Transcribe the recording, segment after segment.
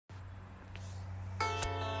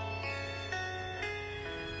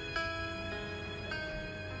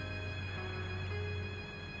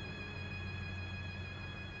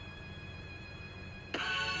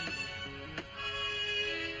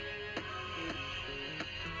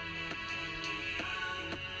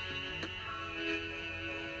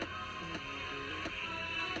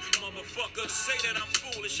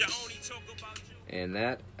And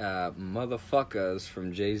that motherfuckers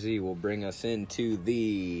from Jay-Z will bring us into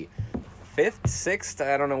the 5th, 6th,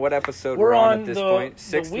 I don't know what episode we're on at this point.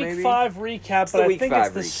 6th, the week maybe? 5 recap, but I think it's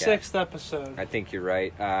the recap. 6th episode. I think you're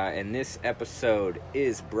right. And this episode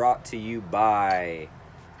is brought to you by...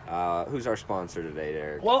 who's our sponsor today,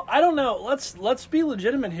 Derek? Well, I don't know. Let's be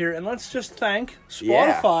legitimate here, and let's just thank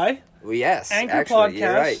Spotify. Yeah. Well, yes. Anchor actually, Podcast.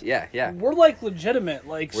 You're right. Yeah. We're like legitimate,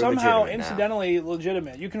 like We're somehow legitimate incidentally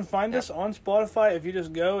legitimate. You can find us on Spotify if you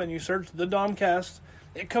just go and you search the Domcast.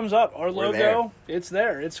 It comes up. Our logo, there. It's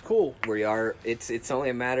there. It's cool. We are. It's only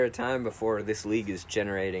a matter of time before this league is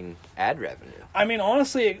generating ad revenue. I mean,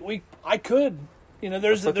 honestly, I could. You know,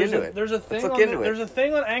 there's a thing there's a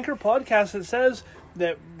thing on Anchor Podcast that says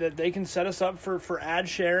that they can set us up for ad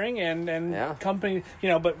sharing and company. You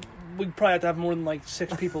know, but we probably have to have more than like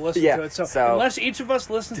 6 people listen to it. So unless each of us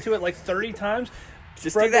listens to it like 30 times.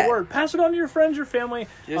 Just spread do that. the word. Pass it on to your friends, your family.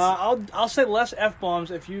 I'll say less F-bombs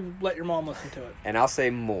if you let your mom listen to it. And I'll say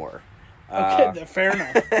more. Okay, fair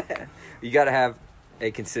enough. You got to have a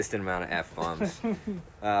consistent amount of F-bombs.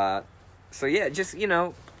 So yeah, just,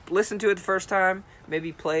 listen to it the first time.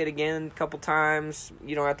 Maybe play it again a couple times.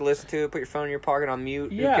 You don't have to listen to it. Put your phone in your pocket on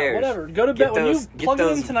mute. Yeah, who cares? whatever. Go to bed. When you plug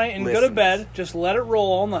it in tonight and go to bed, just let it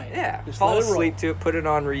roll all night. Yeah, just fall asleep to it. Put it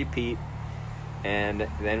on repeat. And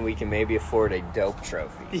then we can maybe afford a dope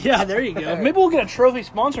trophy. Yeah, there you go. Maybe we'll get a trophy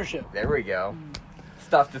sponsorship. There we go.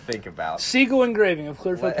 Stuff to think about. Siegel Engraving of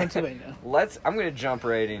Clearfield, Pennsylvania. I'm going to jump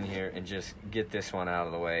right in here and just get this one out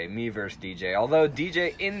of the way. Me versus DJ. Although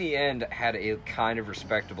DJ, in the end, had a kind of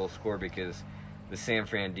respectable score because the San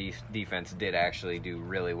Fran defense did actually do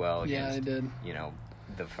really well against, they did.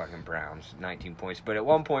 The fucking Browns, 19 points. But at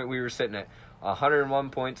one point, we were sitting at 101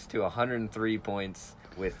 points to 103 points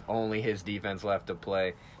with only his defense left to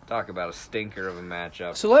play. Talk about a stinker of a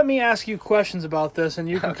matchup. So let me ask you questions about this, and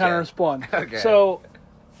you can kind of respond. Okay. So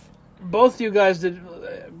both you guys did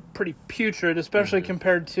pretty putrid, especially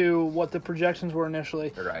compared to what the projections were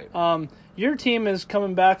initially. Right. Your team is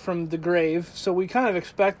coming back from the grave, so we kind of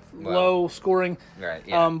expect low scoring. Right.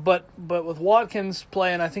 Yeah. But with Watkins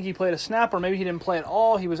playing, I think he played a snap, or maybe he didn't play at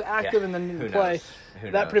all. He was active and then didn't play.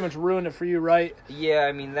 That pretty much ruined it for you, right? Yeah,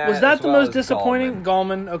 I mean that. Was that the most disappointing?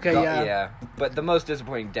 Gallman. Okay, yeah. Yeah, but the most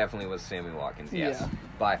disappointing definitely was Sammy Watkins. Yes,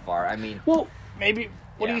 by far. I mean, well, maybe.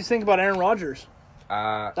 What do you think about Aaron Rodgers?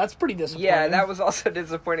 That's pretty disappointing. Yeah, that was also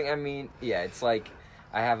disappointing. I mean, yeah, it's like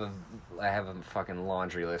I have a fucking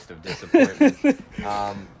laundry list of disappointments.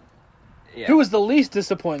 Yeah. Who was the least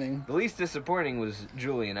disappointing? The least disappointing was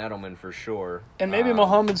Julian Edelman for sure. And maybe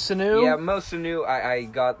Mohamed Sanu? Yeah, Mo Sanu, I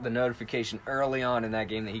got the notification early on in that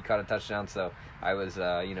game that he caught a touchdown, so I was,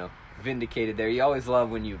 vindicated there. You always love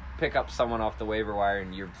when you pick up someone off the waiver wire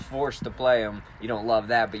and you're forced to play them. You don't love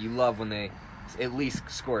that, but you love when they at least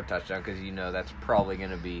score a touchdown because you know that's probably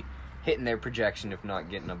going to be hitting their projection, if not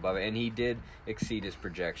getting above it. And he did exceed his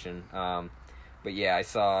projection. But yeah, I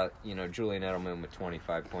saw, Julian Edelman with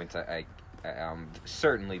 25 points. I'm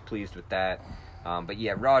certainly pleased with that. But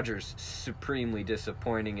yeah, Rodgers supremely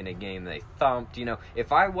disappointing in a game they thumped.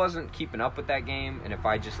 If I wasn't keeping up with that game and if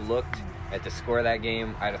I just looked at the score of that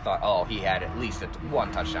game, I'd have thought, oh, he had at least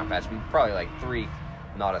one touchdown pass. Probably like 3,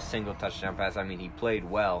 not a single touchdown pass. I mean, he played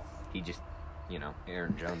well. He just,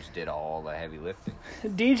 Aaron Jones did all the heavy lifting.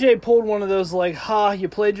 DJ pulled one of those, you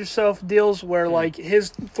played yourself deals where,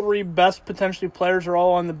 his 3 best potentially players are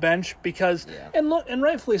all on the bench because, and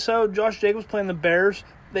rightfully so, Josh Jacobs playing the Bears,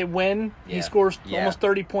 they win, he scores almost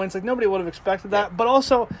 30 points. Nobody would have expected that. But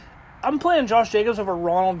also, I'm playing Josh Jacobs over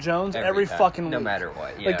Ronald Jones every fucking week. No matter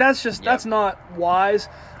what. Yeah. That's not wise.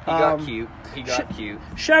 He got cute.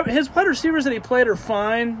 His wide receivers that he played are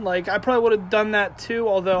fine. I probably would have done that too,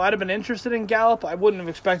 although I'd have been interested in Gallup. I wouldn't have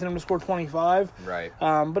expected him to score 25. Right.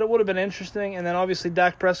 But it would have been interesting. And then obviously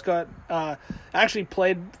Dak Prescott actually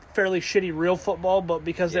played fairly shitty real football, but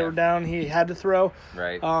because they were down, he had to throw.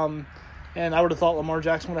 Right. And I would have thought Lamar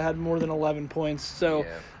Jackson would have had more than 11 points. So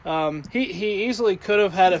he easily could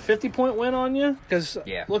have had a 50-point win on you because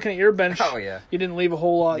looking at your bench, you didn't leave a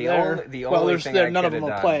whole lot there. The only thing none of them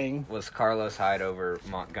are playing. Was Carlos Hyde over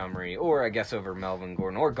Montgomery, or I guess over Melvin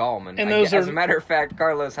Gordon or Gallman. And as a matter of fact,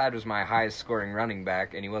 Carlos Hyde was my highest scoring running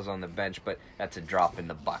back, and he was on the bench, but that's a drop in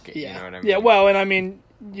the bucket. Yeah. You know what I mean? Yeah, well, and I mean,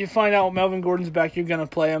 you find out Melvin Gordon's back, you're going to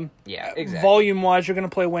play him. Yeah, exactly. Volume-wise, you're going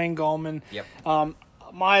to play Wayne Gallman. Yep.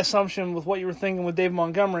 my assumption with what you were thinking with Dave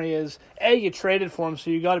Montgomery is, A, you traded for him, so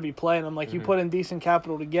you got to be playing him. Like, you put in decent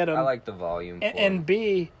capital to get him. I like the volume. And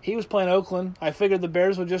B, he was playing Oakland. I figured the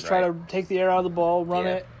Bears would just try to take the air out of the ball, run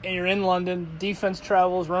it, and you're in London. Defense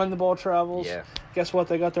travels, running the ball travels. Yeah. Guess what?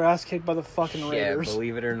 They got their ass kicked by the fucking Raiders. Yeah,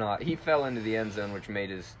 believe it or not. He fell into the end zone, which made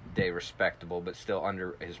his day respectable, but still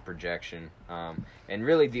under his projection. And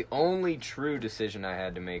really, the only true decision I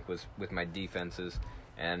had to make was with my defenses.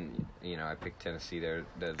 And, I picked Tennessee there.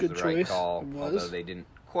 That was the right call, although they didn't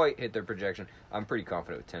quite hit their projection. I'm pretty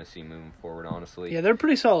confident with Tennessee moving forward, honestly. Yeah, they're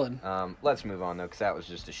pretty solid. Let's move on, though, because that was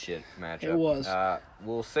just a shit matchup. It was.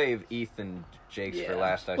 We'll save Ethan Jakes for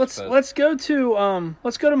last, I suppose. Let's go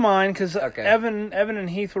to mine, because Evan and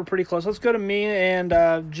Heath were pretty close. Let's go to me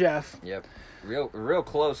and Jeff. Yep. Real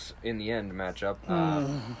close in the end matchup.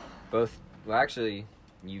 Actually,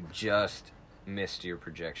 you just missed your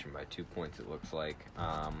projection by 2 points, it looks like.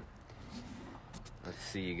 Let's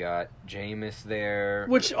see, you got Jameis there.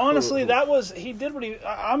 Which, honestly, he did what he...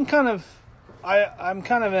 I'm kind of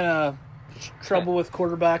in a trouble with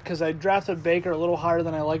quarterback, because I drafted Baker a little higher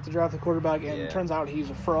than I like to draft a quarterback, and it turns out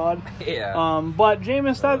he's a fraud. Yeah. But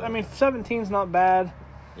Jameis, 17's not bad.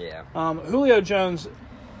 Yeah. Julio Jones,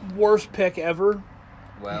 worst pick ever.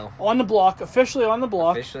 Well, officially on the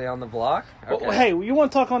block. Officially on the block? Okay. Well, hey, you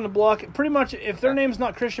want to talk on the block? Pretty much, if their name's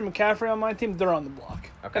not Christian McCaffrey on my team, they're on the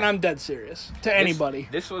block. Okay. And I'm dead serious. Anybody.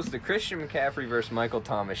 This was the Christian McCaffrey versus Michael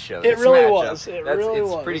Thomas show. It really was.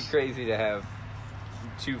 It's pretty crazy to have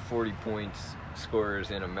 240 points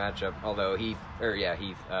scorers in a matchup. Although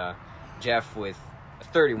Jeff with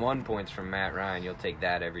 31 points from Matt Ryan, you'll take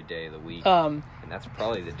that every day of the week. And that's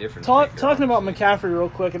probably the difference. Talking about McCaffrey real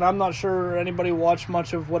quick, and I'm not sure anybody watched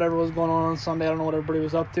much of whatever was going on Sunday. I don't know what everybody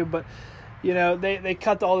was up to, but they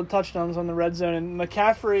cut all the touchdowns on the red zone. And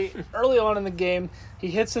McCaffrey, early on in the game, he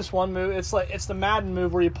hits this one move. It's the Madden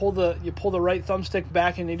move where you pull the right thumbstick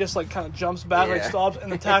back and he just kind of jumps back, stops,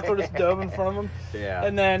 and the tackler just dove in front of him. Yeah.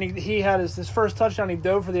 And then he had his first touchdown. He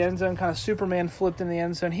dove for the end zone, kind of Superman flipped in the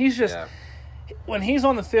end zone. He's just when he's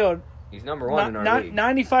on the field. He's number one in our league.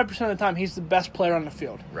 95% of the time, he's the best player on the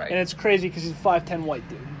field. Right. And it's crazy because he's a 5'10" white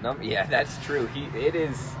dude. Yeah, that's true.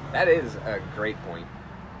 That is a great point.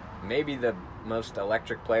 Maybe the most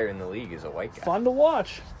electric player in the league is a white guy. Fun to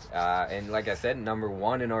watch. And like I said, number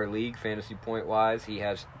one in our league, fantasy point-wise. He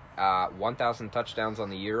has 1,000 touchdowns on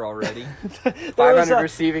the year already. 500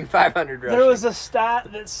 receiving, 500 rushing. There was a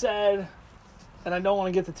stat that said, and I don't want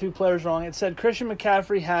to get the two players wrong, it said Christian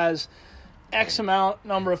McCaffrey has X amount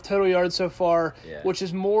number of total yards so far, which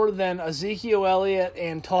is more than Ezekiel Elliott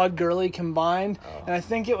and Todd Gurley combined. Oh. And I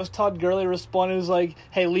think it was Todd Gurley responded, was like,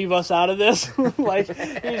 "Hey, leave us out of this."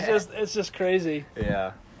 It's just crazy.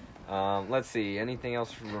 Yeah. Let's see. Anything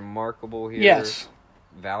else remarkable here? Yes.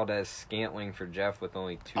 Valdez Scantling for Jeff with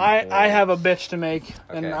only 2 points. I have a bitch to make,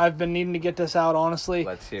 and I've been needing to get this out, honestly.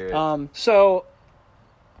 Let's hear it. So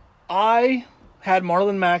I had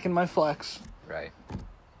Marlon Mack in my flex. Right.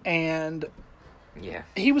 And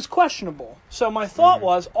he was questionable. So my thought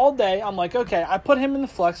was, all day, I'm like, okay, I put him in the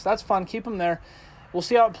flex. That's fine. Keep him there. We'll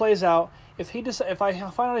see how it plays out. If I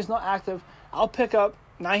find out he's not active, I'll pick up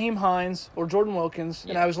Nyheim Hines or Jordan Wilkins.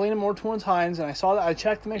 And I was leaning more towards Hines, and I saw that. I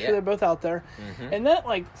checked to make sure they're both out there. Mm-hmm. And then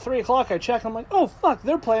at 3 o'clock, I checked, and I'm like, oh, fuck,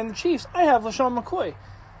 they're playing the Chiefs. I have LaShawn McCoy.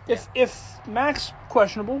 If Mac's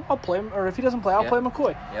questionable, I'll play him. Or if he doesn't play, I'll play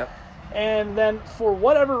McCoy. Yep. And then, for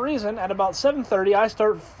whatever reason, at about 7:30, I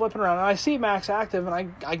start flipping around, and I see Max active,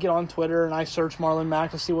 and I get on Twitter, and I search Marlon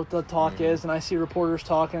Mack to see what the talk is, and I see reporters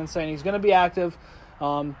talking and saying he's going to be active.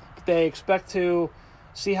 They expect to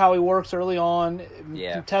see how he works early on,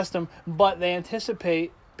 test him, but they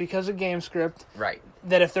anticipate, because of game script,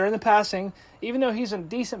 that if they're in the passing, even though he's a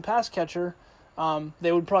decent pass catcher,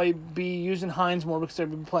 they would probably be using Hines more because they'd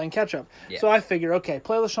be playing catch-up. Yeah. So I figure, okay,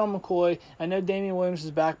 play LaShawn McCoy. I know Damian Williams is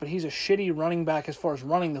back, but he's a shitty running back as far as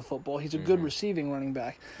running the football. He's a good receiving running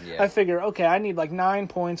back. Yeah. I figure, okay, I need 9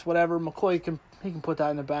 points, whatever. McCoy can put that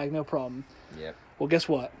in the bag, no problem. Yep. Well, guess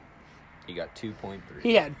what? He got 2.3.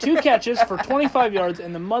 He had 2 catches for 25 yards,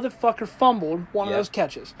 and the motherfucker fumbled one of those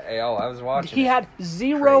catches. Hey, I was watching. He had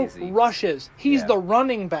 0 rushes. He's the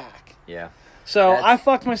running back. Yeah. So I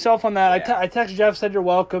fucked myself on that. Yeah. I text Jeff, said you're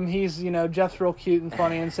welcome. He's, Jeff's real cute and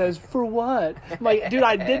funny and says, for what? I'm like, dude,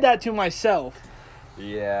 I did that to myself.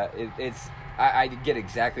 Yeah, I get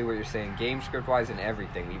exactly what you're saying, game script wise and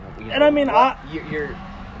everything. And I mean, you're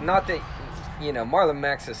not that Marlon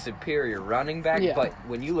Mack's a superior running back, but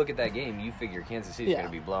when you look at that game, you figure Kansas City's going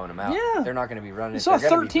to be blowing them out. Yeah. They're not going to be running. It's not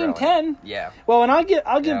 13-10. Yeah. Well, and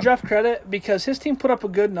I'll give Jeff credit because his team put up a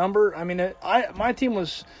good number. I mean, my team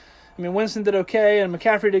was. I mean, Winston did okay, and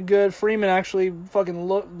McCaffrey did good. Freeman actually fucking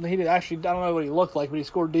looked. He did actually. I don't know what he looked like, but he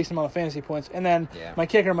scored a decent amount of fantasy points. And then my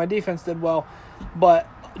kicker, my defense did well, but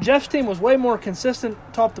Jeff's team was way more consistent,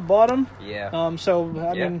 top to bottom. Yeah. So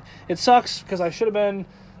I mean, it sucks because I should have been,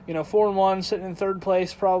 4-1, sitting in third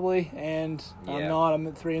place probably, and I'm not. I'm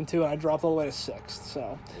at 3-2, and I dropped all the way to 6th.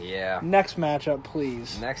 So next matchup,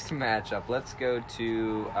 please. Next matchup, let's go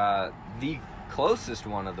to the closest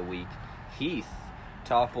one of the week. Heath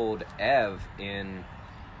toppled Ev in,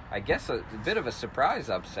 I guess, a bit of a surprise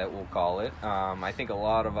upset, we'll call it. I think a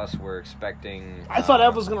lot of us were expecting... I thought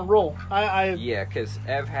Ev was going to roll. Yeah, because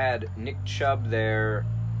Ev had Nick Chubb there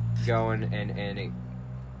going,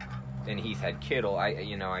 and Heath had Kittle.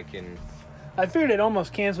 I figured they'd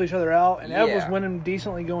almost cancel each other out, and Ev was winning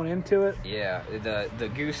decently going into it. Yeah, the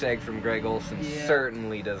goose egg from Greg Olsen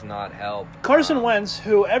certainly does not help. Carson Wentz,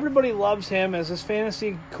 who everybody loves him as his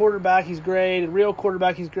fantasy quarterback, he's great. A real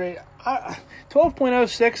quarterback, he's great.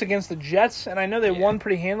 12.06 against the Jets, and I know they won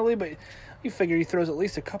pretty handily, but you figure he throws at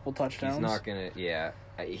least a couple touchdowns. He's not going to,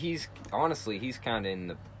 he's kind of in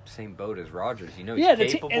the same boat as Rodgers. He's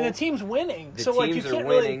capable. And the team's winning. The so teams you can't are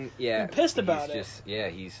winning. Really be pissed about it.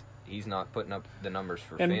 He's not putting up the numbers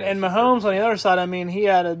for and fantasy. And Mahomes on the other side, I mean, he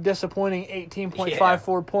had a disappointing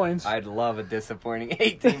 18.54 points. I'd love a disappointing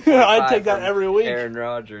 18.5. I'd take that every week. Aaron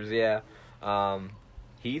Rodgers,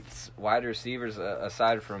 Heath's wide receivers,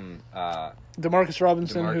 aside from Demarcus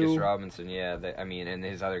Robinson, and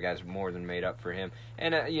his other guys more than made up for him.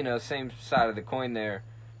 And same side of the coin there,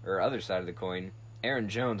 or other side of the coin. Aaron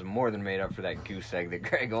Jones more than made up for that goose egg that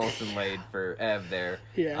Greg Olsen laid for Ev there.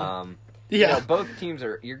 Both teams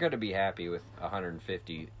you're going to be happy with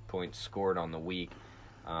 150 points scored on the week.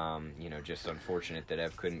 Just unfortunate that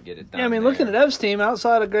Ev couldn't get it done. Yeah, I mean, looking at Ev's team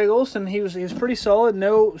outside of Greg Olsen, he was pretty solid.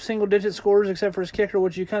 No single-digit scores except for his kicker,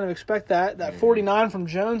 which you kind of expect that. That 49 from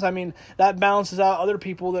Jones, I mean, that balances out other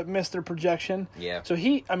people that missed their projection. Yeah. So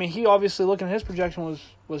he obviously, looking at his projection,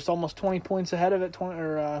 was almost 20 points ahead of it,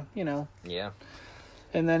 Yeah.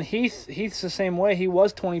 And then Heath's the same way. He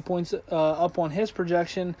was 20 points up on his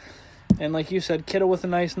projection. And like you said, Kittle with a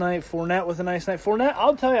nice night, Fournette with a nice night. Fournette,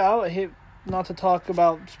 I'll tell you, not to talk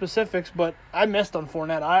about specifics, but I missed on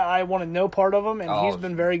Fournette. I wanted no part of him, and he's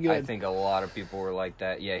been very good. I think a lot of people were like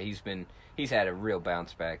that. Yeah, he's had a real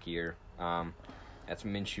bounce back year. That's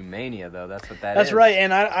Minshew mania, though. That's what that is. That's right,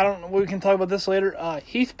 and I don't. We can talk about this later.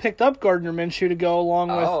 Heath picked up Gardner Minshew to go along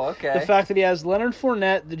with the fact that he has Leonard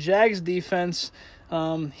Fournette, the Jags defense.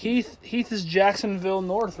 Heath is Jacksonville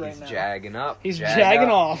North right now. He's jagging up. He's jagging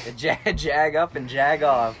off. Jag up and jag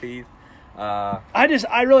off, Heath.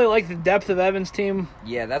 I really like the depth of Evans' team.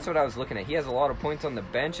 Yeah, that's what I was looking at. He has a lot of points on the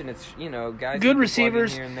bench, and it's, guys good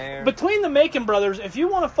receivers here and there. Between the Macon brothers, if you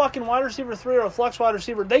want a fucking wide receiver 3 or a flex wide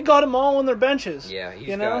receiver, they got them all on their benches. Yeah,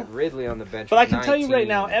 he's got Ridley on the bench. But I can tell you right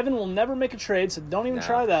now, Evan will never make a trade, so don't even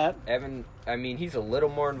try that. Evan, I mean, he's a little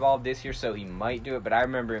more involved this year, so he might do it. But I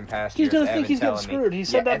remember in past years, he's going to think he's getting screwed. He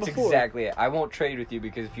said that before. That's exactly it. I won't trade with you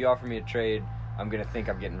because if you offer me a trade, I'm going to think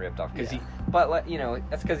I'm getting ripped off.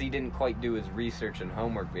 That's because he didn't quite do his research and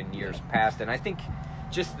homework in years past. And I think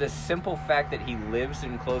just the simple fact that he lives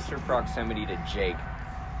in closer proximity to Jake.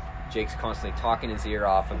 Jake's constantly talking his ear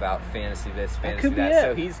off about fantasy this, fantasy that.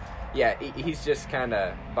 So he's just kind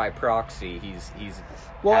of by proxy. He's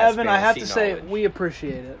well, Evan, I have to say we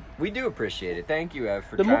appreciate it. We do appreciate it. Thank you, Ev,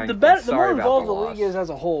 for trying. The more involved the league is as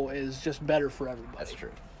a whole is just better for everybody. That's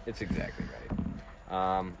true. It's exactly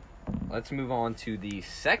right. Let's move on to the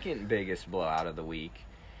second biggest blowout of the week.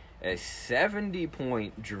 A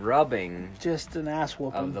 70-point drubbing. Just an ass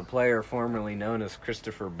whooping. Of the player formerly known as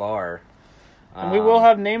Christopher Barr. And we will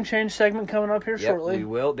have name change segment coming up here shortly. We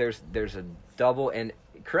will. There's a double, and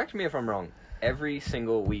correct me if I'm wrong, every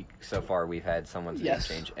single week so far we've had someone's name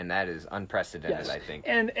change, and that is unprecedented, I think.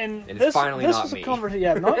 And it's finally this not was me.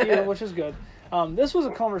 Not you, which is good. This was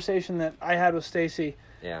a conversation that I had with Stacy.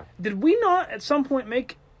 Yeah. Did we not at some point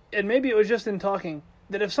make, and maybe it was just in talking,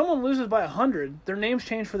 that if someone loses by 100, their name's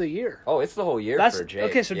changed for the year? Oh, it's the whole year for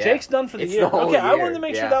Jake. Okay, so Jake's done for the year. Okay, I wanted to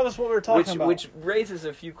make sure that was what we were talking about. Which raises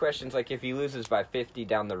a few questions, like if he loses by 50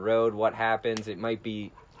 down the road, what happens? It might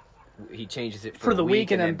be he changes it for the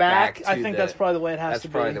week and then back. I think that's probably the way it has to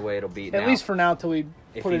be. That's probably the way it'll be. At least for now, till we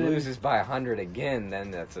put it in. If he loses by 100 again,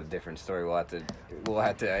 then that's a different story. We'll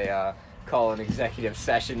have to call an executive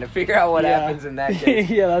session to figure out what happens in that case.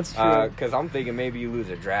 Yeah, that's true. Because I'm thinking maybe you lose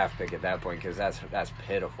a draft pick at that point because that's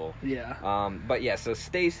pitiful. Yeah. But yeah, so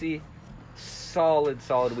Stacy, solid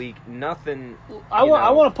week. Nothing. I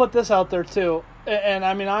want to put this out there too, and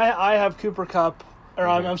I mean I have Cooper Kupp Or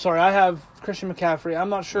I'm sorry, I have Christian McCaffrey. I'm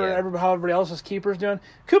not sure how everybody else's keeper's doing.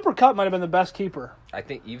 Cooper Kupp might have been the best keeper. I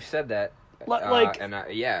think you've said that.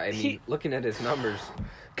 Looking at his numbers,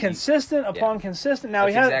 consistent upon consistent. Now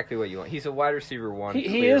that's exactly what you want. He's a wide receiver one.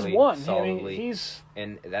 He is one. Solidly,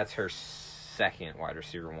 and that's her second wide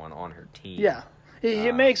receiver one on her team. Yeah.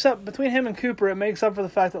 It makes up, between him and Cooper, it makes up for the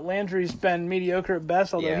fact that Landry's been mediocre at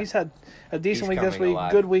best, although he's had a decent week this week,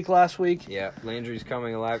 good week last week. Yeah, Landry's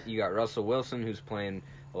coming alive. You got Russell Wilson, who's playing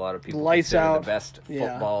a lot of people lights out, the best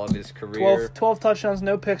football of his career. 12 touchdowns,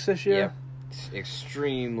 no picks this year. Yep.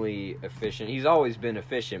 Extremely efficient. He's always been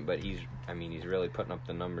efficient, but he's really putting up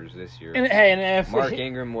the numbers this year. And if Mark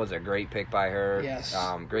Ingram was a great pick by her. Yes.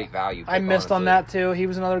 Great value pick, I missed on that too. He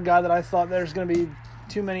was another guy that I thought there's going to be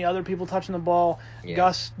too many other people touching the ball.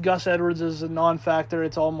 Yeah. Gus Edwards is a non-factor.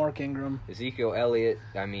 It's all Mark Ingram. Ezekiel Elliott,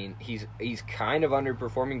 he's kind of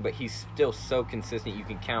underperforming, but he's still so consistent. You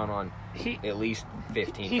can count on at least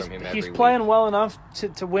 15 from him every week. He's playing well enough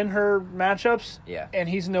to win her matchups. Yeah. And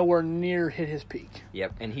he's nowhere near hit his peak.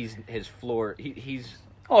 Yep. And his floor, his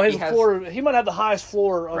floor. He might have the highest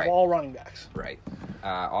floor of all running backs. Right.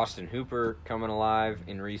 Austin Hooper coming alive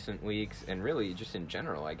in recent weeks, and really just in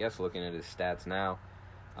general, I guess, looking at his stats now.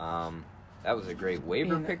 That was a great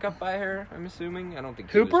waiver pickup by her, I'm assuming. I don't think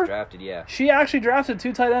Hooper was drafted. Yeah. She actually drafted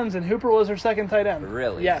 2 tight ends, and Hooper was her second tight end.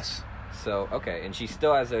 Really? Yes. So, okay, and she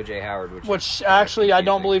still has O.J. Howard, which actually I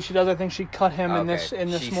don't believe she does. I think she cut him in this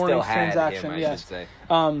morning's transaction. Yes.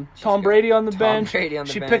 Tom Brady on the bench.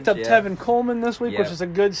 She picked up Tevin Coleman this week, which is a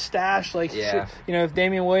good stash. If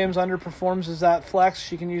Damian Williams underperforms as that flex,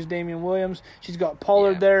 she can use Damian Williams. She's got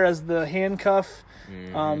Pollard there as the handcuff.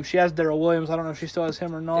 Mm-hmm. She has Darrell Williams. I don't know if she still has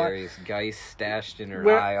him or not. Darius Geis stashed in her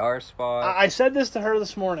IR spot. I said this to her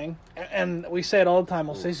this morning, and we say it all the time.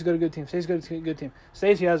 Well, Stacey's got a good team. Stacey's got a good team.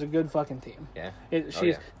 Stacey has a good fucking team. Yeah.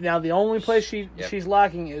 Now, the only place she's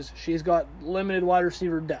lacking is she's got limited wide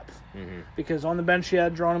receiver depth. Mm-hmm. Because on the bench she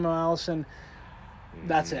had Geronimo Allison.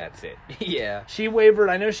 That's it. Yeah. She wavered.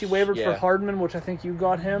 I know she wavered for Hardman, which I think you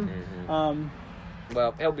got him. Mm-hmm.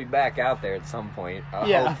 Well, he'll be back out there at some point,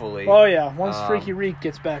 hopefully. Oh, yeah, once Freaky Reek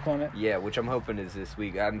gets back on it. Yeah, which I'm hoping is this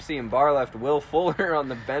week. I'm seeing Barr left Will Fuller on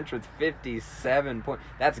the bench with 57 points.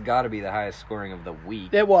 That's got to be the highest scoring of the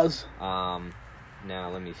week. It was. Now,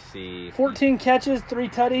 let me see. 14 catches, 3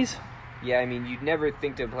 tutties. Yeah, you'd never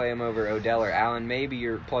think to play him over Odell or Allen. Maybe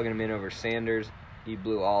you're plugging him in over Sanders. He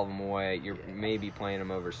blew all of them away. You're maybe playing him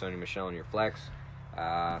over Sony Michel in your flex.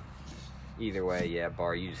 Either way,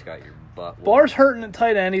 Barr, you just got your butt whooped. Barr's hurting at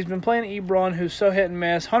tight end. He's been playing Ebron, who's so hit and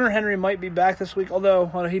miss. Hunter Henry might be back this week, although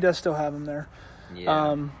he does still have him there.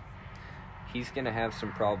 Yeah. He's going to have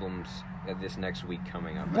some problems this next week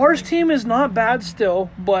coming up. Barr's team is not bad still,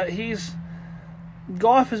 but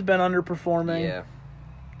Goff has been underperforming. Yeah.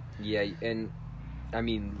 Yeah, and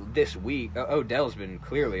this week, Odell's been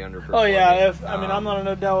clearly underperforming. Oh, yeah. I'm not an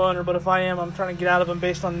Odell owner, but if I am, I'm trying to get out of him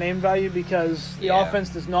based on name value because the offense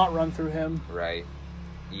does not run through him. Right.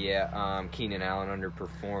 Yeah, Keenan Allen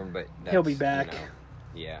underperformed, but he'll be back.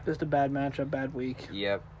 Yeah. Just a bad matchup, bad week.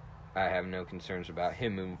 Yep. I have no concerns about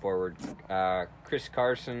him moving forward. Chris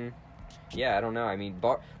Carson, I don't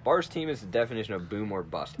know. Barr's team is the definition of boom or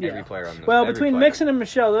bust. Yeah. Every player on the between Mixon and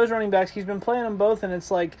Michelle, those running backs, he's been playing them both, and it's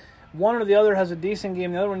like one or the other has a decent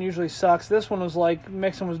game. The other one usually sucks. This one was like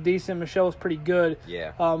Mixon was decent. Michelle was pretty good.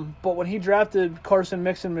 Yeah. But when he drafted Carson,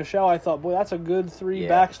 Mixon, Michelle, I thought, boy, that's a good 3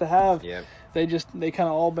 backs to have. Yep. They kind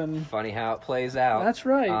of all been... Funny how it plays out. That's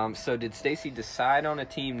right. So did Stacey decide on a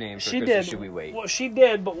team name for She Chris, did. or should we wait? Well, she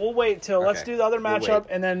did, but we'll wait till... Okay. Let's do the other matchup,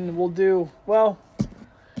 and then we'll do... Well,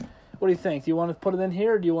 what do you think? Do you want to put it in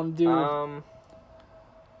here, or do you want to do...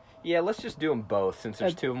 Yeah, let's just do them both. Since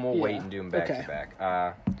there's 2 of them, we'll wait and do them back to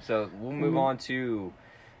back. So we'll move on to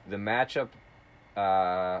the matchup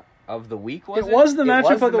of the week, was it? It was the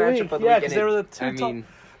matchup of the week. Yeah, because they were the 2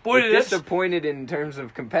 It disappointed in terms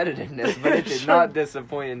of competitiveness, but it did not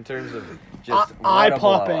disappoint in terms of just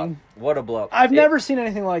eye-popping. What a blow. I've never seen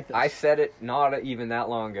anything like this. I said it not even that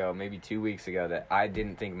long ago, maybe 2 weeks ago, that I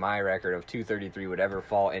didn't think my record of 233 would ever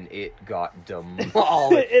fall, and it got demolished.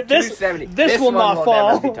 270. This will not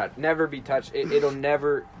fall. Never be touched. It'll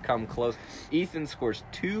never come close. Ethan scores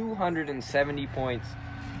 270 points.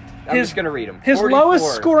 I'm just going to read them. His 44.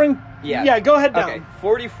 lowest scoring... Yeah, go ahead down. Okay,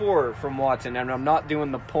 44 from Watson, and I'm not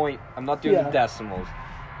doing the point. I'm not doing the decimals.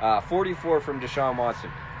 44 from Deshaun Watson.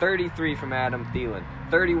 33 from Adam Thielen.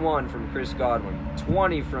 31 from Chris Godwin.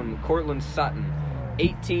 20 from Cortland Sutton.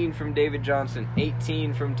 18 from David Johnson.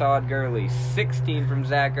 18 from Todd Gurley. 16 from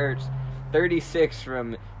Zach Ertz. 36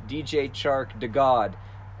 from DJ Chark DeGod.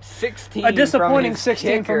 16. A disappointing from his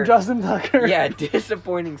 16 kicker. from Justin Tucker. Yeah,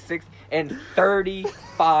 disappointing 6 and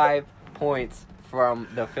 35 points from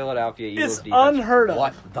the Philadelphia Eagles It's defense. unheard of.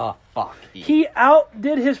 What the fuck? He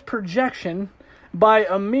outdid his projection by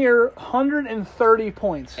a mere 130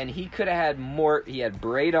 points. And he could have had more. He had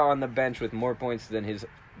Breda on the bench with more points than his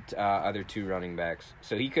other two running backs.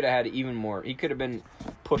 So he could have had even more. He could have been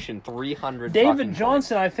pushing 300. David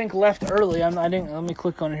Johnson, I think, left early. I didn't. Let me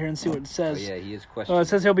click on it here and see what it says. Oh, yeah, he is questionable. It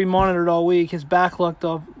says he'll be monitored all week. His back locked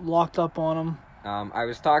up on him. I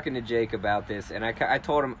was talking to Jake about this, and I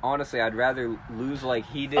told him, honestly, I'd rather lose like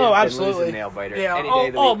he did Oh, than absolutely. lose a nail-biter Yeah. any day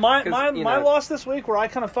of the week. My loss this week where I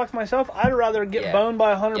kind of fucked myself, I'd rather get boned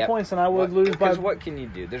by 100 points than I would lose by... Because what can you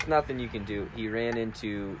do? There's nothing you can do. He ran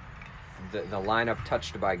into the lineup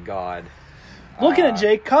touched by God. Looking at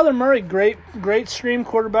Jake, Kyler Murray, great stream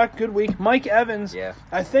quarterback, good week. Mike Evans,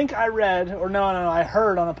 I think I read, or no, I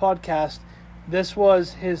heard on a podcast, this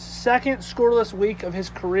was his second scoreless week of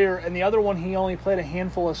his career, and the other one he only played a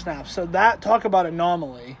handful of snaps. So talk about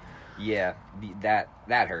anomaly. Yeah, that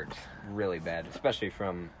hurts really bad, especially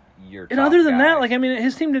from your top And other than guy. that,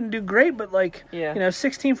 his team didn't do great, but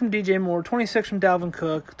 16 from DJ Moore, 26 from Dalvin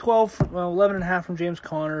Cook, 11.5 from James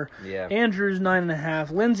Conner, Andrews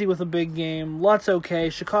 9.5, Lindsey with a big game, Lutz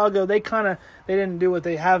okay, Chicago they didn't do what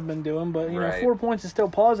they have been doing, but 4 points is still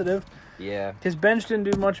positive. Yeah, his bench didn't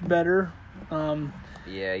do much better.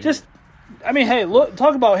 Hey, look,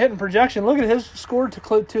 talk about hitting projection. Look at his score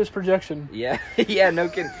to his projection. Yeah, yeah, no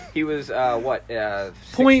kidding. He was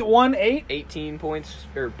 0.18? 18 points,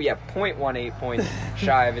 0.18 points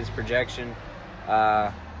shy of his projection.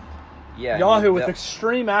 Yahoo with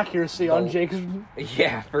extreme accuracy on Jake's.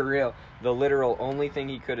 Yeah, for real. The literal only thing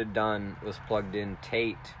he could have done was plugged in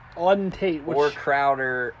Tate. Or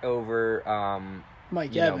Crowder over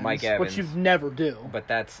Mike Evans, which you never do. But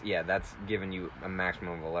that's giving you a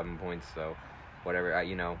maximum of 11 points, so whatever.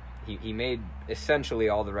 He made essentially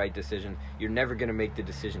all the right decisions. You're never going to make the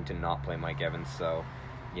decision to not play Mike Evans, so,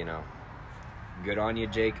 good on you,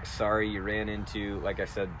 Jake. Sorry you ran into, like I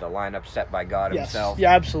said, the lineup set by God himself.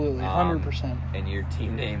 Yeah, absolutely, 100%. And your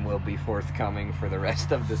team name will be forthcoming for the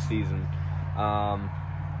rest of the season.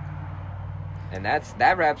 And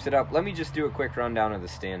that wraps it up. Let me just do a quick rundown of the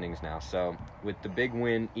standings now. So, with the big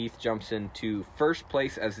win, Eth jumps into first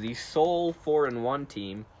place as the sole 4-1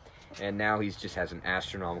 team, and now he just has an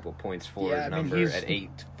astronomical points for his number at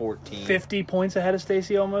 8-14. 50 points ahead of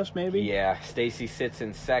Stacy almost, maybe? Yeah, Stacy sits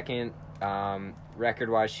in second.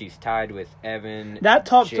 Record-wise, she's tied with Evan. That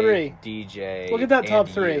top Jake, three. DJ, Look at that top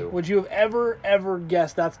three. you. Would you have ever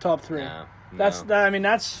guessed that's top three? No. That's. The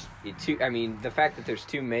fact that there's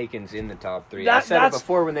two Makins in the top three. I said it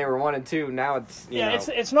before when they were 1 and 2. Now it's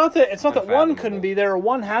it's not that one couldn't be there or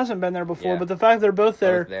one hasn't been there before, but the fact they're both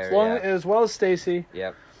there, as well as Stacy.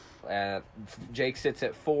 Yep. Jake sits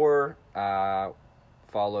at 4,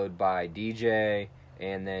 followed by DJ,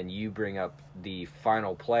 and then you bring up the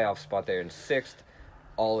final playoff spot there in 6th.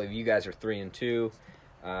 All of you guys are 3 and 2.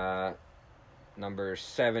 Number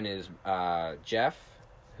 7 is Jeff,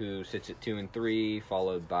 who sits at 2 and 3,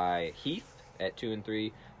 followed by Heath at 2 and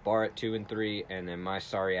 3, Bar at 2 and 3, and then my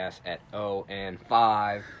sorry ass at 0 and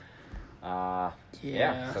 5. So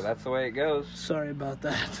that's the way it goes. Sorry about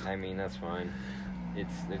that. That's fine.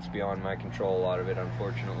 It's beyond my control, a lot of it,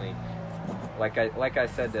 unfortunately. Like I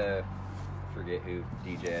said to, forget who,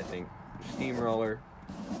 DJ, I think, Steamroller,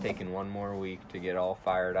 taking one more week to get all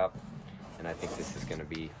fired up, and I think this is gonna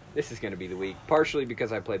be the week. Partially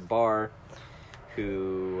because I played Bar,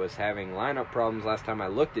 who was having lineup problems last time I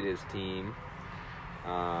looked at his team.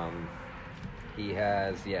 He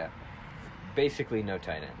has, basically no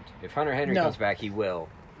tight end. If Hunter Henry comes back, he will.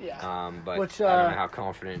 Yeah. But I don't know how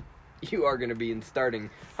confident you are going to be in starting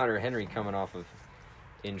Hunter Henry coming off of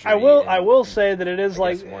injury. I will say that it is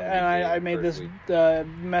I made this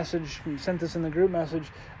message, sent this in the group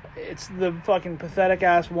message. It's the fucking pathetic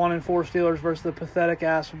ass 1 and 4 Steelers versus the pathetic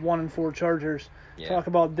ass 1 and 4 Chargers. Yeah. Talk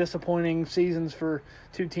about disappointing seasons for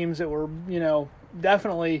two teams that were,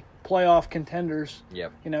 definitely playoff contenders.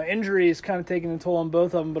 Yep. Injuries kind of taking a toll on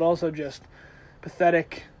both of them, but also just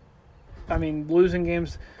pathetic. Losing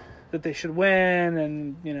games that they should win,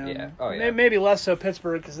 and maybe less so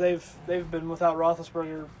Pittsburgh because they've been without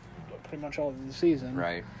Roethlisberger pretty much all of the season.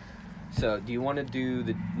 Right. So, do you want to do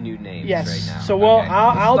the new names right now? So,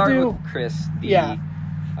 I'll start do with Chris.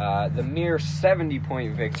 The mere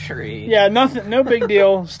 70-point victory. Yeah, nothing, no big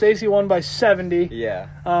deal. Stacy won by 70. Yeah.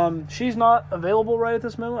 She's not available right at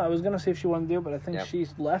this moment. I was gonna see if she wanted to do it, but I think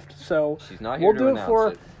she's left. So she's not here. We'll do it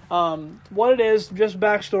for what it is. Just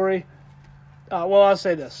backstory. I'll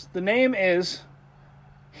say this: the name is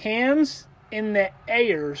Hands in the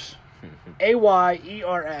Ayers,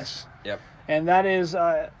 Ayers. Yep. And that is,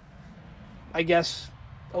 I guess,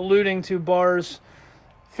 alluding to Barr's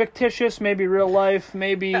fictitious, maybe real life,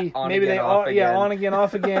 maybe they on again,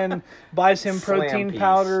 off again. Buys him protein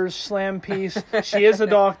powders, slam piece. She is a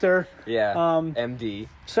doctor. Yeah. MD.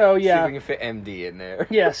 So yeah. See if we can fit MD in there.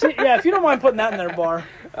 Yeah. If you don't mind putting that in there, Bar.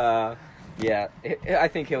 Yeah, I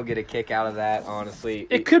think he'll get a kick out of that, honestly.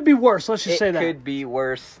 It could be worse, let's just say that. It could be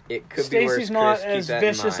worse. It could be worse. Stacey's not as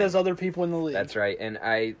vicious as other people in the league. That's right, and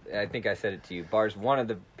I think I said it to you. Bar's one of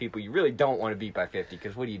the people you really don't want to beat by 50,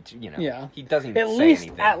 because what do you know, yeah. He doesn't even say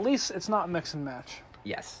anything. At least it's not mix and match.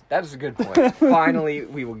 Yes, that is a good point. Finally,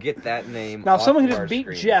 we will get that name now, off someone of who just our beat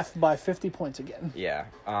screens. Jeff by 50 points again. Yeah,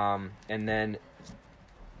 and then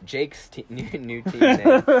Jake's new team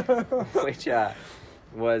name, which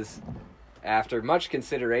was... after much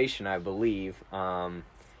consideration, I believe,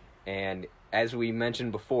 and as we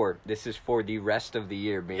mentioned before, this is for the rest of the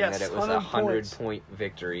year, being that it was a 100-point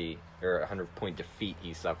victory, or a 100-point defeat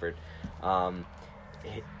he suffered. I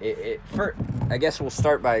guess we'll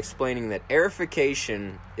start by explaining that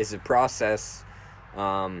aerification is a process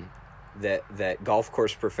that golf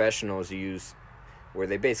course professionals use, where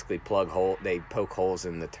they basically poke holes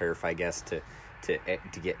in the turf, I guess, to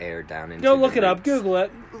get air down into. Go look it roots. up. Google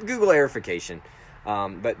it. Google aerification.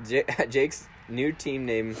 But Jake's new team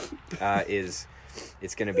name is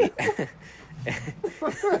going to be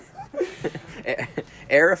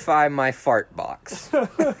Airify My Fart Box.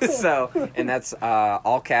 So, and that's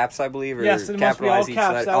all caps, I believe, or yes, it must be all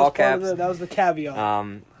caps. That was the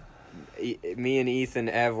caveat. Me and Ethan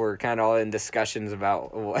Ev were kind of all in discussions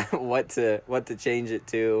about what to change it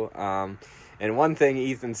to. And one thing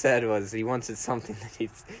Ethan said was he wants it something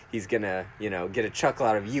that he's gonna get a chuckle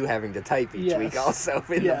out of you having to type each week also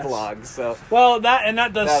in the blog. So that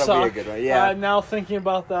does that'll suck. be a good one. Yeah. Now thinking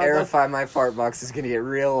about that, Airify My Fart Box is gonna get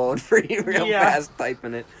real old for you real fast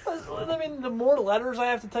typing it. I mean, the more letters I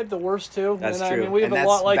have to type, the worse too. That's true. I mean, we have and a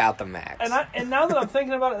lot, about the max. And now that I'm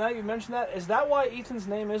thinking about it, now you mentioned that, is that why Ethan's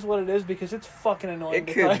name is what it is? Because it's fucking annoying.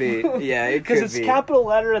 It could be. Yeah, it could be. Because it's capital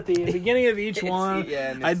letter at the beginning of each one.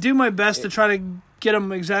 Yeah, I do my best to try to get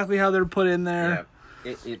them exactly how they're put in there.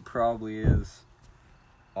 Yeah. It probably is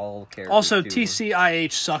all characters. Also,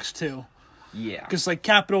 TCIH sucks too. Yeah. Because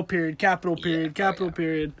capital period, capital period, capital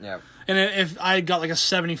period. Yeah. And if I got a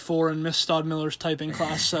 74 in Miss Stodmiller's typing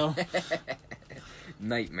class, so.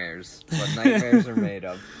 Nightmares. What nightmares are made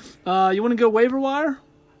of. You want to go waiver wire?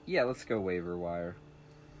 Yeah, let's go waiver wire.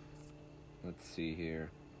 Let's see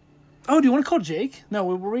here. Oh, do you want to call Jake? No,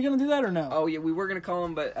 were we going to do that or no? Oh, yeah, we were going to call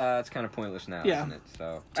him, but it's kind of pointless now, isn't it?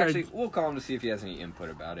 So, actually, we'll call him to see if he has any input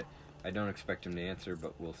about it. I don't expect him to answer,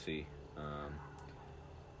 but we'll see.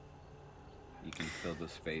 You can fill the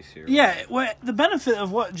space here. Yeah, well, the benefit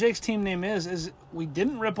of what Jake's team name is we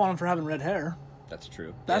didn't rip on him for having red hair. That's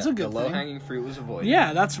true. That's a good thing. The low-hanging fruit was avoided.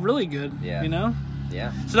 Yeah, that's really good. Yeah.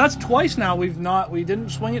 Yeah. So that's twice now we didn't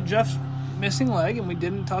swing at Jeff's missing leg, and we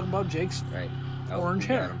didn't talk about Jake's orange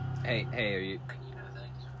hair. Hey, are you...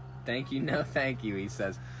 Thank you, no thank you, he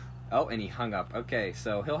says. Oh, and he hung up. Okay,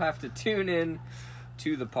 so he'll have to tune in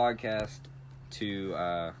to the podcast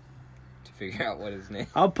to figure out what his name.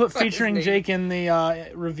 I'll put featuring Jake in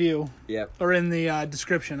the review. Yep. Or in the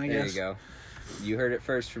description, I guess. There you go. You heard it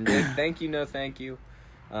first from Jake. Thank you, no thank you.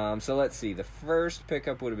 So let's see. The first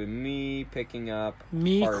pickup would have been me picking up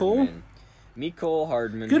Cole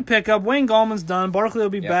Hardman. Good pickup. Wayne Gallman's done. Barkley will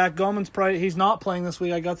be back. Gallman's probably... He's not playing this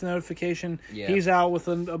week. I got the notification. Yeah. He's out with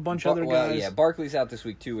a bunch of other guys. Yeah, Barkley's out this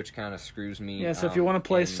week, too, which kind of screws me. Yeah, so if you want to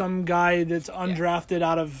play some guy that's undrafted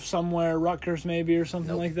out of somewhere, Rutgers maybe, or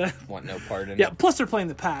something like that. Want no part in it. Yeah, plus they're playing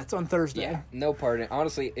the Pats on Thursday. Yeah, no part in it.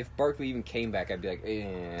 Honestly, if Barkley even came back, I'd be like,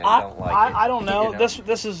 I don't like it. I don't know.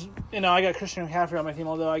 This is... I got Christian McCaffrey on my team,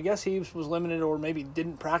 although I guess he was limited or maybe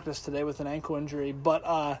didn't practice today with an ankle injury, but...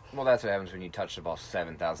 well, that's what happens when you touch the ball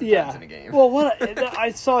 7,000 times in a game. Well,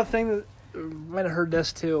 I saw a thing that might have heard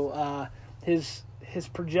this too. His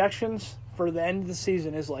projections for the end of the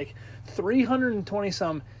season is 320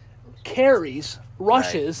 some carries,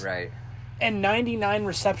 rushes, right, and 99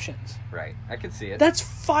 receptions. Right, I could see it. That's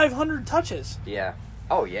 500 touches. Yeah.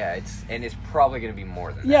 Oh yeah, it's probably going to be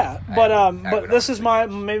more than that. Yeah, but this is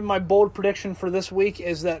maybe my bold prediction for this week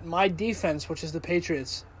is that my defense, which is the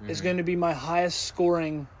Patriots, is going to be my highest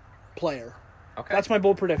scoring player. Okay. That's my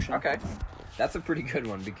bold prediction. Okay. That's a pretty good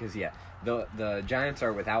one because, the Giants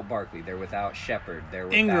are without Barkley. They're without Shepard. They're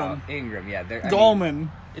without Ingram. Yeah. Gallman.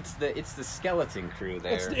 It's the skeleton crew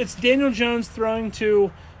there. It's Daniel Jones throwing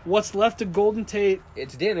to what's left of Golden Tate.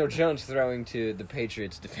 It's Daniel Jones throwing to the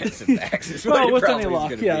Patriots defensive backs. Is well, what with it any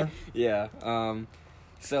luck, be. Yeah.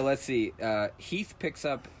 So let's see. Heath picks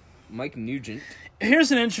up Mike Nugent.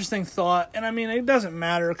 Here's an interesting thought, and I mean, it doesn't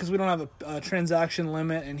matter because we don't have a transaction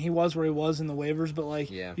limit, and he was where he was in the waivers, but,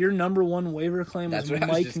 like, your number one waiver claim That's was what Mike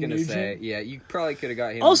I was just going to Nugent. say. Yeah, you probably could have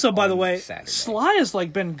got him. Also, by the on way, Saturday. Sly has,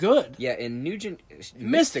 like, been good. Yeah, and Nugent He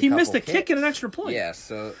missed a kick and an extra point. Yeah,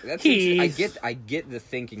 so that's Heath. I get the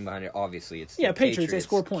thinking behind it. Obviously, it's Yeah, the Patriots, they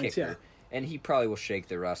score points, kicker, and he probably will shake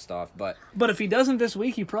the rust off. But if he doesn't this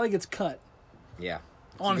week, he probably gets cut. yeah,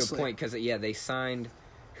 Honestly. a good point because they signed.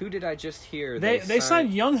 Who did I just hear? They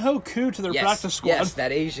signed Young Ho Koo to their practice squad. Yes,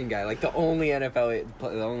 that Asian guy, like the only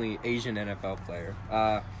Asian NFL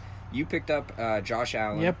player. You picked up Josh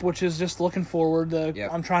Allen. Yep, which is just looking forward.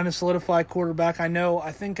 I'm trying to solidify quarterback.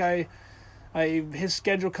 I think his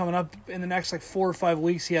schedule coming up in the next 4 or 5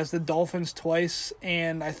 weeks. He has the Dolphins twice,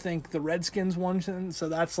 and I think the Redskins once. So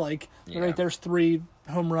that's right. There's 3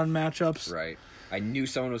 home run matchups. Right. I knew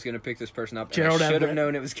someone was going to pick this person up. Gerald and I should have Everett.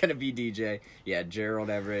 known it was going to be DJ. Yeah, Gerald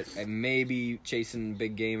Everett. And maybe chasing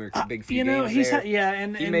big game or big few games he's there.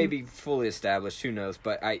 he may be fully established. Who knows?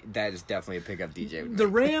 But that is definitely a pickup DJ. The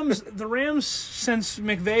Rams, since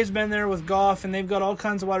McVay's been there with Goff, and they've got all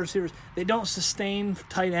kinds of wide receivers, they don't sustain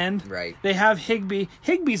tight end. Right. They have Higbee.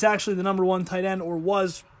 Higbee's actually the number 1 tight end, or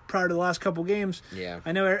was prior to the last couple games. Yeah.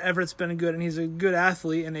 I know Everett's been good, and he's a good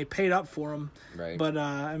athlete, and they paid up for him. Right. But,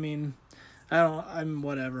 I'm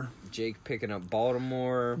whatever. Jake picking up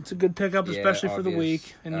Baltimore. It's a good pickup, especially for the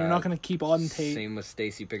week, and you're not going to keep Auden Tate. Same with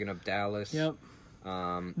Stacy picking up Dallas. Yep.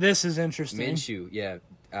 This is interesting. Minshew, yeah.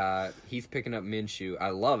 He's picking up Minshew. I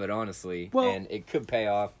love it, honestly, Well, and it could pay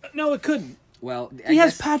off. No, it couldn't. Well, he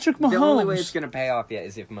has Patrick Mahomes. The only way it's going to pay off,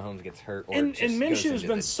 is if Mahomes gets hurt or and just Minshew's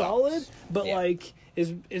been solid, but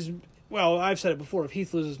is well, I've said it before. If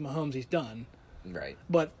Heath loses Mahomes, he's done. Right.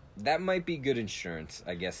 But that might be good insurance,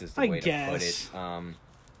 I guess, is the way to put it.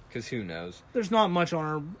 Because who knows? There's not much on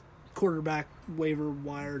our quarterback waiver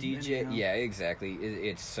wire. DJ, yeah, exactly.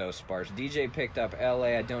 It's so sparse. DJ picked up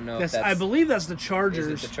LA. I don't know if that's... I believe that's the Chargers.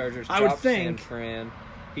 Is it the Chargers? I would think. San Fran.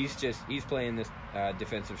 He's playing this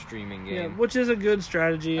defensive streaming game. Yeah, which is a good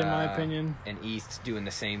strategy in my opinion. And East's doing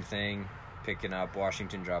the same thing, picking up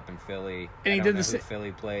Washington, dropping Philly. And he did the same.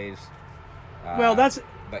 Philly plays. Well, that's.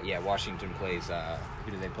 But yeah, Washington plays.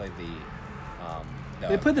 Who do they play?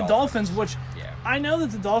 They played the Dolphins, which yeah. I know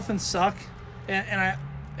that the Dolphins suck, and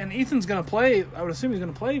Ethan's going to play. I would assume he's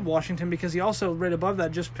going to play Washington because he also right above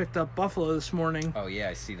that just picked up Buffalo this morning. Oh yeah,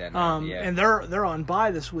 I see that now. Yeah. And they're on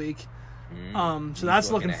bye this week. So that's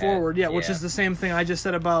looking forward. Yeah, which is the same thing I just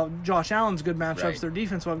said about Josh Allen's good matchups. Right. Their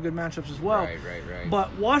defense will have good matchups as well. Right.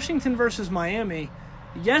 But Washington versus Miami,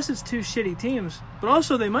 yes, it's 2 shitty teams, but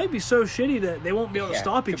also they might be so shitty that they won't be able to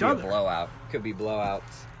stop each other. Could be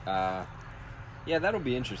blowouts. Yeah, that'll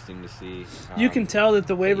be interesting to see. You can tell that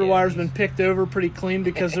the waiver wire's been picked over pretty clean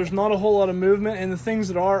because there's not a whole lot of movement, and the things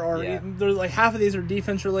that are they're like half of these are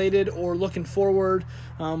defense related or looking forward.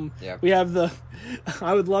 We have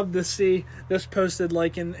I would love to see this posted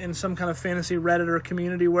like in some kind of fantasy Reddit or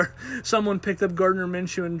community where someone picked up Gardner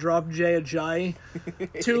Minshew and dropped Jay Ajayi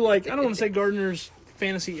to I don't want to say Gardner's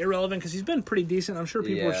fantasy irrelevant because he's been pretty decent. I'm sure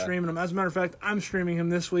people are streaming him. As a matter of fact, I'm streaming him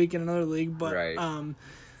this week in another league, but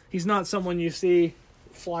he's not someone you see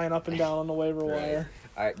flying up and down on the waiver wire.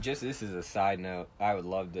 This is a side note. I would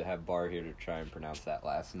love to have Barr here to try and pronounce that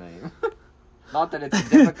last name. Not that it's a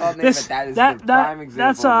difficult name, but that is the prime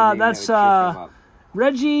example. That's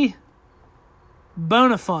Reggie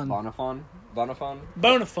Bonifon. Bonifon.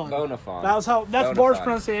 That's Barr's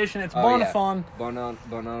pronunciation. It's Bonifon.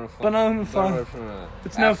 Bonifon.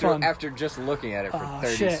 It's no fun. After just looking at it for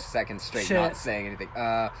 30 seconds straight, not saying anything.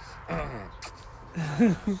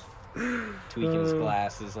 Tweaking his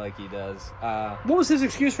glasses like he does. What was his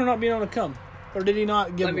excuse for not being able to come? Or did he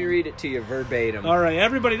not give Let me read it to you verbatim. All right,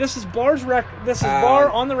 everybody, this is Barr's This is Barr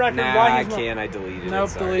on the record. Why he's I deleted it.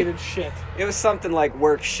 Nope, deleted shit. It was something like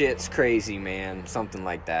work shit's crazy, man. Something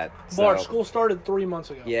like that. Bar, school started 3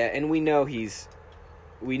 months ago. Yeah, and we know he's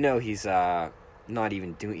not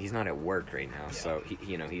even doing. He's not at work right now, so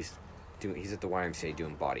he's at the YMCA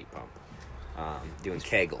doing body pump, doing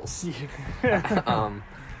kegels.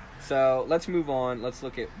 So let's move on. Let's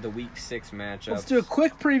look at the Week 6 matchups. Let's do a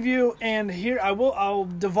quick preview, and here I'll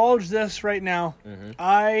divulge this right now. Mm-hmm.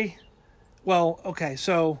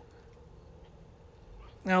 So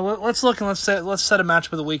now let's look and let's set a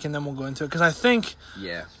matchup of the week, and then we'll go into it because I think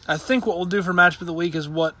what we'll do for matchup of the week is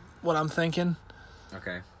what I'm thinking.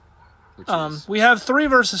 Okay. We have 3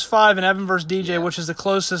 versus 5 and Evan versus DJ, which is the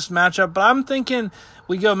closest matchup. But I'm thinking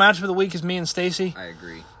we go matchup of the week is me and Stacy. I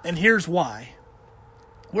agree. And here's why.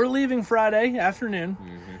 we're leaving Friday afternoon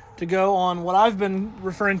to go on what I've been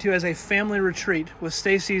referring to as a family retreat with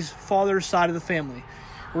Stacy's father's side of the family.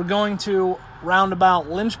 We're going to roundabout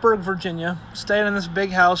Lynchburg, Virginia, staying in this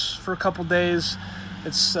big house for a couple days.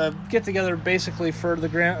 It's a get-together basically for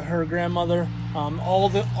her grandmother. All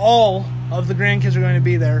of the grandkids are going to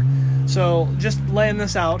be there. So just laying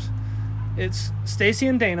this out, it's Stacy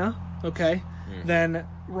and Dana, okay? Then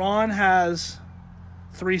Ron has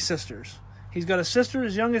 3 sisters. He's got a sister,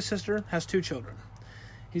 his youngest sister, has 2 children.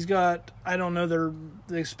 He's got, I don't know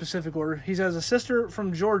the specific order. He has a sister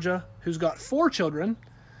from Georgia who's got 4 children.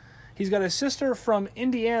 He's got a sister from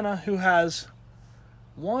Indiana who has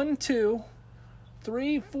 1, 2,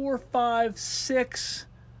 3, 4, 5, 6,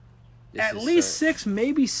 at least 6,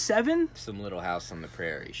 maybe 7. Some little house on the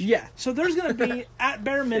prairie. Yeah, so there's going to be, at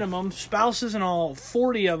bare minimum, spouses and all,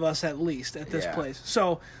 40 of us at least at this place.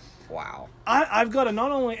 So, wow. I've got to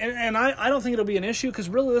not only, and I don't think it'll be an issue, because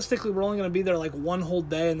realistically we're only going to be there like one whole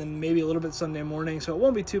day and then maybe a little bit Sunday morning, so it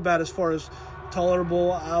won't be too bad as far as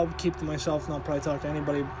tolerable. I'll keep to myself and I'll probably talk to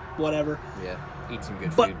anybody, whatever. Yeah, eat some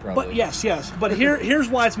good food probably. But yes. But here's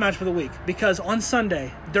why it's match of the week. Because on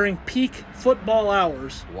Sunday, during peak football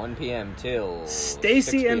hours, 1 p.m. till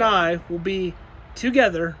Stacy and I will be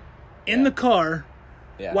together in the car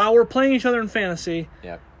while we're playing each other in fantasy.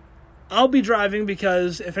 Yeah. I'll be driving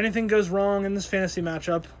because if anything goes wrong in this fantasy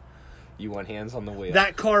matchup, you want hands on the wheel.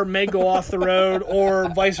 That car may go off the road, or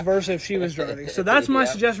vice versa if she was driving. So that's my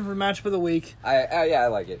suggestion for matchup of the week. I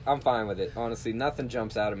like it. I'm fine with it. Honestly, nothing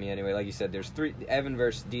jumps out at me anyway. Like you said, there's 3 Evan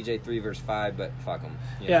versus DJ, 3 versus 5, but fuck them.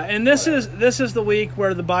 And this is the week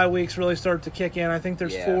where the bye weeks really start to kick in. I think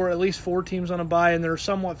there's at least 4 teams on a bye, and they're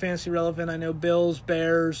somewhat fantasy relevant. I know Bills,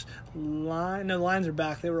 Bears, Lions. No, the Lions are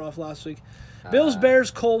back. They were off last week. Bills,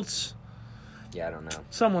 Bears, Colts. Yeah, I don't know.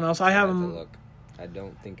 Someone else. I have them. Look. I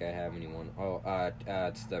don't think I have anyone. Oh,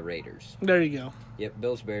 it's the Raiders. There you go. Yep,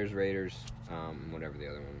 Bills, Bears, Raiders, whatever the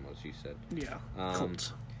other one was you said. Yeah,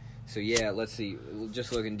 Colts. So, let's see.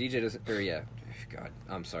 Just looking, DJ doesn't, God,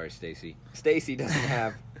 I'm sorry, Stacy. Stacy doesn't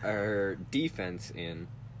have her defense in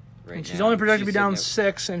right now. She's only projected to be down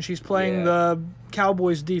 6, and she's playing the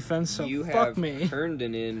Cowboys defense, so fuck me. You have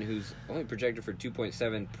Herndon in, who's only projected for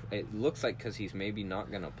 2.7. It looks like because he's maybe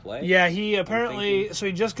not going to play. Yeah, he apparently, so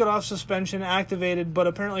he just got off suspension, activated, but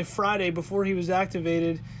apparently Friday, before he was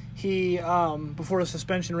activated, he, before the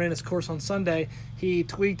suspension ran its course on Sunday, he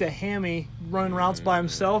tweaked a hammy running routes by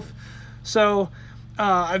himself. So,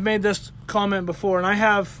 I've made this comment before, and I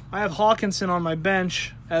have Hawkinson on my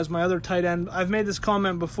bench as my other tight end. I've made this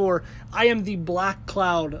comment before. I am the black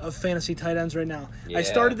cloud of fantasy tight ends right now. Yeah. I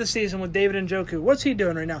started the season with David Njoku. What's he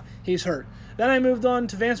doing right now? He's hurt. Then I moved on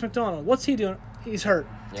to Vance McDonald. What's he doing? He's hurt.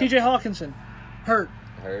 Yep. T.J. Hawkinson, hurt.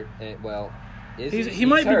 He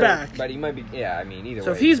might be back. But he might be, either way.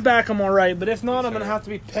 So if he's back, I'm all right. But if not, I'm going to have to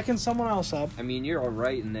be picking someone else up. I mean, you're all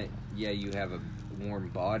right in that, you have a warm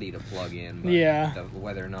body to plug in. But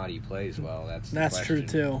whether or not he plays well, that's true,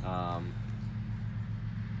 too.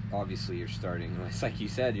 Obviously, you're starting. It's like you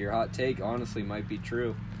said, your hot take honestly might be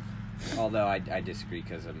true. Although I disagree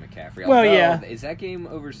because of McCaffrey. Is that game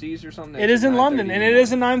overseas or something? It is in London, and it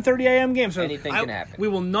is a 9:30 a.m. game. So anything can happen. We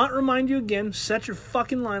will not remind you again. Set your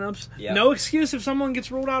fucking lineups. Yep. No excuse if someone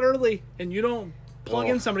gets rolled out early and you don't plug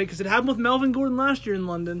in somebody, because it happened with Melvin Gordon last year in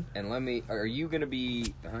London. And are you going to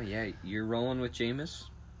be? You're rolling with Jameis?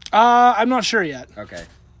 I'm not sure yet. Okay.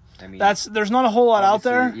 I mean, there's not a whole lot out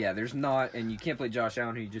there. Yeah, there's not, and you can't play Josh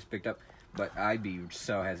Allen, who you just picked up. But I'd be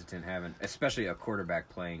so hesitant having, especially a quarterback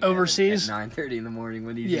playing overseas at 9:30 in the morning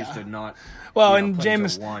when he's used to not. Well, and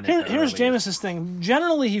Jameis, here's Jameis's thing.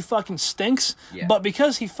 Generally, he fucking stinks. Yeah. But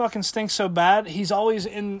because he fucking stinks so bad, he's always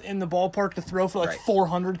in the ballpark to throw for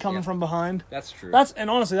 400 coming from behind. That's true. And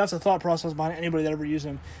honestly, that's a thought process behind anybody that ever used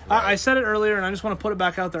him. Right. I said it earlier, and I just want to put it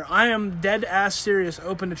back out there. I am dead ass serious,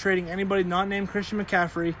 open to trading anybody not named Christian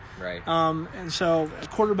McCaffrey. Right. And so a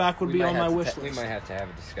quarterback would be on my wish list. We might have to have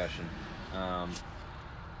a discussion.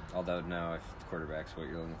 Although, no, if the quarterback's what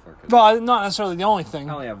you're looking for. Well, not necessarily the only thing.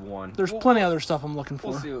 I only have one. There's plenty of other stuff I'm looking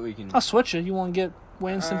for. We'll see what we can... I'll switch it. You want to get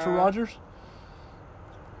Winston for Rodgers?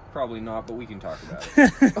 Probably not, but we can talk about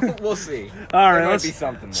it. We'll see. All right. There might be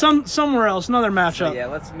something. Somewhere else, another matchup. So,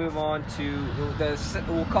 let's move on to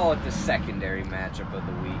we'll call it the secondary matchup of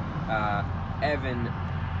the week. Evan,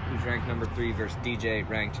 who's ranked number 3, versus DJ,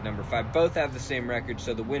 ranked number 5. Both have the same record,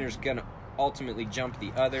 so the winner's going to ultimately jump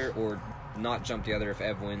the other, or not jump the other if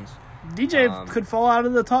Ev wins. DJ could fall out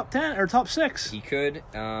of the top 10 or top 6. He could.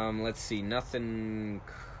 Let's see. Nothing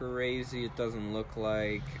crazy, it doesn't look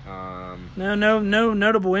like. No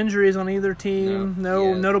notable injuries on either team.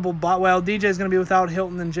 No notable well, DJ's going to be without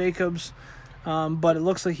Hilton and Jacobs. But it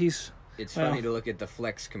looks like he's... It's funny to look at the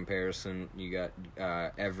flex comparison. You got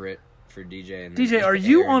Everett for DJ. And DJ, are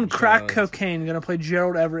you Aaron on crack Jones. cocaine going to play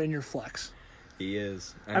Gerald Everett in your flex? He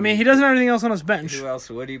is. I mean, he doesn't have anything else on his bench. Who else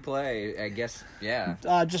would he play? I guess, yeah.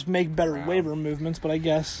 Just make better waiver movements, but I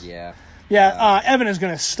guess. Yeah. Yeah, Evan is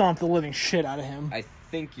going to stomp the living shit out of him. I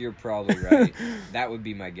think you're probably right. That would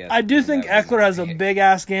be my guess. I do think Eckler has a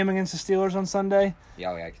big-ass game against the Steelers on Sunday.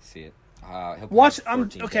 Yeah, I can see it. Watch.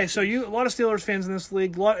 Okay, so a lot of Steelers fans in this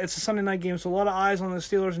league. It's a Sunday night game, so a lot of eyes on the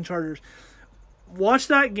Steelers and Chargers. Watch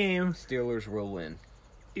that game. Steelers will win.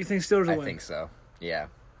 You think Steelers will win? I think so. Yeah,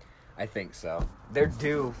 I think so. They're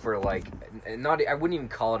due for not. I wouldn't even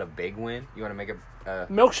call it a big win. You want to make a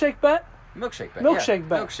milkshake bet? Milkshake bet. Milkshake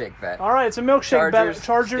bet. Milkshake bet. All right, it's a milkshake bet.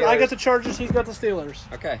 Chargers. Steelers. I got the Chargers. He's got the Steelers.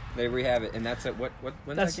 Okay, there we have it. And that's at when's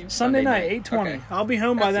that's that game? Sunday night, 8:20. Okay. I'll be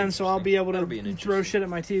home by then, so I'll be able to throw shit at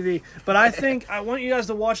my TV. But I think I want you guys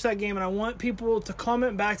to watch that game, and I want people to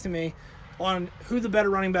comment back to me on who the better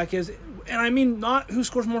running back is. And I mean not who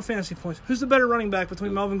scores more fantasy points. Who's the better running back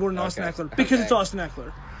between Melvin Gordon and Austin Eckler? Because it's Austin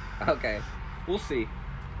Eckler. Okay, we'll see.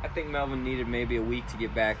 I think Melvin needed maybe a week to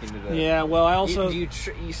get back into the... Yeah, well, I also...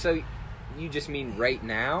 You just mean right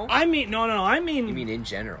now? I mean, no. I mean... You mean in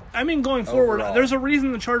general? I mean going forward. There's a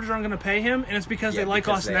reason the Chargers aren't going to pay him, and it's because they like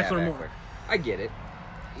Austin Eckler more. I get it.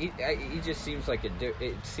 He just seems like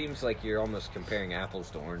it seems like you're almost comparing apples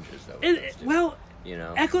to oranges, though. You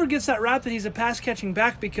know, Eckler gets that rap that he's a pass-catching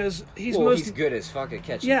back because he's he's good as fuck at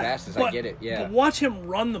catching passes. I get it. Yeah, but watch him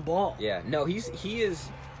run the ball. Yeah, no, he is.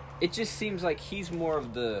 It just seems like he's more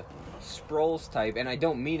of the Sproles type, and I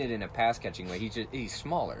don't mean it in a pass-catching way. He's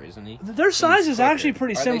smaller, isn't he? Their size is actually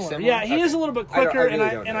pretty similar. Yeah, he is a little bit quicker,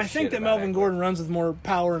 and I think that Melvin Gordon runs with more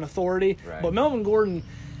power and authority. Right. But Melvin Gordon,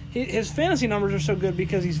 his fantasy numbers are so good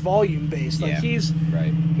because he's volume-based. Like he's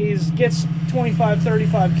gets 25,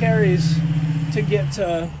 35 carries to get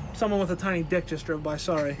to someone with a tiny dick just drove by.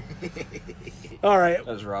 Sorry. All right. That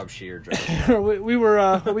was Rob Shear. Are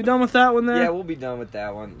we done with that one there? Yeah, we'll be done with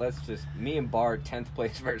that one. Let's just, me and Bart, 10th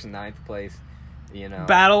place versus 9th place. You know,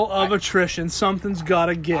 battle of attrition. Something's got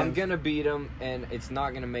to give. I'm going to beat him, and it's not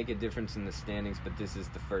going to make a difference in the standings, but this is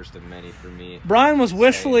the first of many for me. Brian was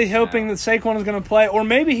wishfully hoping that Saquon was going to play, or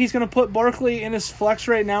maybe he's going to put Barkley in his flex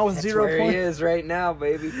right now with 0 points. That's where he is right now,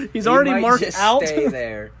 baby. He's already marked out. Stay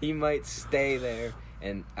there. He might stay there,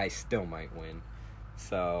 and I still might win.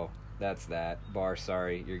 So that's that. Bar,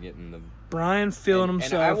 sorry, you're getting the... Brian feeling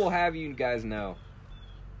himself. And I will have you guys know,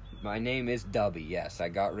 my name is Dubby. Yes, I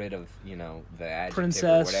got rid of, the adjective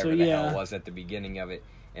Princess, or whatever the hell it was at the beginning of it.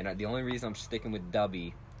 And the only reason I'm sticking with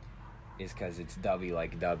Dubby is because it's Dubby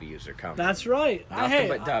like W's are coming. That's right. Nothing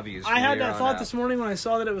but W's. I had that thought this morning when I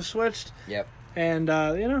saw that it was switched. Yep. And,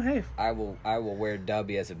 hey. I will wear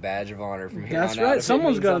Dubby as a badge of honor from here That's on out. right.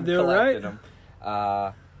 Someone's got to do it,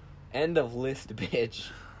 right? End of list, bitch.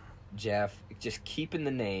 Jeff, just keeping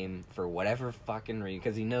the name for whatever fucking reason,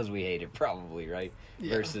 because he knows we hate it probably, right?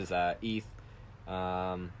 Yeah. Versus Eth. He's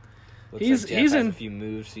has a few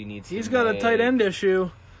moves he needs. He's got a tight end issue.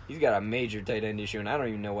 He's got a major tight end issue, and I don't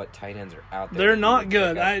even know what tight ends are out there. They're not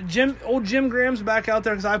good. Jim Graham's back out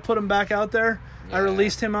there because I put him back out there. Yeah. I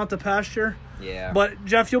released him out to pasture. Yeah. But,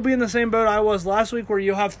 Jeff, you'll be in the same boat I was last week where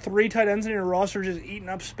you'll have 3 tight ends in your roster just eating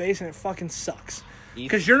up space, and it fucking sucks.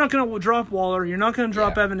 Because you're not going to drop Waller. You're not going to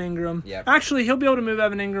drop Evan Ingram. Yep. Actually, he'll be able to move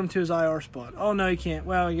Evan Ingram to his IR spot. Oh, no, he can't.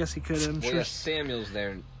 Well, I guess he could. Sure. Samuel's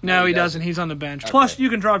there. No, he doesn't. He's on the bench. Okay. Plus, you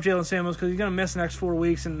can drop Jalen Samuels because he's going to miss the next 4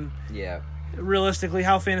 weeks. And realistically,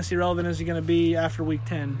 how fantasy relevant is he going to be after week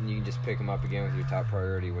 10? You can just pick him up again with your top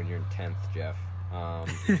priority when you're in 10th, Jeff.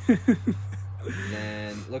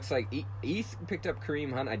 Then looks like Eth picked up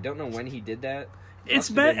Kareem Hunt. I don't know when he did that. I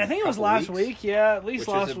think it was last week. Yeah, at least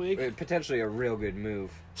last week. Potentially a real good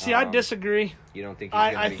move. See, I disagree. You don't think he's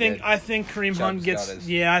going to be good? I think Kareem Hunt gets...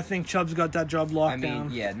 I think Chubb's got that job locked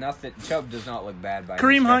down. Nothing. Chubb does not look bad by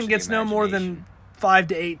Kareem Hunt gets no more than 5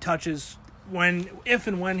 to 8 touches if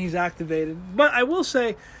and when he's activated. But I will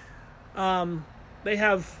say, they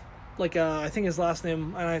have, I think his last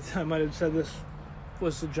name, and I might have said this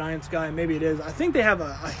was the Giants guy, maybe it is. I think they have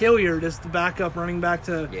a Hilliard as the backup running back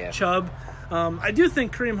to Chubb. I do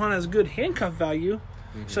think Kareem Hunt has good handcuff value.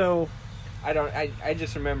 Mm-hmm. So I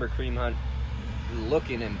just remember Kareem Hunt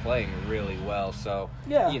looking and playing really well. So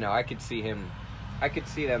I could see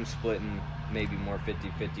them splitting maybe more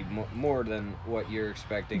 50-50, more than what you're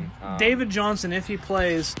expecting. David Johnson, if he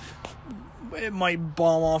plays, it might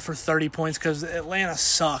bomb off for 30 points because Atlanta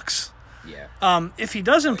sucks. Yeah. If he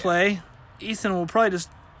doesn't play, Ethan will probably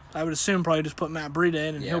I would assume just put Matt Breida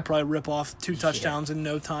in, and he'll probably rip off 2 touchdowns in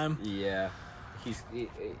no time. Yeah.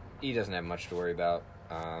 He doesn't have much to worry about.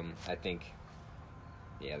 I think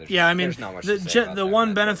Yeah, there's not much to say about the that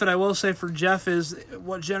one matchup. benefit I will say for Jeff is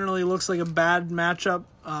what generally looks like a bad matchup.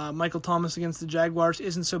 Michael Thomas against the Jaguars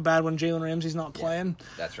isn't so bad when Jalen Ramsey's not playing.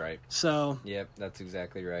 That's right. So Yep, that's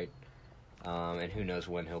exactly right. And who knows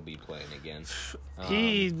when he'll be playing again.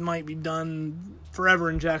 he might be done forever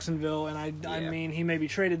in Jacksonville, and I mean he may be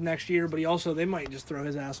traded next year, but they might just throw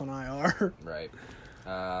his ass on IR. Right.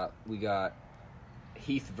 We got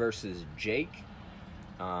Heath versus Jake.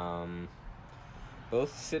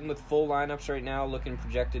 Both sitting with full lineups right now, looking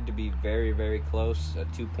projected to be very, very close. A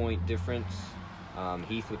 2-point difference.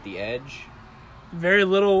 Heath with the edge. Very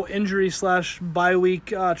little injury / bye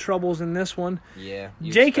week troubles in this one. Yeah.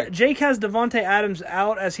 Jake has Devontae Adams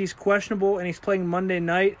out as he's questionable and he's playing Monday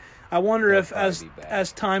night. I wonder if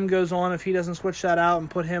as time goes on, if he doesn't switch that out and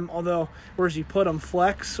put him, where does he put him,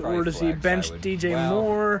 flex? Probably or does flex, he bench DJ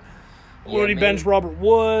Moore? Yeah, or would he bench Robert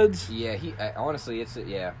Woods? Yeah, honestly,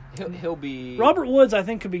 he'll be... Robert Woods, I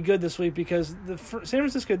think, could be good this week because the San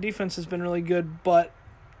Francisco defense has been really good, but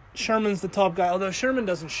Sherman's the top guy. Although Sherman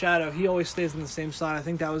doesn't shadow, he always stays on the same side. I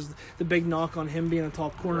think that was the big knock on him being a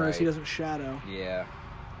top corner is he doesn't shadow. Yeah.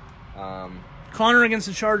 Connor against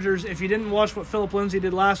the Chargers, if you didn't watch what Philip Lindsay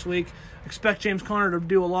did last week, expect James Conner to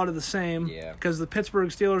do a lot of the same. Yeah. Because the Pittsburgh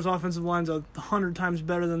Steelers' offensive line's 100 times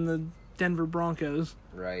better than the Denver Broncos.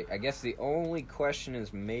 Right. I guess the only question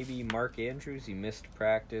is maybe Mark Andrews. He missed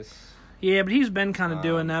practice. Yeah, but he's been kind of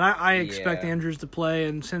doing that. I expect Andrews to play,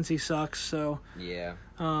 and since he sucks, so... Yeah.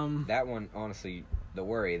 That one, honestly, the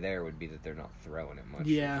worry there would be that they're not throwing it much.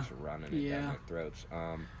 Yeah. They're just running it down their throats.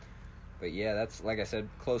 But yeah, that's, like I said,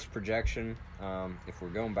 close projection. If we're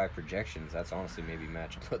going by projections, that's honestly maybe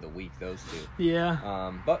matchup of the week, those two.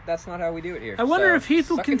 Yeah. But that's not how we do it here. I wonder if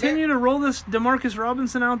Heath will continue to roll this DeMarcus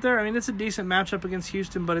Robinson out there. I mean, it's a decent matchup against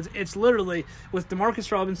Houston, but it's literally with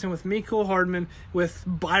DeMarcus Robinson, with Mecole Hardman, with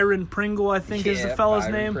Byron Pringle, I think is the fellow's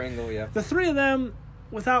name. Pringle, yeah. The three of them,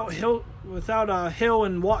 without Hill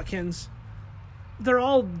and Watkins, they're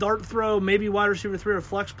all dart throw, maybe wide receiver 3 or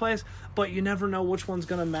flex plays, but you never know which one's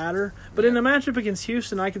going to matter. But in a matchup against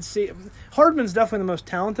Houston, I could see Hardman's definitely the most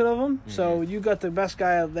talented of them. Mm-hmm. So you got the best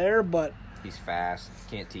guy out there, but he's fast.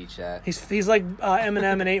 Can't teach that. He's like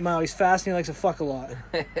Eminem in 8 Mile. He's fast and he likes to fuck a lot.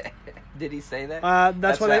 Did he say that?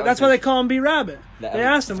 That's why they call him B Rabbit. They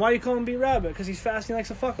asked him, why you call him B Rabbit? Because he's fast and he likes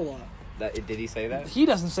to fuck a lot. Did he say that? He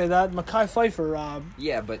doesn't say that. Mekhi Phifer.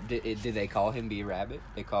 Yeah, but did they call him B Rabbit?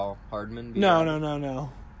 They call Hardman B Rabbit? No.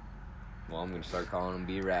 No. Well, I'm going to start calling him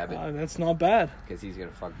B Rabbit. That's not bad. Because he's going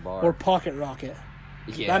to fuck Bar. Or Pocket Rocket.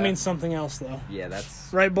 Yeah. That means something else, though. Yeah,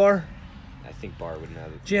 that's... Right, Bar? I think Bar would know.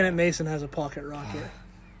 Janet Mason has a Pocket Rocket.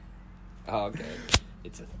 Oh, okay.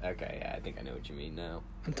 Okay, yeah, I think I know what you mean now.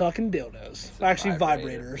 I'm talking dildos. Actually,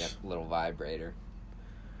 vibrators. Yep, little vibrator.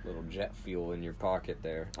 Little jet fuel in your pocket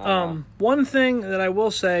there. One thing that I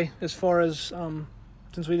will say, as far as...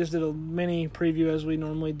 since we just did a mini preview as we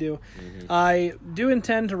normally do, I do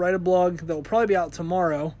intend to write a blog that will probably be out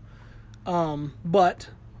tomorrow. But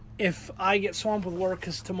if I get swamped with work,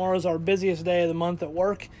 because tomorrow's our busiest day of the month at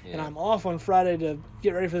work, and I'm off on Friday to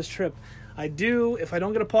get ready for this trip, if I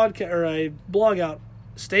don't get a podcast or a blog out,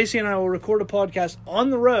 Stacy and I will record a podcast on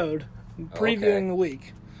the road previewing the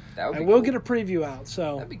week. I will get a preview out.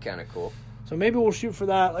 So that'd be kind of cool. So maybe we'll shoot for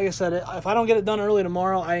that. Like I said, if I don't get it done early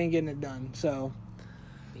tomorrow, I ain't getting it done. So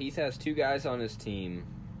Heath has 2 guys on his team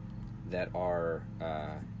that are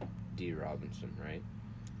D. Robinson, right?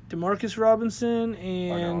 DeMarcus Robinson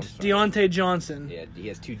and Deontay Johnson. Yeah, he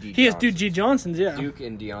has 2 D. He has 2 G. Johnsons, yeah. Duke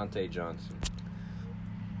and Deontay Johnson.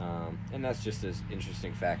 And that's just an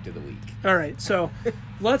interesting fact of the week. All right, so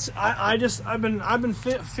I've been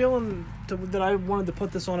feeling that I wanted to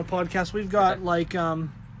put this on a podcast. We've got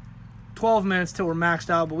 12 minutes till we're maxed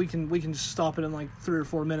out, but we can just stop it in like 3 or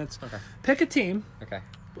 4 minutes. Okay. Pick a team. Okay.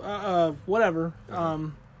 Whatever.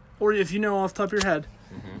 Or if you know off the top of your head.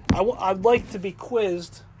 I'd like to be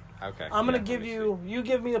quizzed. Okay. I'm gonna give you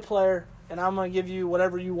give me a player, and I'm gonna give you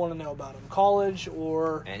whatever you want to know about him, college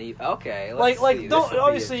or any. Okay. Don't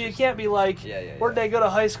obviously you can't be like where'd they go to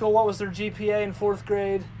high school? What was their GPA in 4th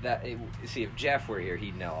grade? See, if Jeff were here,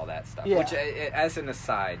 he'd know all that stuff. Yeah. Which, as an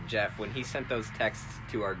aside, Jeff, when he sent those texts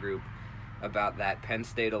to our group about that Penn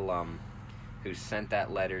State alum who sent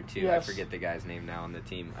that letter to, I forget the guy's name now on the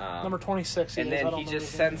team. Number 26. And then he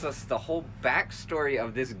just sends us the whole backstory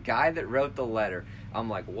of this guy that wrote the letter. I'm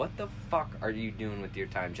like, what the fuck are you doing with your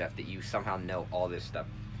time, Jeff, that you somehow know all this stuff?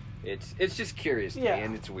 It's just curious to me,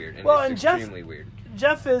 and it's weird. And it's extremely weird.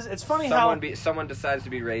 Jeff it's funny someone decides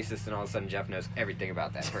to be racist, and all of a sudden Jeff knows everything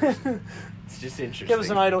about that person. It's just interesting. Give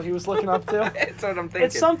us an idol he was looking up to. That's what I'm thinking.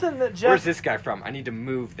 It's something that Jeff... Where's this guy from? I need to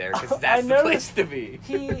move there, because that's the place to be.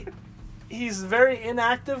 he's very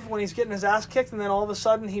inactive when he's getting his ass kicked, and then all of a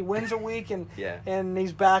sudden he wins a week, and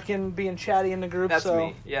he's back in being chatty in the group. That's so.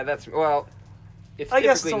 me. Yeah, that's well. It's I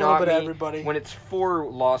guess it's a typically little not bit of me. everybody. When it's 4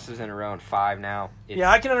 losses in a row and 5 now.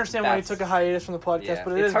 I can understand why he took a hiatus from the podcast,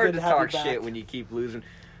 but it's hard good to have talk you back. shit when you keep losing.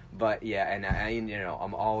 But yeah, and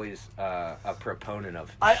I'm always a proponent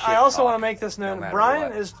of. I also want to make this known. Brian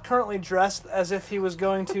what. is currently dressed as if he was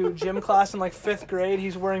going to gym class in like 5th grade.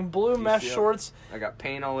 He's wearing blue mesh shorts. I got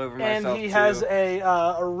paint all over myself. And he has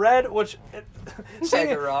a red, which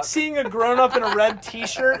seeing a grown up in a red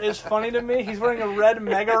T-shirt is funny to me. He's wearing a red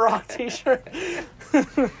Mega Rock T-shirt.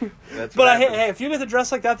 But hey, if you get to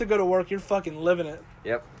dress like that to go to work, you're fucking living it.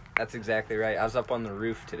 Yep, that's exactly right. I was up on the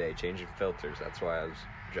roof today changing filters. That's why I was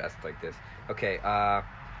dressed like this. Okay, I'm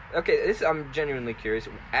genuinely curious.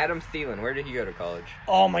 Adam Thielen, where did he go to college?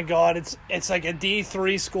 Oh my God, it's like a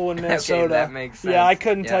D3 school in Minnesota. Okay, that makes sense. Yeah, I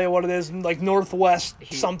couldn't tell you what it is. Like Northwest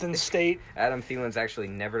something state. Adam Thielen's actually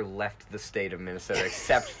never left the state of Minnesota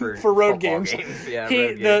except for road games. Yeah,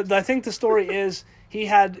 road games. I think the story is he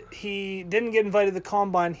didn't get invited to the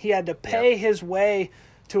combine. He had to pay his way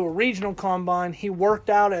to a regional combine. He worked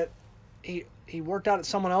out at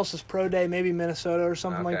someone else's pro day, maybe Minnesota or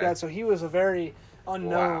something like that. So he was a very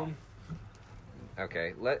unknown. Wow.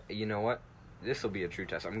 Okay, you know what? This will be a true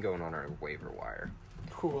test. I'm going on our waiver wire.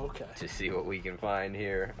 Cool. Okay. To see what we can find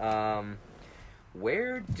here.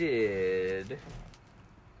 Where did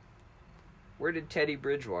Teddy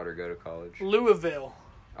Bridgewater go to college? Louisville.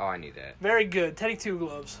 Oh, I knew that. Very good. Teddy Two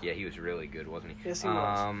Gloves. Yeah, he was really good, wasn't he? Yes, he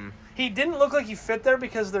was. He didn't look like he fit there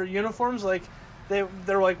because their uniforms, like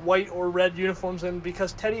they're like white or red uniforms, and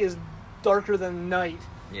because Teddy is darker than night.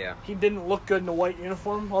 Yeah. He didn't look good in a white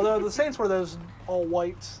uniform, although the Saints were those all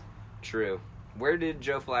whites. True. Where did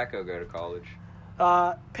Joe Flacco go to college?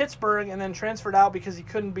 Pittsburgh, and then transferred out because he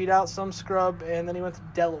couldn't beat out some scrub, and then he went to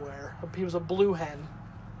Delaware. He was a blue hen.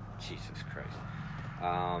 Jesus Christ.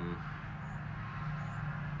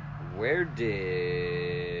 Where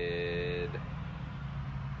did...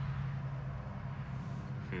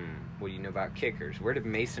 What do you know about kickers? Where did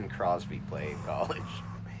Mason Crosby play in college?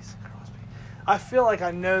 Mason Crosby. I feel like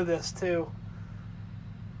I know this, too.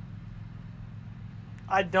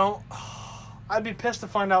 I don't... I'd be pissed to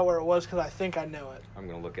find out where it was because I think I know it. I'm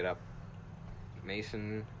going to look it up.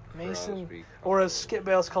 Mason Crosby. Or as Skip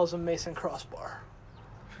Bayless calls him, Mason Crossbar.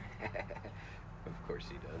 Of course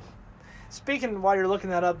he does. Speaking, while you're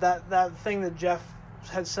looking that up, that thing that Jeff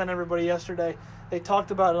had sent everybody yesterday, they talked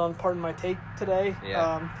about it on Pardon My Take today.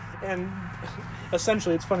 Yeah. And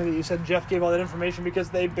essentially, it's funny that you said Jeff gave all that information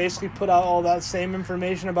because they basically put out all that same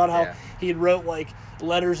information about how he had wrote, like,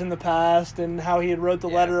 letters in the past and how he had wrote the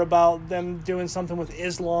letter about them doing something with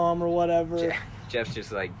Islam or whatever. Jeff's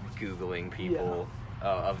just, like, Googling people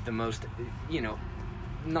of the most,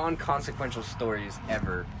 non-consequential stories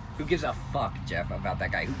ever. Who gives a fuck, Jeff, about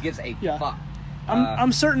that guy? Who gives a fuck?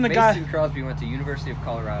 I'm certain the Mason guy... Mason Crosby went to University of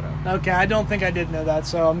Colorado. Okay, I don't think I did know that,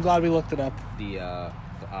 so I'm glad we looked it up.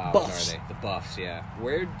 Buffs. What are they? The Buffs, yeah.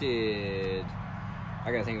 Where did...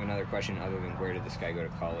 I gotta think of another question other than where did this guy go to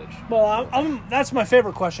college? Well, that's my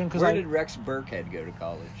favorite question. Where did Rex Burkhead go to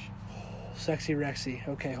college? Sexy Rexy.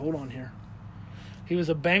 Okay, hold on here. He was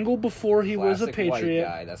a Bengal before he was a Patriot. White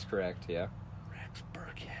guy, that's correct, yeah. Rex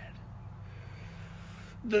Burkhead.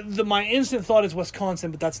 My instant thought is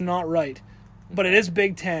Wisconsin, but that's not right. But it is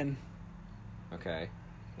Big Ten. Okay,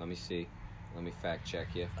 let me see. Let me fact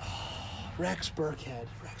check you. Rex Burkhead.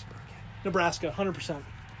 Nebraska, 100%.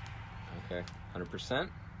 Okay, 100%.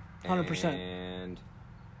 100%. And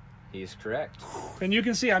he's correct. And you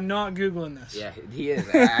can see I'm not Googling this. Yeah, he is.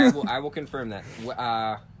 I will confirm that.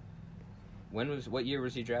 What year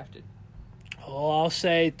was he drafted? Oh, I'll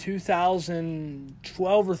say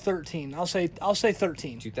 2012 or 13. I'll say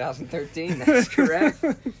 13. 2013. That's correct.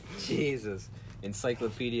 Jesus,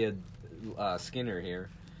 Encyclopedia Skinner here.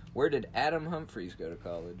 Where did Adam Humphries go to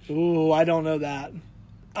college? Ooh, I don't know that.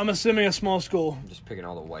 I'm assuming a small school. I'm just picking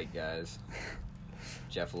all the white guys.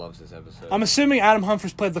 Jeff loves this episode. I'm assuming Adam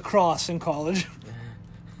Humphries played lacrosse in college.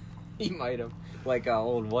 He might have. Like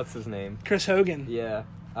what's his name? Chris Hogan. Yeah.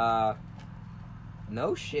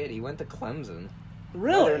 No shit, he went to Clemson.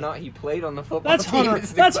 Really? Whether or not he played on the football team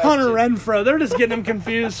is the That's question. Hunter Renfro. They're just getting him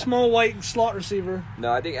confused. Small white slot receiver.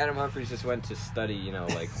 No, I think Adam Humphries just went to study,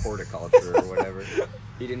 like horticulture or whatever.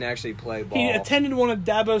 He didn't actually play ball. He attended one of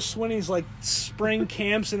Dabo Swinney's spring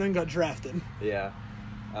camps and then got drafted. Yeah.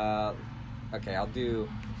 Okay,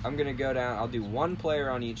 I'm going to go down. I'll do one player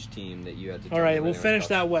on each team that you had to. All right, we'll finish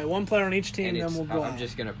that way. One player on each team, then we'll go. I'm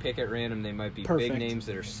just going to pick at random. They might be big names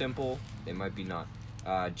that are simple. They might be not.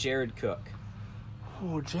 Jared Cook.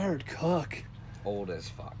 Oh, Jared Cook. old as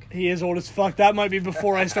fuck. He is old as fuck. That might be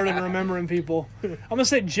before I started remembering people. I'm going to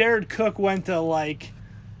say Jared Cook went to, like,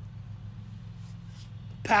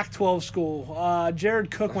 Pac-12 school.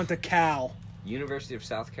 Jared Cook went to Cal. University of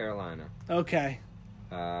South Carolina. Okay.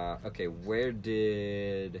 Okay, where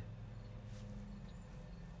did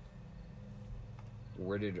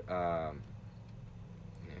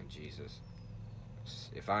Jesus.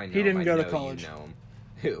 If I know he didn't him, go I to know college. You know him.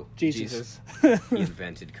 Who? Jesus. He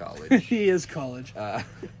invented college. He is college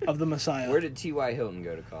of the Messiah. Where did T.Y. Hilton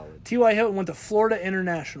go to college? T.Y. Hilton went to Florida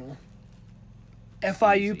International.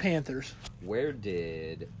 FIU Easy. Panthers. Where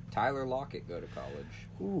did Tyler Lockett go to college?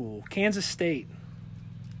 Ooh, Kansas State.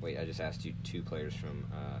 Wait, I just asked you two players from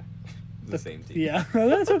the same team. Yeah,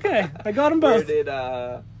 that's okay. I got them both.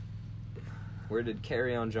 Where did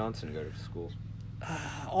Kerryon Johnson go to school?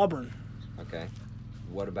 Auburn. Okay.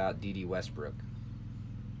 What about D.D. Westbrook?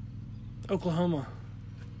 Oklahoma.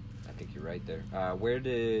 I think you're right there. Where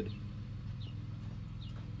did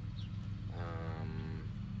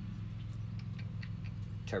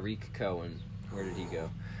Tariq Cohen? Where did he go?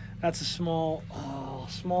 That's a small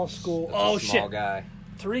school. That's a small guy.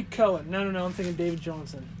 Tariq Cohen. No. I'm thinking David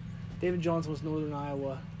Johnson. David Johnson was Northern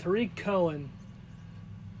Iowa. Tariq Cohen.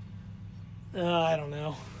 I don't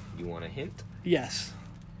know. You want a hint? Yes.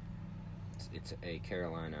 It's a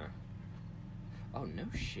Carolina. Oh, no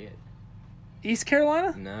shit. East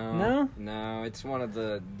Carolina? No. It's one of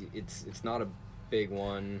the. It's not a big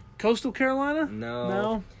one. Coastal Carolina?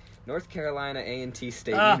 No. North Carolina A&T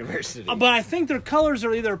State University. But I think their colors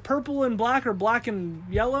are either purple and black or black and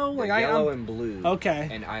yellow. Like yellow and blue. Okay.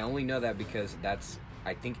 And I only know that because that's,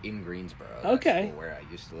 I think, in Greensboro. Okay. That's where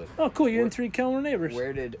I used to live. Oh, cool. You and Tariq Cohen were neighbors.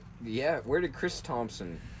 Where did Chris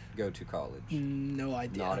Thompson go to college? No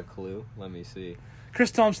idea. Not a clue. Let me see.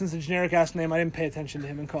 Chris Thompson's a generic-ass name. I didn't pay attention to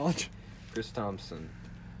him in college. Chris Thompson.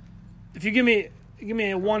 If you give me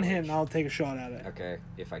a one hint, I'll take a shot at it. Okay,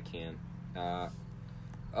 if I can.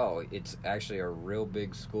 It's actually a real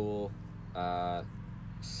big school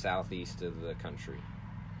southeast of the country.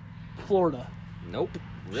 Florida. Nope.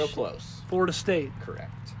 Real close. Florida State.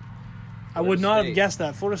 Correct. I would not have guessed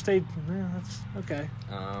that. Florida State, that's okay.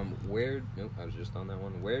 Nope, I was just on that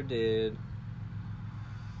one. Where did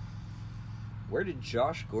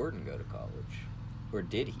Josh Gordon go to college? Or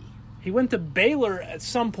did he? He went to Baylor at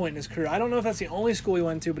some point in his career. I don't know if that's the only school he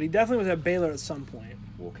went to, but he definitely was at Baylor at some point.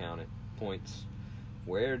 We'll count it. Points.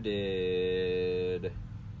 Where did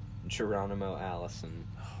Geronimo Allison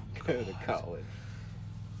go to college?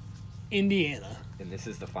 Indiana. And this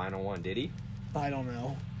is the final one. Did he? I don't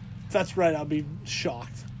know. If that's right, I'll be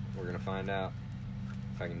shocked. We're going to find out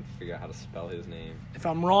if I can figure out how to spell his name. If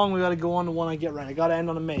I'm wrong, we got to go on to one I get right. I got to end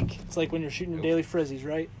on a make. It's like when you're shooting your daily frizzies,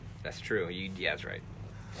 right? That's true. Yeah, that's right.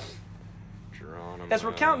 Geronimo. As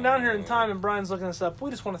we're counting down here in time and Brian's looking this up,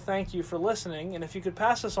 we just want to thank you for listening. And if you could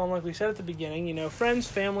pass this on, like we said at the beginning, friends,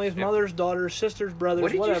 families, mothers, daughters, sisters, brothers,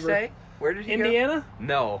 whatever. What did you say? Where did he Indiana?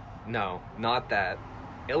 go? No, not that.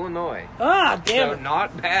 Illinois. Ah, damn it.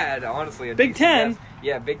 Not bad, honestly. Big Ten.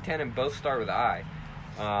 Yeah, Big Ten, and both start with I.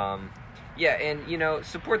 And,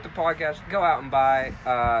 support the podcast. Go out and buy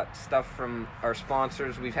stuff from our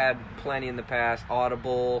sponsors. We've had plenty in the past.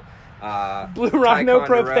 Audible, Blue Rhino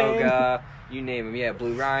Propane. You name them. Yeah,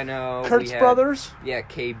 Blue Rhino. Kurtz Brothers. Yeah,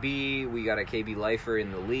 KB. We got a KB Lifer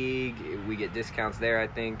in the league. We get discounts there, I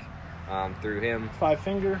think, through him. Five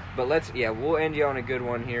Finger. But we'll end you on a good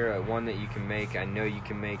one here, one that you can make. I know you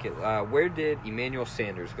can make it. Where did Emmanuel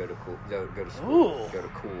Sanders go to school? Go to school. Ooh. Go to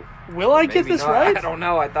cool. Will I get this not. right? I don't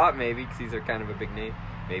know. I thought maybe because he's kind of a big name.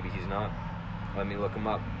 Maybe he's not. Let me look him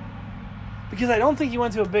up. Because I don't think he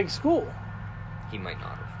went to a big school. He might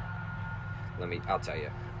not have. I'll tell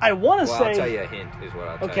you. I want to say. I'll tell you a hint. Is what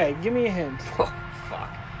I'll tell you. Okay, give me a hint. Oh fuck!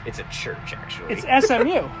 It's a church, actually. It's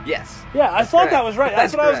SMU. Yes. Yeah, I thought that was right.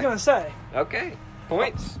 That's what I was going to say. Okay.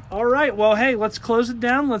 Points. All right. Well, hey, let's close it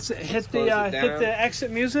down. Let's hit the exit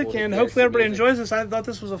music, and hopefully everybody enjoys this. I thought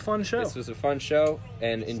this was a fun show. This was a fun show,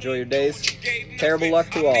 and enjoy your days. Terrible luck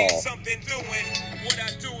to all. What I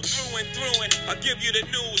do through and through, and I'll give you the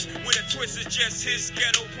news with a twist is just his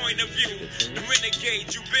ghetto point of view. The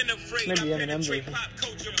renegade, you've been afraid. Maybe Eminem version. Pop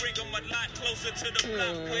culture, bring them a lot closer to the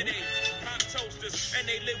block where they pop toasters, and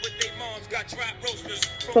they live with their moms, got trap roasters.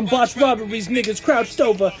 From botched robberies, niggas crouched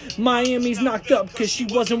over. Miami's knocked up cause she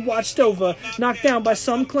wasn't watched over. Knocked down by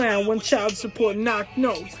some clown when child support knocked.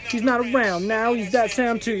 No, he's not around now. He's that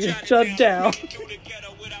sound to you. Shut down.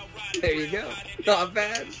 There you go. Not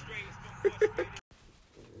bad.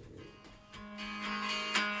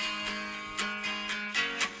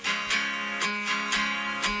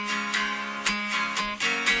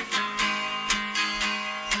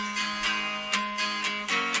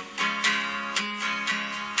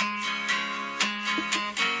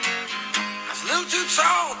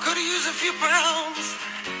 lose a few pounds.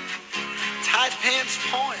 Tight pants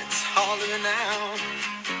points hollering out.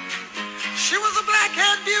 She was a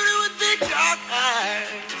black-haired beauty with big dark eyes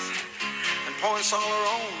and points all her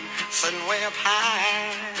own, sitting way up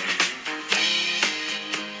high.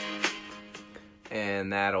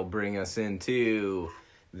 And that'll bring us into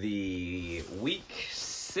the week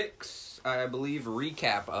 6, I believe,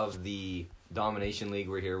 recap of the Domination League.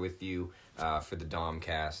 We're here with you for the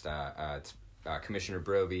Domcast. It's Commissioner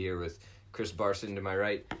Brovey here with Chris Barson to my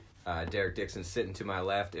right, Derek Dixon sitting to my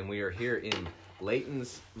left, and we are here in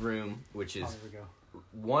Leighton's room, which is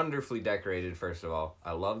wonderfully decorated, first of all.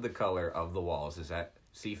 I love the color of the walls. Is that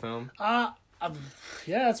seafoam?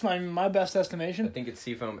 Yeah, that's my best estimation. I think it's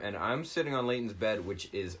seafoam, and I'm sitting on Leighton's bed, which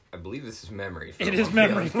is, I believe this is memory foam. It is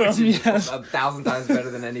memory foam, which is yes. 1,000 times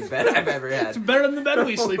better than any bed I've ever had. It's better than the bed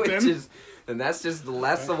we sleep in. And that's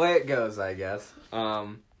the way it goes, I guess.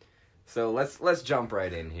 So let's jump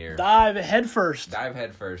right in here. Dive head first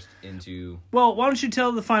into... Well, why don't you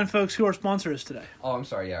tell the fine folks who our sponsor is today? Oh, I'm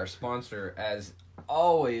sorry. Yeah, our sponsor, as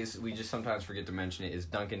always, we just sometimes forget to mention it, is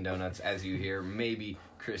Dunkin' Donuts. As you hear, maybe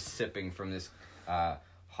Chris sipping from this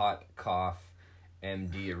Hot Cough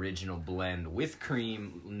MD original blend with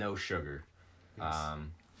cream, no sugar. Yes.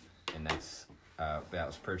 And that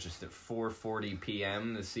was purchased at 4:40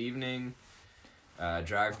 p.m. this evening.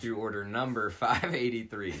 Drive-through order number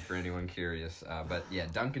 583 for anyone curious. But yeah,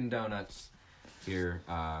 Dunkin' Donuts here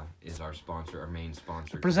is our sponsor, our main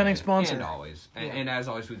sponsor. Presenting today. sponsor. And always. And as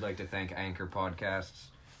always, we'd like to thank Anchor Podcasts,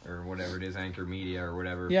 or whatever it is, Anchor Media or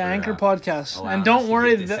whatever. Yeah, for, Anchor Podcasts. allowing And don't us to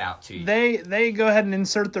worry, get this out to you. they go ahead and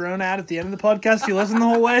insert their own ad at the end of the podcast. You listen the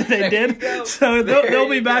whole way. They There you did. go. So There they'll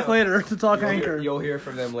be you back go. later to talk Anchor. You'll hear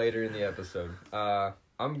from them later in the episode.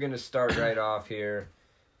 I'm going to start right off here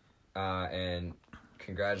and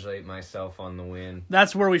congratulate myself on the win.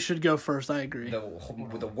 That's where we should go first. I agree.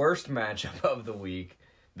 The worst matchup of the week.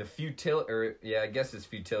 The I guess it's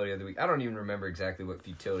futility of the week. I don't even remember exactly what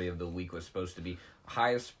futility of the week was supposed to be.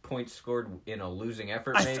 Highest points scored in a losing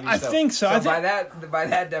effort, maybe. I think so. By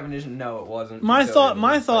that definition, no, it wasn't. My futility thought,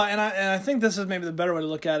 of the week, and I think this is maybe the better way to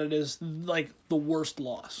look at it, is like the worst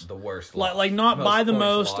loss. the worst, loss. Like not Most by the points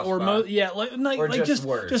most lost or by. most. Yeah, Or like just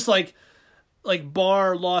worse. just like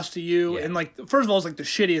Bar lost to you, Yeah. and like first of all, it's like the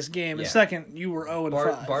shittiest game, and Yeah. second, you were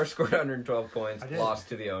 0-5. Bar scored 112 points, I did. lost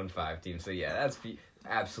to the 0-5 team. So yeah, that's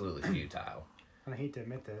absolutely futile. And I hate to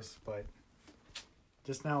admit this, but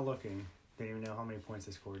just now looking, didn't even know how many points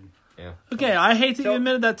they scored. Yeah. Okay, I hate that you So-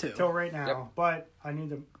 admitted that too. Till right now, Yep. but I knew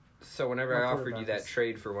the So whenever My I offered you quarterback that is-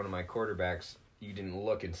 trade for one of my quarterbacks, you didn't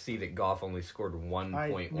look and see that Goff only scored I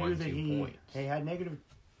 1.12 knew that points. he had negative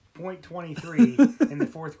 .23 in the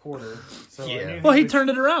fourth quarter. So Yeah. I knew Well, he was- turned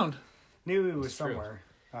it around. Knew he was It's true. somewhere.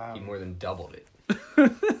 He more than doubled it.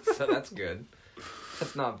 So that's good.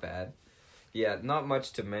 That's not bad. Yeah, not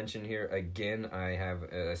much to mention here. Again, I have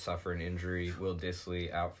suffer an injury. Will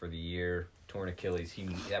Dissly out for the year. Torn Achilles.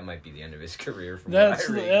 That might be the end of his career. From what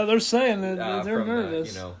I read. Yeah, they're saying that they're from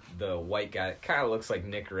nervous. the white guy. Kind of looks like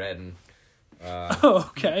Nick Redden. Oh,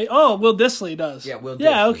 okay. Oh, Will Dissly does. Yeah, Will Dissly.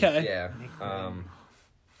 Yeah, okay. Yeah.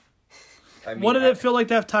 I mean, What did it feel like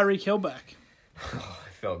to have Tyreek Hill back? It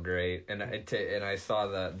felt great, and I saw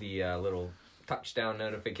the little touchdown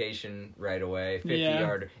notification right away,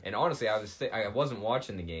 50-yard. And honestly, I wasn't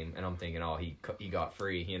watching the game, and I'm thinking, oh, he got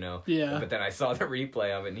free, you know. Yeah. But then I saw the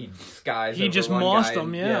replay of it, and he skies. He over just one mossed guy,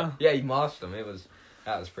 him, and- yeah. he mossed him.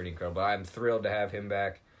 That was pretty incredible. I'm thrilled to have him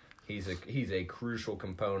back. He's a crucial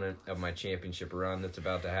component of my championship run that's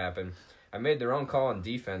about to happen. I made the wrong call on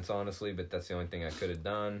defense, honestly, but that's the only thing I could have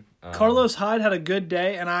done. Carlos Hyde had a good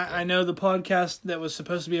day, and I know the podcast that was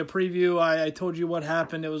supposed to be a preview, I told you what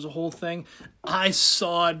happened. It was a whole thing. I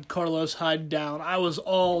sawed Carlos Hyde down. I was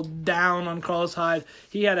all down on Carlos Hyde.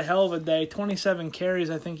 He had a hell of a day. 27 carries,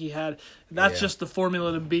 I think he had. That's Yeah. just the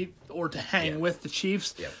formula to beat or to hang Yeah. with the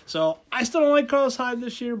Chiefs. Yep. So I still don't like Carlos Hyde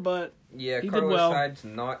this year, but Yeah, he did Carlos well. Hyde's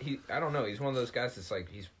not. I don't know. He's one of those guys that's like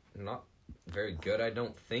he's not very good. I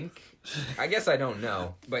don't think. I guess I don't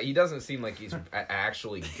know, but he doesn't seem like he's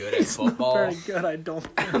actually good at he's not football. very good, I don't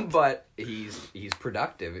think. But he's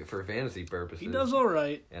productive for fantasy purposes. He does all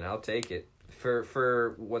right. and I'll take it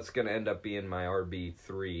for what's going to end up being my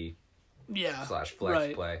RB3 Yeah. / flex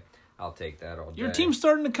right. play. I'll take that all day. Your team's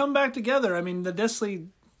starting to come back together. I mean, the Dissly,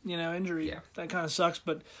 injury, Yeah. that kind of sucks,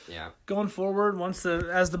 but Yeah. going forward,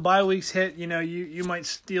 as the bye weeks hit, you might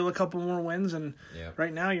steal a couple more wins, and Yeah.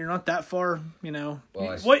 right now you're not that far. Well,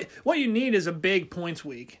 What you need is a big points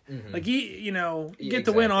week. Like you get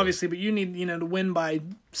the win exactly. obviously, but you need to win by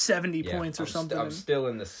 70 Yeah, points or something. I'm still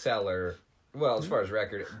in the cellar. Well, as far as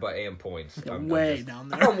record, and points, I'm way just- down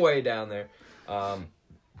there. I'm way down there.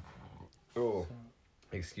 Oh,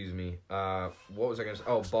 excuse me. What was I gonna say?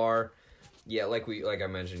 Oh, Barr. Yeah, like I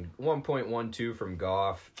mentioned, 1.12 from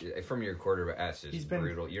Goff, from your quarterback. That's just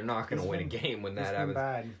brutal. You're not going to win a game when that happens.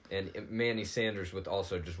 Bad. And Manny Sanders with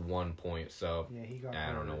also just 1 point. So yeah, he got.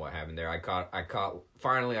 I don't know what happened there. I caught.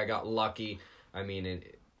 Finally, I got lucky. I mean,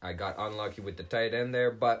 I got unlucky with the tight end there,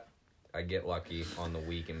 but I get lucky on the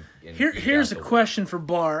week. And here's a question for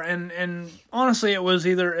Barr, and honestly, it was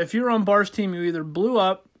either if you're on Barr's team, you either blew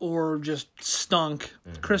up or just stunk.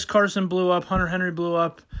 Mm-hmm. Chris Carson blew up. Hunter Henry blew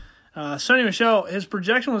up. Sonny Michel, his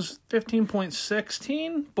projection was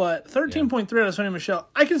 15.16, but 13.3 out of Sonny Michel.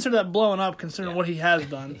 I consider that blowing up considering what he has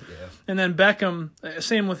done. Yeah. And then Beckham,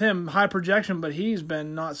 same with him, high projection, but he's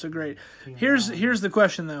been not so great. Here's the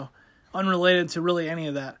question, though, unrelated to really any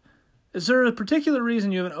of that. Is there a particular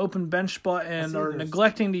reason you have an open bench spot and are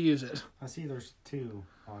neglecting to use it? I see there's 2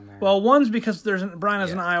 on there. Well, one's because Brian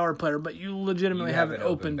has an IR player, but you legitimately have an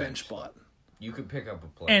open bench spot. You could pick up a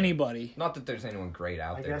player. Anybody. Not that there's anyone great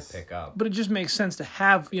out there to pick up. But it just makes sense to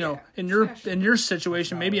have, in your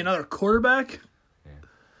situation, maybe another quarterback. Yeah.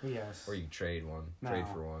 Yes. Or you trade one. Trade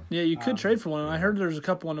for one. Yeah, you could trade for one. I heard there's a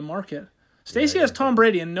couple on the market. Stacey has Tom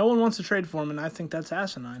Brady, and no one wants to trade for him, and I think that's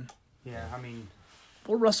asinine. Yeah, I mean...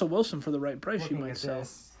 Or Russell Wilson for the right price, you might sell.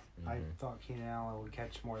 I thought Keenan Allen would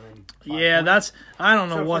catch more than 5 points. I don't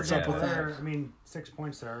know so what's up with that. I mean, 6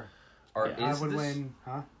 points there. I would win,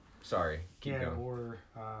 huh? Sorry, keep going. Or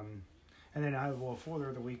and then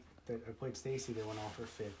for the week that I played Stacy, they went off for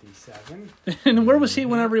 57. And where was he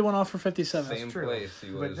whenever he went off for 57? Same place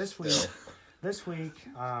he was. But this week,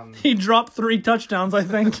 he dropped 3 touchdowns, I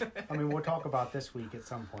think. I mean, we'll talk about this week at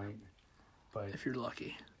some point, but if you're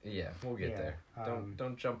lucky. Yeah, we'll get there.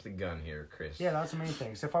 Don't jump the gun here, Chris. Yeah, that's the main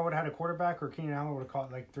thing. So if I would have had a quarterback or Keenan Allen would have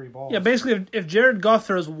caught like 3 balls. Yeah, basically, if Jared Goff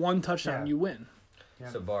throws 1 touchdown, you win. Yeah.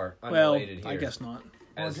 So Barr, unrelated here. I guess not.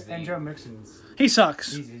 And Joe Mixon's... He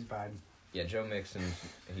sucks. He's bad. Yeah, Joe Mixon,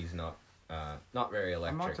 he's not very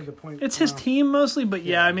electric. I'm not to the point... It's his team mostly, but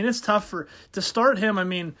I mean, it's tough to start him. I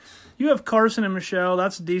mean, you have Carson and Michelle.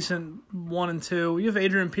 That's decent 1 and 2. You have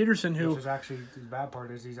Adrian Peterson, who... Which is actually... The bad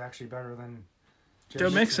part is he's actually better than... Joe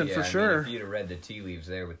Mixon, for sure. If you'd have read the tea leaves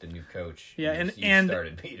there with the new coach, and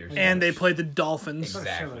started Peterson. And they played the Dolphins.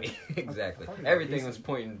 Exactly. Everything was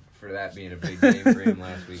pointing for that being a big game for him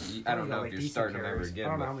last week. I don't know if you're starting him ever again. I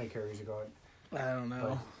don't know how many carries he got. I don't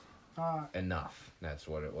know. Enough. That's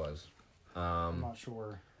what it was. I'm not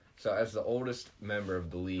sure. So, as the oldest member of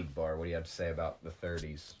the league, Bar, what do you have to say about the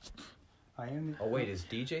 30s? I am. Oh wait, is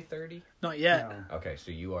DJ 30? Not yet. No. Okay,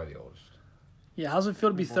 so you are the oldest. Yeah, how's it feel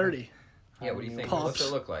to be 30? Yeah, what do you think? Pops. What's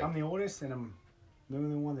it look like? I'm the oldest, and I'm the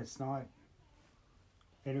only one that's not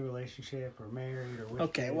in a relationship or married or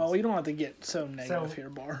with kids. Well, you don't have to get so negative here,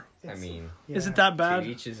 Bar. I mean... Is it that bad? To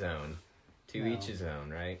each his own. Each his own,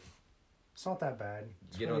 right? It's not that bad.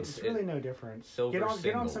 It's really no different. Get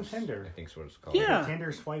on some Tinder. I think is what it's called. Yeah.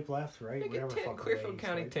 Tinder, swipe left, right? Clearfield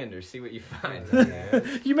County Tinder. See what you find.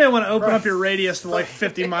 You may want to open up your radius to like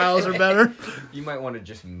 50 miles or better. You might want to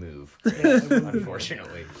just move,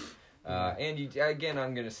 unfortunately. And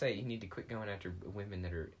I'm going to say, you need to quit going after women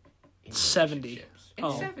that are in 70.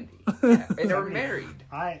 And 70. Yeah. And are married.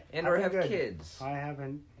 Or have good. Kids. I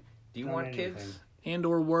haven't. Do you want kids? And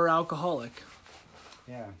or were alcoholic.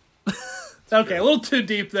 Yeah. Okay, a little too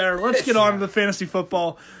deep there. Let's get on to the fantasy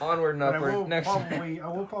football. Onward and upward.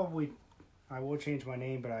 I will change my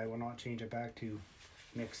name, but I will not change it back to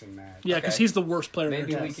Nixon Matt. Yeah, because he's the worst player.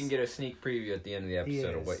 Maybe we can get a sneak preview at the end of the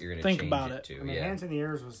episode of what you're going to change about it to. I mean, Hands in the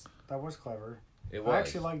Airs was clever. It was. I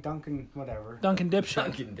actually like Duncan, whatever. Duncan Dipshit.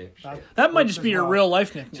 Duncan Dipshit. That might just be your real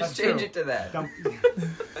life nickname. Just change it to that.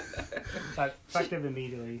 Effective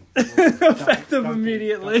immediately. Effective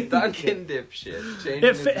immediately. Duncan Dipshit. Change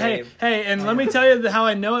his name. Hey, and let me tell you how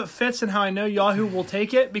I know it fits and how I know Yahoo will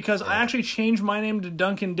take it, because I actually changed my name to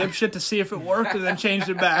Duncan Dipshit to see if it worked and then changed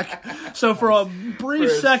it back. So for a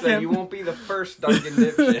brief second... you won't be the first Duncan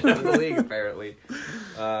Dipshit in the league, apparently.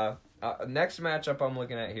 Next matchup I'm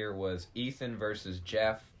looking at here was Ethan versus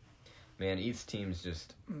Jeff. Man, Eith's team's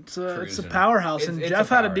just it's a powerhouse, and Jeff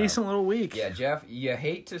had a decent little week. Yeah, Jeff, you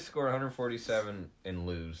hate to score 147 and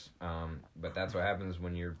lose, but that's what happens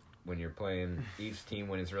when you're playing Eith's team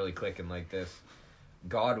when it's really clicking like this.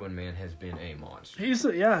 Godwin, man, has been a monster. He's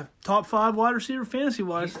top 5 wide receiver fantasy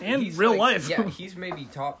wise and real life. Yeah, he's maybe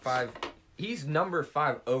top 5. He's number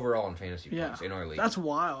 5 overall in fantasy points in our league. That's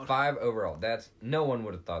wild. 5 overall. No one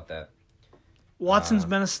would have thought that. Watson's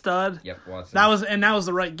been a stud. Yep, Watson. That was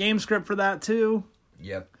the right game script for that too.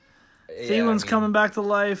 Yep. Thielen's coming back to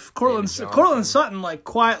life. Cortland Sutton,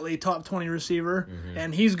 quietly top 20 receiver,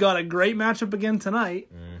 and he's got a great matchup again tonight.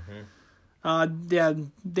 Yeah,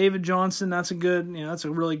 David Johnson, that's a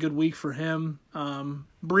really good week for him.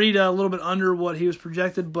 Breida, a little bit under what he was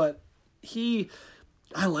projected, but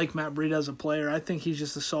I like Matt Breida as a player. I think he's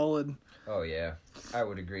just a solid. Oh, yeah. I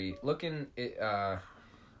would agree.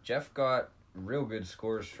 Jeff got real good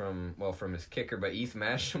scores from his kicker, but Heath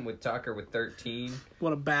matched him with Tucker with 13.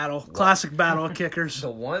 What a battle. Classic battle of kickers. The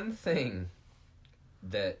one thing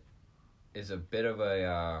that is a bit of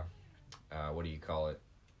a, what do you call it?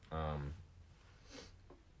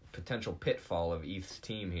 Potential pitfall of Heath's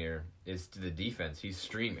team here is the defense. He's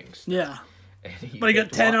streaming. Yeah. And But he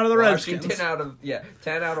got 10 out of the Redskins. 10 out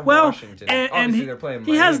of Washington. And Obviously, they're playing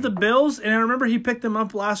he Miami. has the Bills, and I remember he picked them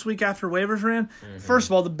up last week after waivers ran. Mm-hmm. First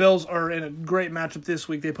of all, the Bills are in a great matchup this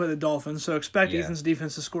week. They play the Dolphins, so expect Yeah. Ethan's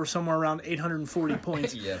defense to score somewhere around 840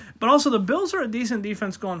 points. Yeah. But also, the Bills are a decent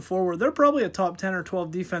defense going forward. They're probably a top 10 or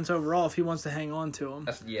 12 defense overall if he wants to hang on to them.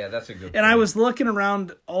 That's a good point. And I was looking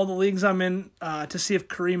around all the leagues I'm in to see if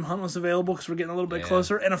Kareem Hunt was available because we're getting a little bit Yeah.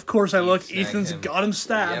 closer. And, of course, I look. snagged Ethan's him. got him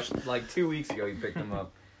stashed. Yep, like 2 weeks ago he picked him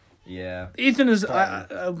up. Yeah. Ethan is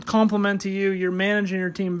a compliment to you. You're managing your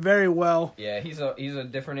team very well. Yeah, he's a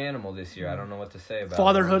different animal this year. I don't know what to say about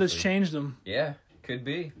Fatherhood him, has honestly. changed him. Yeah, could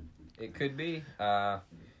be. It could be. I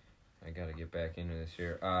got to get back into this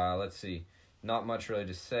here. Let's see. Not much really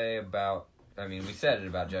to say about... I mean, we said it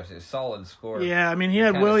about Jeff. It's a solid score. Yeah, I mean, he I'm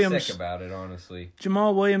had kinda Williams. sick about it, honestly.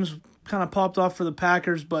 Jamal Williams kind of popped off for the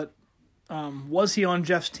Packers, but was he on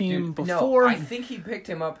Jeff's team Dude, before? No, I think he picked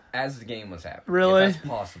him up as the game was happening. Really? If that's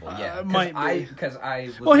possible. Yeah, It might be. Because I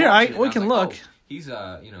was Well, here, watching it, we and I can was like, look.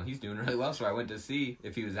 oh, he's doing really well. So I went to see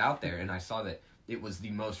if he was out there, and I saw that it was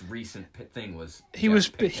the most recent thing was he Jeff was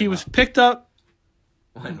picked he him was up. picked up.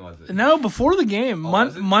 When was it? No, before the game,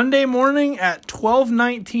 was it? Monday morning at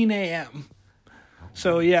 12:19 a.m.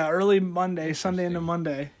 So yeah, early Monday, Sunday into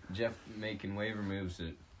Monday. Jeff making waiver moves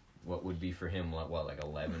at what would be for him like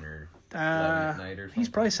 11 or 11 at night or something. He's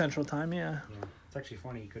probably Central Time, yeah. Yeah. It's actually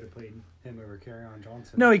funny. You could have played him over Kerryon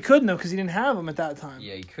Johnson. No, he couldn't though because he didn't have him at that time.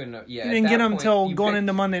 Yeah, he couldn't. Yeah, he at didn't that get him point, until you going picked-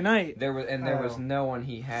 into Monday night. There was no one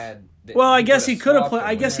he had. That Well, I he guess would've he could have swapped played. him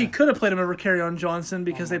I guess with. he could have played him over Kerryon Johnson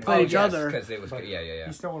because they played each other. because it was. But Yeah.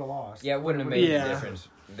 He still would have lost. Yeah, it wouldn't have made Yeah. a difference.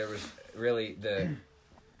 There was really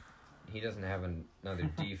he doesn't have another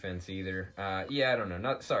defense either. Yeah, I don't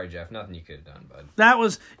know. Sorry, Jeff. Nothing you could have done, bud. That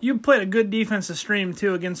was you played a good defensive stream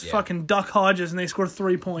too against Yeah. fucking Duck Hodges and they scored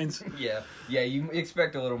 3 points. Yeah. You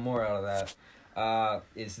expect a little more out of that.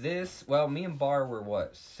 Is this... Well, me and Barr were,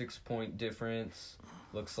 6-point difference?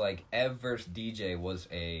 Looks like Ev versus DJ was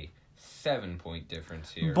a 7-point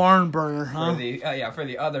difference here. Barn burner, huh? For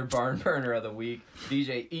the other barn burner of the week.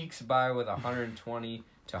 DJ ekes by with a 120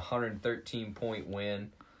 to 113 point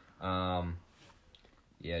win.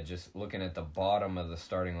 Just looking at the bottom of the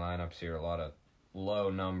starting lineups here, a lot of low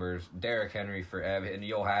numbers. Derrick Henry for Ev, and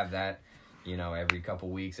you'll have that, every couple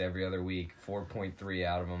weeks, every other week. 4.3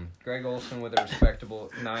 out of him. Greg Olsen with a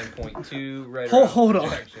respectable 9.2. Right around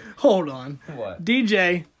Hold on. What?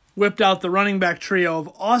 DJ whipped out the running back trio of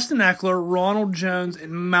Austin Eckler, Ronald Jones,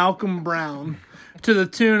 and Malcolm Brown to the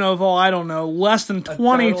tune of, less than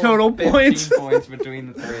 20 total 15 points. points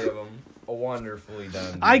between the three of them. Wonderfully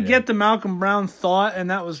done. I DJ. get the Malcolm Brown thought, and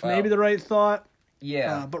that was maybe the right thought.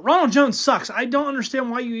 Yeah. But Ronald Jones sucks. I don't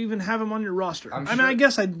understand why you even have him on your roster. I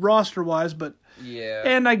guess I'd roster-wise, but... Yeah.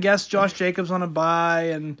 And I guess Josh Jacobs on a bye,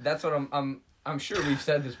 and... That's what I'm sure we've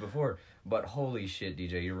said this before, but holy shit,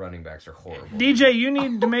 DJ, your running backs are horrible. DJ, you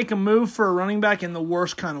need to make a move for a running back in the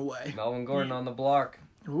worst kind of way. Melvin Gordon on the block.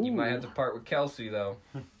 Ooh. You might have to part with Kelsey, though.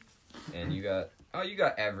 And you got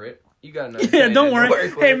Everett. You got another Yeah, tight don't end to worry.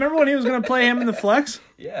 work with. Hey, remember when he was going to play him in the flex?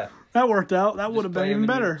 Yeah. That worked out. That Just would have been play him even in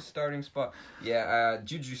your better. starting spot. Yeah,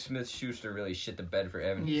 Juju Smith-Schuster really shit the bed for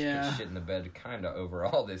Evan. He's Yeah. just shit in the bed kind of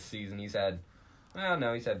overall this season. He's had... I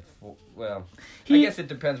guess it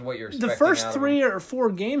depends what you're expecting. The first out of 3 him. or 4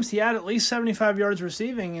 games, he had at least 75 yards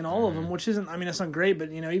receiving in all of them, which isn't, that's not great, but,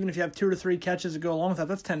 even if you have 2 to 3 catches to go along with that,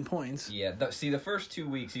 that's 10 points. Yeah, the first 2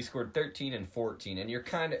 weeks, he scored 13 and 14, and you're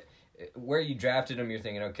kind of... Where you drafted him, you're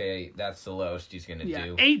thinking, okay, that's the lowest he's going to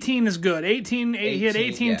do. 18 is good. 18 he had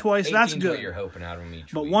 18 twice. 18's That's what good. you're hoping out of him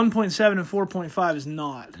each But week. 1.7 and 4.5 is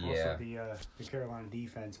not. Yeah. Also, the Carolina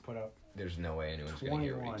defense put up. There's no way anyone's going to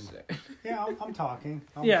hear what you 21. say. Yeah, I'm talking.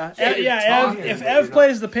 Yeah, you're Ev, talking, if but Ev you're not-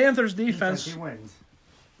 plays the Panthers defense, he wins.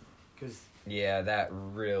 Because Yeah, that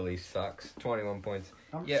really sucks. 21 points.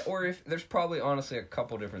 Yeah, or if there's probably honestly a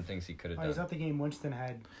couple different things he could have is done. that the game Winston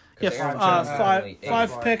had? 'Cause Aaron Jones had only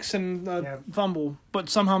 5 8. picks and a fumble, but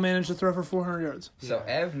somehow managed to throw for 400 yards. So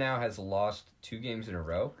Ev now has lost 2 games in a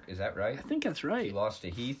row. Is that right? I think that's He right. lost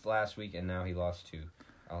to Heath last week, and now he lost to...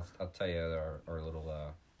 I'll tell you our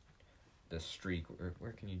little the streak.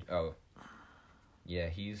 Where can you? Oh, yeah.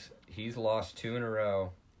 He's lost 2 in a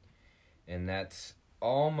row, and that's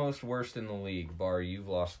almost worst in the league. Bar, you've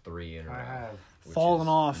lost 3 in a row. I have. Which Fallen is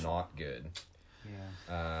off. Not good.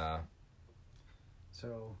 Yeah.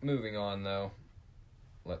 So Moving on though.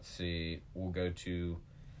 Let's see. We'll go to.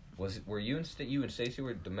 Were you and Stacey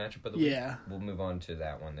were the matchup of the week? Yeah. We'll move on to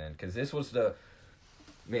that one then, because this was the.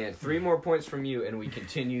 Man, 3 more points from you, and we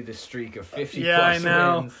continue the streak of 50 Yeah, plus I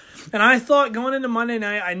know. wins. And I thought going into Monday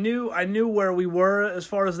night, I knew where we were as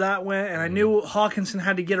far as that went, and I knew Hawkinson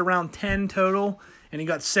had to get around 10 total, and he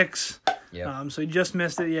got 6. Yeah. So he just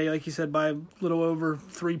missed it. Yeah, like you said, by a little over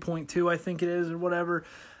 3.2, I think it is, or whatever.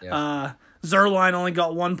 Yeah. Zerline only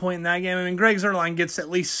got 1 point in that game. I mean, Greg Zerline gets at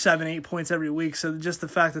least 7-8 points every week. So just the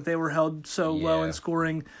fact that they were held so low in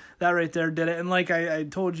scoring, that right there did it. And like I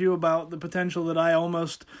told you about the potential that I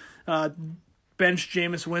almost benched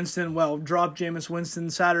Jameis Winston. Well, dropped Jameis Winston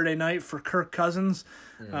Saturday night for Kirk Cousins.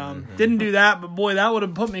 Didn't do that, but boy, that would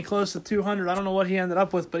have put me close to 200. I don't know what he ended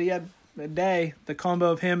up with, but he had a day. The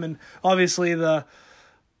combo of him and obviously the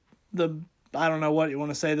I don't know what you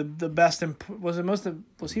want to say. The best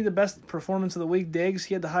was he the best performance of the week? Diggs,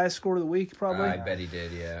 he had the highest score of the week probably. I bet he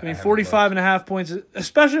did. Yeah. I mean, 45.5 points,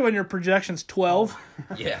 especially when your projection's 12.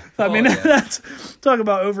 Yeah. I mean, that's talk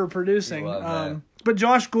about overproducing. Love that. But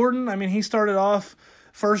Josh Gordon, I mean, he started off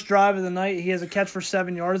first drive of the night. He has a catch for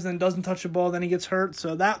 7 yards, then doesn't touch the ball, then he gets hurt.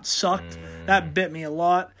 So that sucked. That bit me a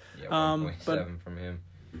lot. Yeah, 1.7 from him.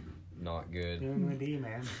 Not good. New England D,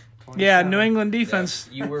 man. Yeah, New England defense.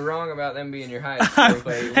 You were wrong about them being your highest scoring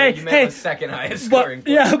player. Hey, you meant the second highest scoring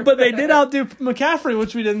player. Yeah, but they did outdo McCaffrey,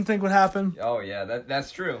 which we didn't think would happen. Oh, yeah,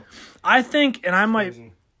 that's true. I think, and I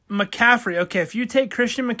might, McCaffrey, okay, if you take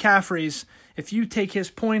Christian McCaffrey's, if you take his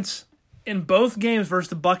points in both games versus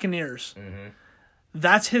the Buccaneers,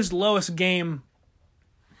 that's his lowest game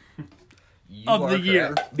of the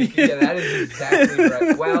year. Yeah, that is exactly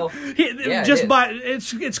right. Well, it's by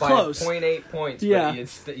close. 0.8 points. Yeah,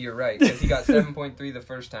 but you're right, because he got 7.3 the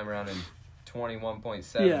first time around and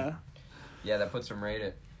 21.7. Yeah, that puts him right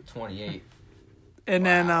at 28. And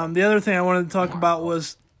then the other thing I wanted to talk about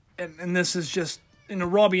was, and this is just,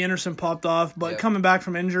 Robbie Anderson popped off, but coming back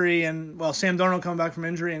from injury, and Sam Darnold coming back from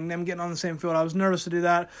injury, and them getting on the same field, I was nervous to do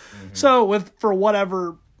that. So for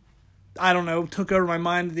whatever, I don't know, took over my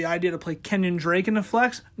mind the idea to play Kenyon Drake in the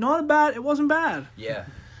flex. It wasn't bad. Yeah.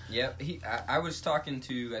 I was talking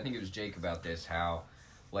to, I think it was Jake about this, how,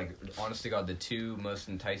 like, honest to God, the 2 most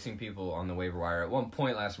enticing people on the waiver wire at one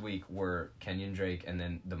point last week were Kenyon Drake and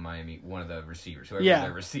then one of the receivers, whoever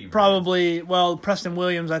their receiver probably is. Preston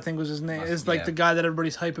Williams, I think was his name, is like the guy that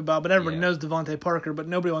everybody's hype about, but everybody knows Devontae Parker, but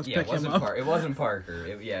nobody wants to pick him up. It wasn't Parker.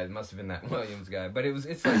 It must have been that Williams guy, but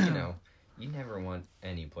it's like, you never want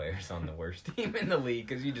any players on the worst team in the league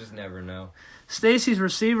because you just never know. Stacey's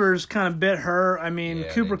receivers kind of bit her. I mean,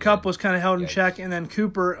 Cooper Kupp was kind of held in check, and then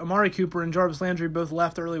Amari Cooper and Jarvis Landry both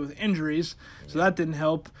left early with injuries, so that didn't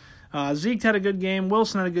help. Zeke had a good game.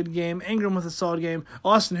 Wilson had a good game. Ingram with a solid game.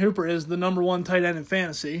 Austin Hooper is the number 1 tight end in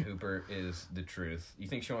fantasy. Hooper is the truth. You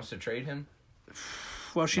think she wants to trade him?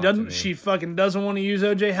 Well, she doesn't. She fucking doesn't want to use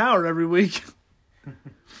O.J. Howard every week.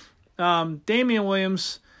 Damian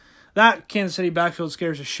Williams. That Kansas City backfield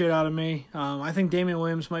scares the shit out of me. I think Damian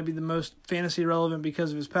Williams might be the most fantasy relevant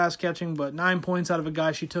because of his pass catching, but 9 points out of a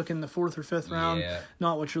guy she took in the 4th or 5th round,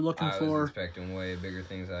 not what you're looking for. I was expecting way bigger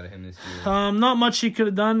things out of him this year. Not much she could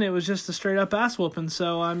have done. It was just a straight-up ass whooping.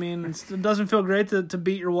 So, I mean, it doesn't feel great to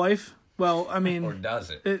beat your wife. Well, I mean... Or does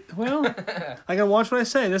it? I gotta watch what I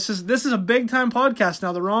say. This is a big-time podcast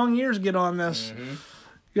now. The wrong ears get on this.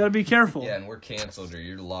 You gotta be careful. Yeah, and we're canceled or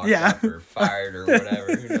you're locked up or fired or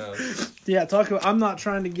whatever. Who knows? Yeah, I'm not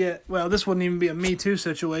trying to get... Well, this wouldn't even be a Me Too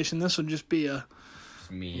situation. This would just be a...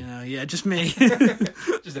 Just me. Just me.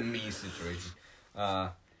 Just a me situation.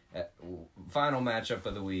 Final matchup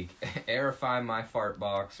of the week. Airify My Fart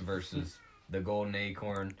Box versus the Golden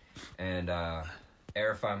Acorn. And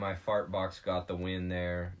Airify My Fart Box got the win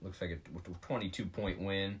there. Looks like a 22-point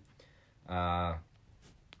win.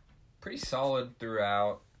 Pretty solid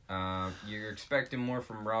throughout. You're expecting more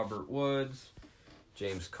from Robert Woods.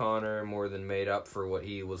 James Conner more than made up for what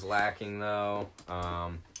he was lacking, though.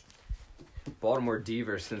 Baltimore D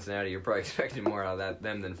versus Cincinnati, you're probably expecting more out of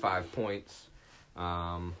them than 5 points.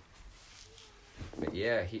 But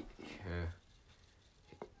yeah,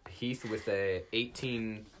 Heath with a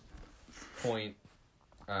 18-point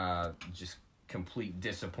just complete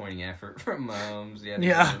disappointing effort from Mahomes.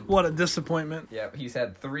 Yeah, what a disappointment. Yeah, he's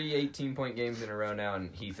had 3 18-point games in a row now,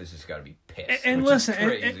 and Heath has just got to be pissed. And listen,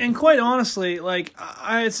 and quite honestly, like,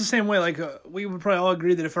 it's the same way. Like, we would probably all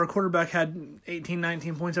agree that if our quarterback had 18,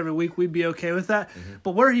 19 points every week, we'd be okay with that. Mm-hmm.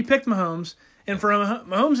 But where he picked Mahomes, and for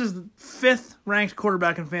Mahomes is the 5th ranked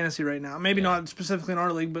quarterback in fantasy right now. Maybe not specifically in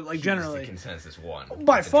our league, but like generally. The consensus one.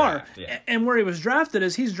 By far. Draft, yeah. And where he was drafted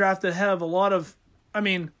is he's drafted ahead of a lot of, I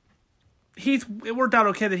mean, Heath, it worked out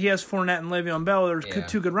okay that he has Fournette and Le'Veon Bell. There's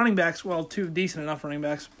 2 good running backs. Well, 2 decent enough running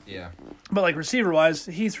backs. Yeah. But, like, receiver-wise,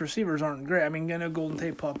 Heath's receivers aren't great. I mean, I know Golden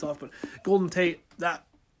Tate popped off, but Golden Tate,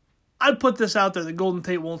 I'd put this out there that Golden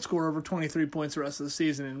Tate won't score over 23 points the rest of the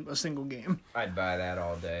season in a single game. I'd buy that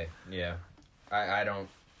all day. Yeah. I don't...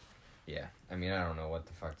 Yeah. I mean, I don't know what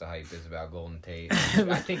the fuck the hype is about Golden Tate.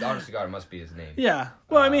 I think, honest to God, it must be his name. Yeah.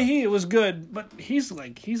 Well, I mean, he was good, but he's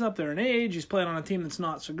up there in age. He's playing on a team that's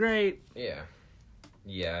not so great. Yeah.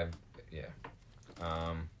 Yeah.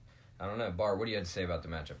 I don't know. Bar, what do you have to say about the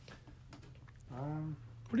matchup?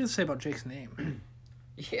 What do you have to say about Jake's name?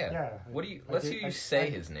 Yeah. What do you... Let's hear you say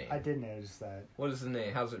his name. I did notice that. What is the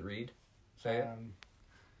name? How's it read? Say it.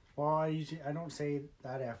 Well, I don't say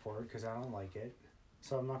that F word because I don't like it.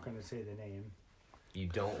 So I'm not going to say the name. You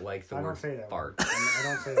don't like the word fart? I don't say that word. I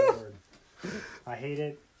don't say that word. I hate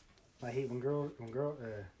it. I hate when girl.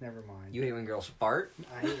 Never mind. You hate when girls fart?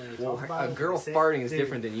 I hate when they talk about a girl farting is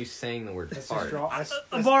different than you saying the word fart.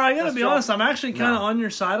 Bar, I gotta be honest. I'm actually kind of on your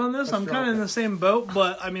side on this. I'm kind of in the same boat,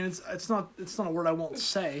 but I mean, it's not a word I won't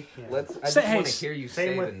say. Yeah. I just want to hear you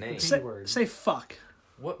say the name. Say fuck.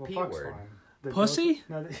 What P word? Pussy?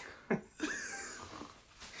 No,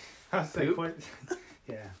 I'll say put.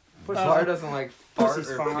 Yeah. Bar doesn't like fart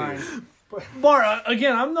or fine. food. Bar,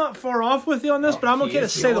 again, I'm not far off with you on this, but I'm okay to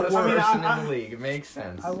say the word. Person in the league. It makes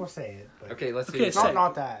sense. I will say it. But okay, let's see.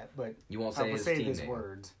 Not that, but you won't say his team name.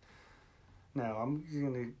 Words. No, I'm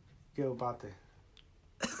going to go about the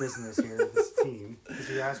business here of this team because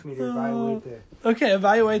you asked me to evaluate the. Okay,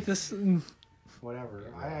 evaluate this.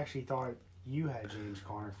 Whatever. I actually thought you had James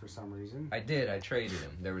Conner for some reason. I did. I traded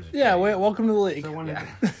him. There was a trade. Welcome to the league. So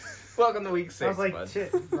welcome to week 6. I was like,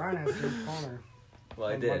 shit, Brian has James Conner. Well,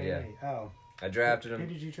 I did, yeah. Oh. I drafted him. Who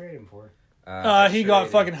did you trade him for? He got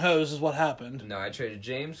fucking hosed is what happened. No, I traded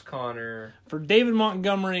James Conner for David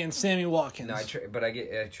Montgomery and Sammy Watkins. No, I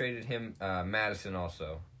traded him Madison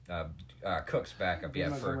also. Cook's backup,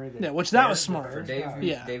 which that was smart. For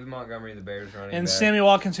David Montgomery, the Bears running and back. Sammy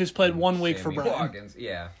Watkins, who's played 1 week for Brian. Watkins,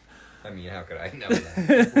 yeah. I mean, how could I know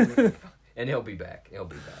that? And he'll be back.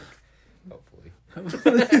 Hopefully.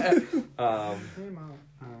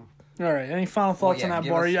 All right. Any final thoughts on that,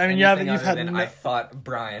 Bar? I mean, you've had. I thought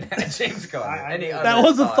Brian had James Conner. That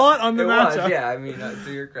was a thought on the matchup. Yeah, I mean,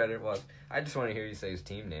 to your credit, it was. I just want to hear you say his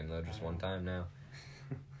team name though, just one time now.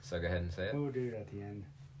 So go ahead and say it. We'll do it at the end.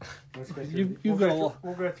 Let's go through.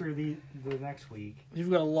 We'll go through the next week. You've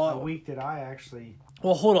got a lot. A week that I actually.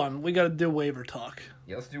 Well, hold on. We got to do waiver talk.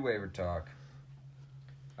 Yeah, let's do waiver talk.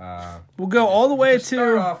 We'll go all the way to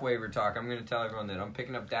start off waiver talk. I'm going to tell everyone that I'm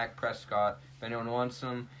picking up Dak Prescott. If anyone wants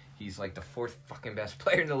him, he's like the 4th fucking best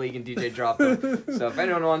player in the league, and DJ dropped him. So if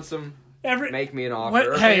anyone wants him, make me an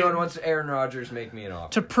offer. If anyone wants Aaron Rodgers, make me an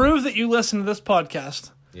offer. To prove that you listen to this podcast,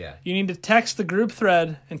 you need to text the group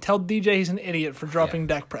thread and tell DJ he's an idiot for dropping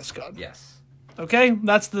Dak Prescott. Yes. Okay,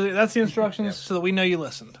 that's the instructions so that we know you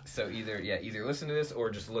listened. So either listen to this or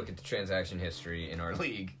just look at the transaction history in our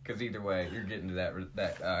league, because either way you're getting to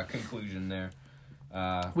that conclusion there.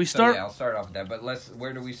 I'll start off with that. But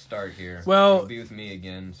where do we start here? Well, it'll be with me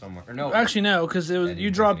again somewhere. Or no, actually no, because you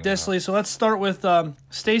dropped Disley. So let's start with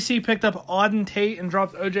Stacy picked up Auden Tate and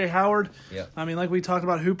dropped OJ Howard. Yeah. I mean, like we talked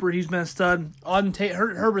about Hooper, he's been a stud. Auden Tate,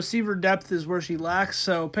 her receiver depth is where she lacks.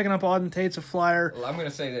 So picking up Auden Tate's a flyer. Well, I'm gonna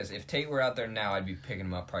say this: if Tate were out there now, I'd be picking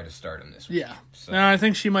him up probably to start him this week. Yeah. So, and I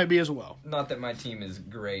think she might be as well. Not that my team is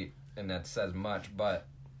great, and that says much, but.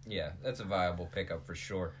 Yeah, that's a viable pickup for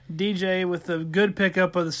sure. DJ with the good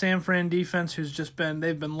pickup of the San Fran defense,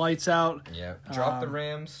 they've been lights out. Yeah, dropped the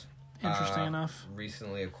Rams. Interesting enough.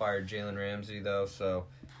 Recently acquired Jalen Ramsey though, so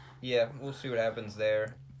yeah, we'll see what happens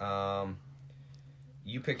there.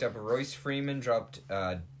 You picked up Royce Freeman, dropped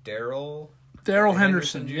Darrell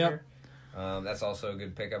Henderson. Jr. Yep. That's also a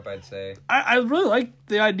good pickup, I'd say. I really like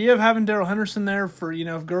the idea of having Darrell Henderson there for,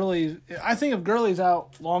 if Gurley... I think if Gurley's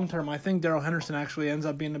out long-term, I think Darrell Henderson actually ends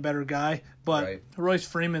up being a better guy. But Royce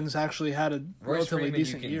Freeman's actually had a relatively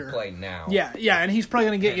decent year. Royce Freeman you can play now. Yeah, and he's probably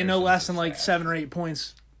going to get you no less than like 7 or 8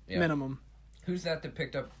 points minimum. Who's that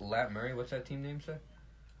picked up Lat Murray? What's that team name say?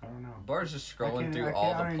 I don't know. Bar's just scrolling I through can't-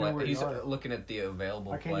 all I don't the even know where players. He's you are. looking at the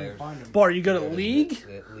available I can't even players. find him. Bar, you go to Go to league,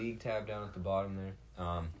 the league tab down at the bottom there. and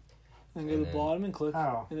go to and the then- bottom and click, Oh.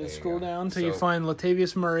 and then There you scroll go. down until you So- find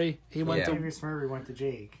Latavius Murray. He went Yeah. to Davis Murray went to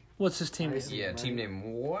Jake. what's his team I name? see. Yeah, Right. team name.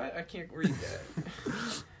 What? I can't read that.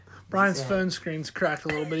 Brian's Yeah. phone screen's cracked a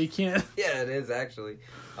little bit. He can't. Yeah, it is actually.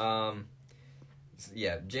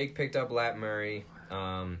 Yeah, Jake picked up Lat Murray.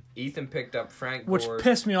 Ethan picked up Frank Which Gore.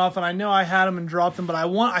 pissed me off, and I know I had him and dropped him, but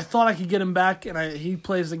I thought I could get him back, and he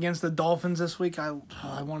plays against the Dolphins this week. I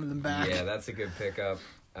wanted him back. Yeah, that's a good pickup.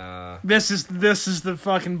 This is the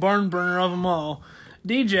fucking barn burner of them all.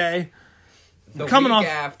 DJ, The Coming week off-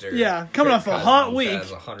 after, yeah, coming Kirk off a hot Cousins week.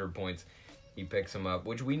 has 100 points. He picks him up,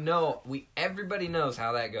 which we know. Everybody knows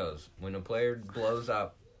how that goes. When a player blows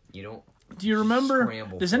up, you don't. do you remember?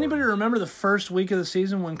 Scramble Does for anybody him. remember the first week of the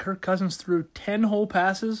season when Kirk Cousins threw 10 whole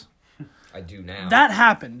passes? I do now. That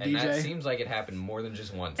happened, and DJ. that seems like it happened more than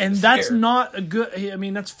just once. And this that's year. not a good. I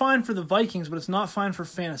mean, that's fine for the Vikings, but it's not fine for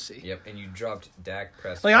fantasy. Yep, and you dropped Dak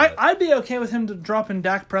Prescott. Like I'd be okay with him to drop in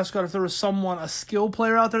Dak Prescott if there was a skill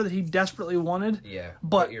player out there that he desperately wanted. Yeah,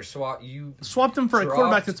 but you swapped him for a dropped-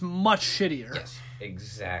 quarterback that's much shittier. Yes,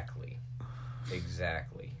 exactly.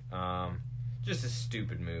 Just a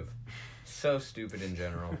stupid move. So stupid in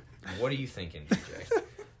general. What are you thinking, DJ?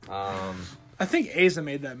 I think Asa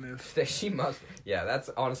made that move. She must. Yeah,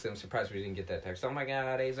 that's honestly. I'm surprised we didn't get that text. Oh my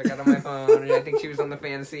God, Asa got on my phone, and I think she was on the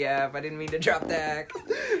fantasy app. I didn't mean to drop Dak.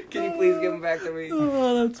 Can you please give him back to me?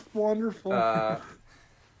 Oh, that's wonderful.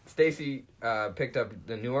 Stacy picked up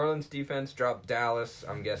the New Orleans defense, dropped Dallas.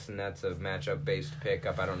 I'm guessing that's a matchup-based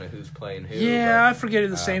pickup. I don't know who's playing who. yeah, but, I forget who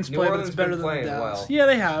the Saints New play, but Orleans it's better been than the playing Dallas. well. Yeah,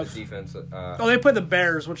 they The have. defense. Oh, they play the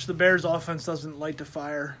Bears, which the Bears' offense doesn't like to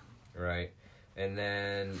fire. Right. And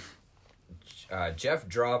then Jeff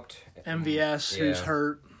dropped MVS, who's Yeah.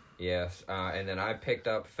 hurt, Yes. And then I picked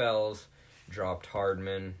up Fells, dropped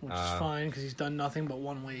Hardman. which is fine because he's done nothing but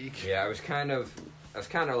 1 week. Yeah, I was kind of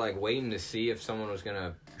like waiting to see if someone was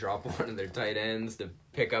gonna drop one of their tight ends to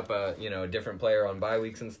pick up a different player on bye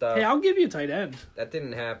weeks and stuff. Hey, I'll give you a tight end. That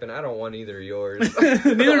didn't happen. I don't want either of yours.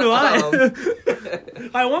 Neither do I.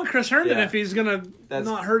 I want Chris Herndon Yeah. if he's gonna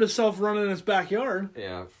not hurt himself running in his backyard.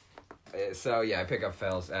 Yeah. So yeah, I pick up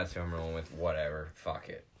Fells. That's who I'm rolling with. Whatever. Fuck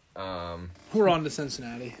it. We're on to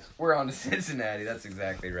Cincinnati. We're on to Cincinnati. That's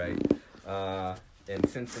exactly right. And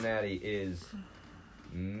Cincinnati is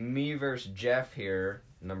me versus Jeff here.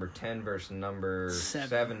 Number 10 versus number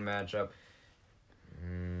 7 matchup.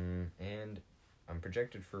 And I'm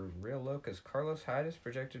projected for real low because Carlos Hyde is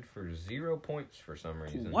projected for 0 points for some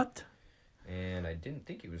reason. What? And I didn't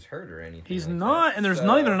think he was hurt or anything. He's like not, that. and there's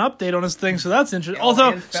not even an update on his thing, so that's interesting. Oh,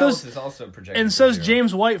 Although, and Fells is also projected. and for so's 0.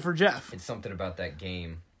 James White for Jeff. It's something about that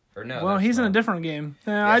game. Or no. Well, that's he's in a not. different game.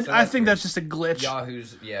 so I that's think weird. that's just a glitch.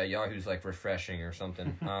 Yahoo's like refreshing or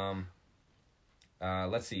something.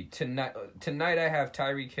 Let's see. Tonight I have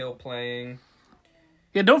Tyreek Hill playing.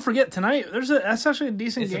 Yeah, don't forget tonight. That's actually a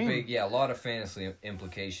decent It's game. a lot of fantasy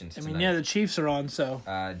implications. I mean, tonight. yeah, the Chiefs are on, so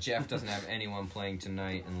Jeff doesn't have anyone playing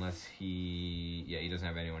tonight unless he doesn't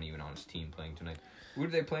have anyone even on his team playing tonight. Who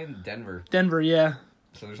do they play in? Denver. Denver, yeah.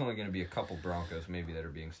 So there's only going to be a couple Broncos maybe that are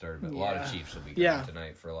being started, but a lot of Yeah. Chiefs will be going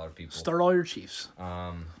tonight for a lot of people. Start all your Chiefs.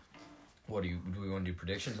 What do we want to do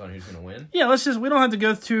predictions on who's going to win? Yeah, we don't have to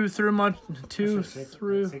go through much.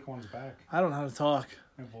 Saquon's back. I don't know how to talk.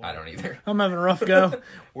 Oh, boy. I don't either. I'm having a rough go.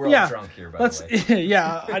 We're all Yeah, drunk here, by the way.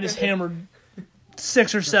 Yeah, I just hammered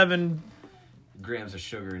 6 or 7. Grams of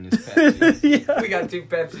sugar in his Pepsi. We got 2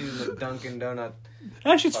 Pepsis and a Dunkin' Donut.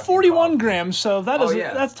 Actually, it's Fucking 41 coffee. grams, so that is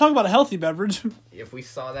yeah. that's talk about a healthy beverage. If we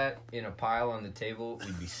saw that in a pile on the table,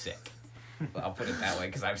 we'd be sick. I'll put it that way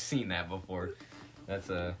because I've seen that before. That's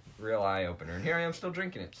a real eye opener, and here I am still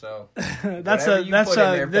drinking it. So That's whatever you put in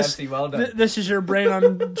there, this. Pepsi, well done. This is your brain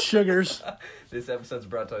on sugars. This episode's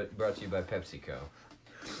brought to you by PepsiCo.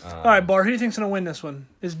 All right, Bar, who do you think's gonna win this one?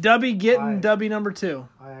 Is Dubby getting Dubby number 2?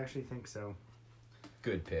 I actually think so.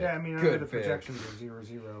 Good pick. Yeah, I mean, I know good the pick. projections are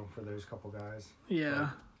 0-0 for those couple guys. Yeah.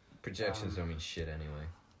 Projections don't mean shit anyway.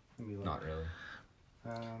 Let me look. Not really.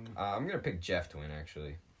 I'm gonna pick Jeff to win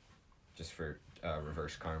actually, just for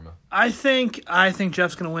reverse karma. I think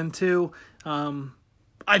Jeff's gonna win too.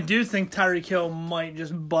 I do think Tyreek Hill might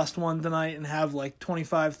just bust one tonight and have like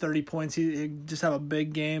 25, 30 points. He'd just have a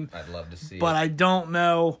big game. I'd love to see. But it. I don't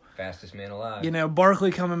know. Fastest man alive.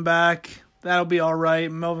 Barkley coming back, that'll be all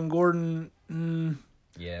right. Melvin Gordon.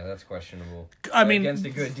 Yeah, that's questionable. I mean, against a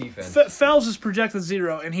good defense. Fells is projected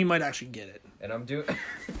 0, and he might actually get it. And I'm doing.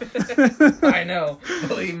 I know.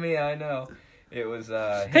 Believe me, I know. It was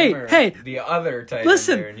Hey, him or hey, the other tight end there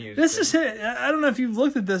Listen, in Houston. this is his, I don't know if you've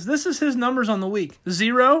looked at this. This is his numbers on the week.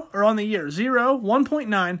 0, or on the year. 0, 1.9,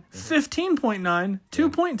 15.9,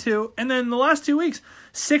 2.2, and then the last 2 weeks,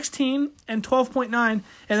 16 and 12.9. And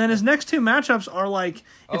then his next two matchups are like,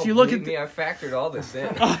 if you look at me, I factored all this in.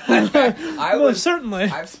 certainly.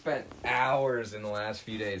 I've spent hours in the last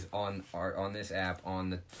few days on this app,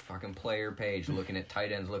 on the fucking player page, looking at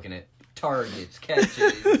tight ends, looking at targets,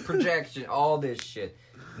 catches, projection, all this shit.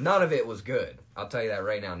 None of it was good. I'll tell you that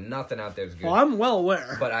right now. Nothing out there is good. Well, I'm well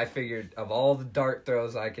aware. But I figured of all the dart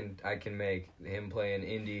throws I can make, him playing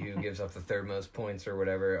Indy, who gives up the third most points or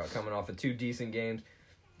whatever, coming off of 2 decent games.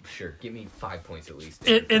 Sure, give me 5 points at least.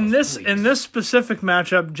 In this specific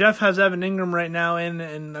matchup, Jeff has Evan Ingram right now in,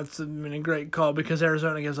 and that's a great call because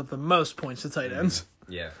Arizona gives up the most points to tight ends.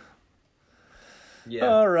 Yeah.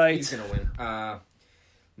 All right. He's gonna win.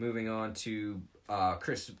 Moving on to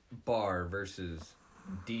Chris Barr versus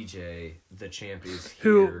DJ, the champ is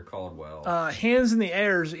here, Caldwell. Hands in the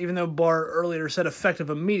airs, even though Barr earlier said effective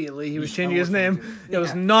immediately. He was changing his name. It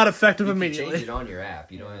was not effective you immediately. You change it on your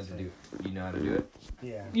app. You don't have to do. You know how to do it.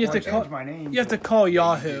 Yeah. You have to call my name. You have to call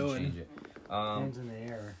Yahoo. You change it. Hands in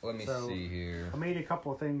the air. Let me see here. I made a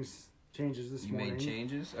couple of changes this morning. You made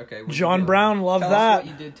changes? Okay. John Brown, love that. Us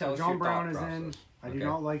what you did. Tell us John your Brown thought is in. process. I do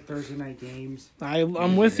not like Thursday night games.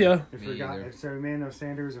 I'm with you. So Emmanuel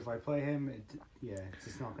Sanders, if I play him, it's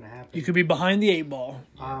just not going to happen. You could be behind the 8 ball.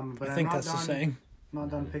 But I think I'm not that's the saying.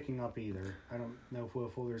 Not done picking up either. I don't know if Will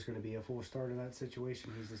Fuller's going to be a full start in that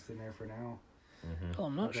situation. He's just in there for now. Well,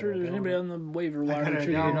 I'm not sure there's anybody on the waiver wire.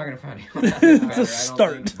 You're not going to find anyone. It's a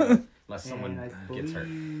start. Unless someone gets hurt.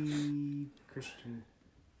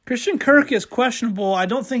 Christian Kirk is questionable. I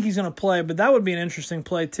don't think he's going to play, but that would be an interesting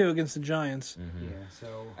play, too, against the Giants. Mm-hmm. Yeah,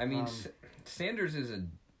 so... I mean, Sanders is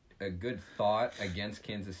a good thought against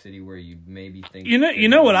Kansas City where you maybe think... You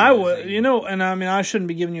know what I would... and I mean, I shouldn't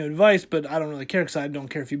be giving you advice, but I don't really care because I don't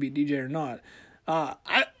care if you beat DJ or not.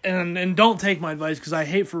 And don't take my advice because I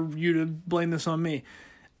hate for you to blame this on me.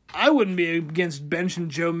 I wouldn't be against benching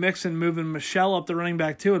Joe Mixon, moving Michelle up the running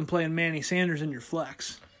back, too, and playing Manny Sanders in your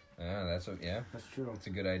flex. That's true. That's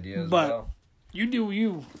a good idea as but well. You do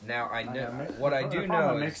you. Now I know what I do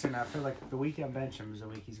know is Mixon. I feel like the week I bench him is the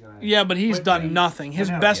week he's gonna. Yeah, but he's done nothing.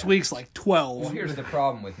 His best week's like 12. Well, here's the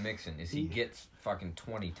problem with Mixon is he gets fucking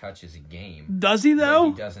 20 touches a game. Does he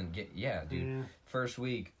though? He doesn't get. Yeah, dude. Yeah. First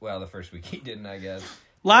week he didn't. I guess.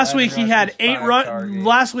 Last week he had 8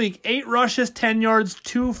 Last week 8 rushes, 10 yards,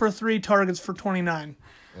 2 for 3 targets for 29.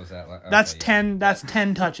 Was that? Okay, that's 10. That's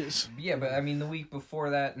 10 touches. Yeah, but I mean, the week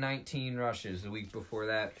before that, 19 rushes. The week before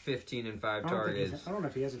that, 15 and 5 targets. I don't know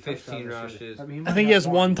if he has a 15 rushes. I think he has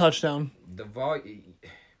 1 touchdown. The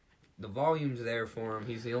volume's there for him.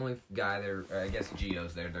 He's the only guy there. I guess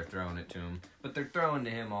Gio's there. They're throwing it to him, but they're throwing to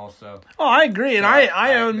him also. Oh, I agree, and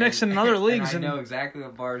I own Mixon in other leagues. And I know exactly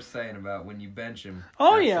what Barr's saying about when you bench him.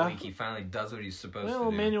 Oh yeah, he finally does what he's supposed to do. Well,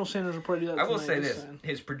 Emmanuel Sanders will probably do that. I will say this: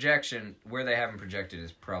 his projection, where they haven't projected,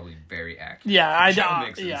 is probably very accurate. Yeah,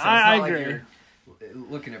 I agree.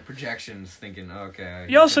 Looking at projections, thinking, okay.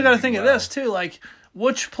 You also got to think of this too, like.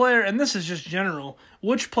 Which player, and this is just general,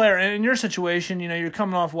 which player, in your situation, you're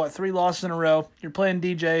coming off, 3 losses in a row, you're playing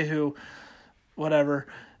DJ who, whatever,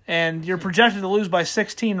 and you're projected to lose by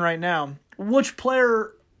 16 right now. Which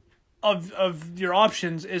player of your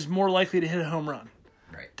options is more likely to hit a home run?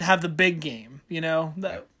 Right. To have the big game,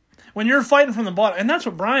 When you're fighting from the bottom, and that's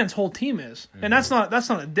what Brian's whole team is, and that's not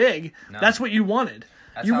a dig, that's what you wanted.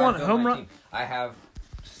 You want a home run. Team. I have,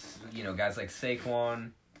 guys like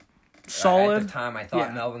Saquon. Solid. At the time, I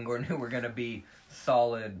thought Melvin Gordon, who were going to be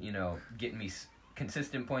solid, getting me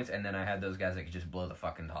consistent points, and then I had those guys that could just blow the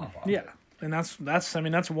fucking top off. Yeah, and that's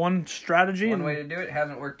one strategy. One way to do it. It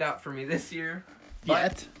hasn't worked out for me this year.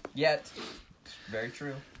 Yet. It's very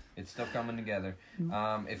true. It's still coming together.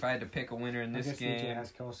 If I had to pick a winner in this game... DJ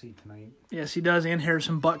has Kelsey tonight. Yes, he does, and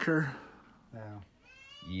Harrison Butker.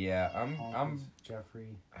 Yeah, I'm Jeffrey.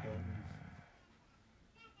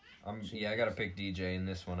 I got to pick DJ in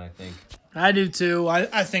this one, I think. I do, too.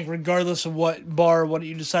 I think regardless of what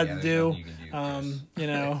you decide to do,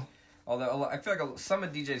 Although, I feel like some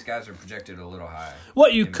of DJ's guys are projected a little high.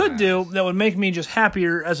 What you could do that would make me just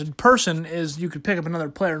happier as a person is you could pick up another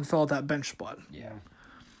player and fill out that bench spot. Yeah.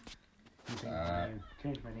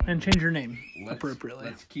 And change your name appropriately.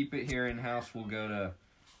 Let's keep it here in-house. We'll go to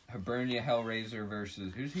Hibernia Hellraiser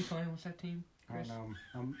versus... Who's he playing? What's that team? I don't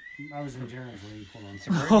know. I was in Jaren's league.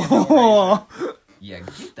 Hold on. Yeah,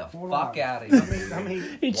 get the Hold fuck on. out of here. I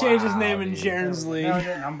mean, He changed his name in dude. Jaren's no, league.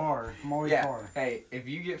 I'm Bar. I'm always Yeah. Bar. Hey, if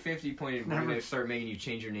you get 50 points, we're gonna start making you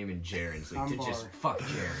change your name in Jaren's league I'm to just Bar. fuck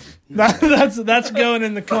Jaren. That's going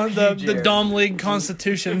in the Fuck you, the Jared. Dom League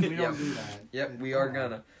Constitution. We don't do that. Yep, we are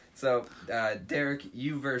gonna. So, Derek,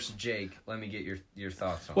 you versus Jake. Let me get your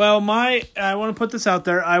thoughts on. Well, I want to put this out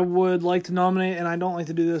there. I would like to nominate, and I don't like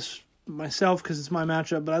to do this myself because it's my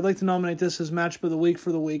matchup, but I'd like to nominate this as matchup of the week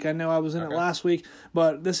for the week. I know I was in it last week,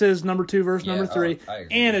 but this is number 2 versus number 3. I agree.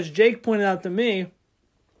 And as Jake pointed out to me,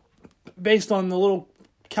 based on the little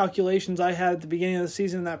calculations I had at the beginning of the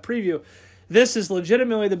season in that preview, this is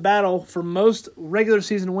legitimately the battle for most regular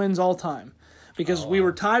season wins all time. Because we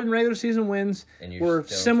were tied in regular season wins. And you're We're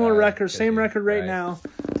still similar tied record, 'cause same you're- record right right. now.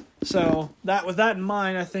 So with that in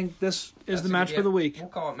mind, I think this is the matchup of the week. We'll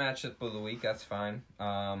call it matchup of the week. That's fine.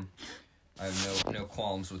 I have no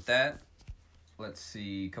qualms with that. Let's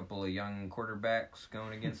see, a couple of young quarterbacks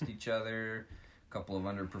going against each other. A couple of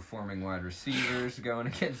underperforming wide receivers going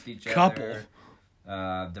against each other.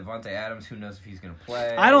 Devontae Adams, who knows if he's going to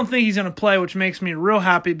play. I don't think he's going to play, which makes me real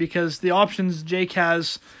happy because the options Jake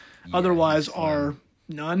has otherwise he's are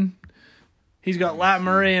none. He's got Lat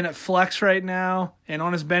Murray in at flex right now, and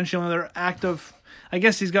on his bench, the only other active, I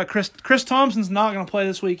guess he's got Chris Thompson's not going to play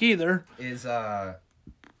this week either. Is Alvin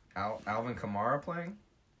Kamara playing?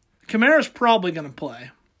 Kamara's probably going to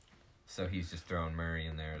play. So he's just throwing Murray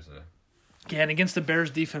in there as a... Yeah, and against the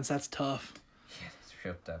Bears defense, that's tough. Yeah, it's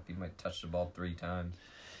tripped up. He might touch the ball 3 times.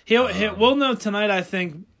 We'll know tonight, I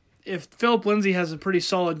think. If Philip Lindsay has a pretty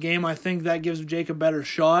solid game, I think that gives Jake a better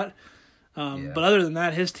shot. But other than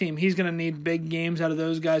that, his team, he's going to need big games out of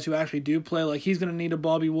those guys who actually do play. Like, he's going to need a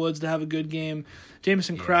Bobby Woods to have a good game.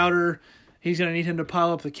 Jamison Crowder, he's going to need him to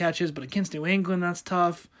pile up the catches. But against New England, that's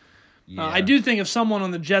tough. Yeah. I do think if someone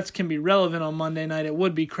on the Jets can be relevant on Monday night, it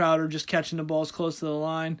would be Crowder just catching the balls close to the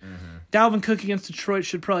line. Mm-hmm. Dalvin Cook against Detroit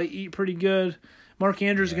should probably eat pretty good. Mark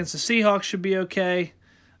Andrews against the Seahawks should be okay.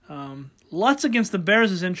 Lutz against the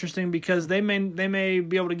Bears is interesting because they may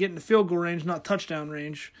be able to get into field goal range, not touchdown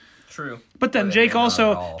range. True. But then Jake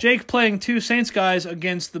Jake playing 2 Saints guys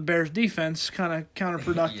against the Bears defense, kind of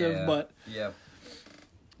counterproductive, but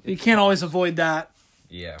you can't always avoid that.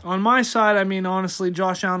 Yeah. On my side, I mean, honestly,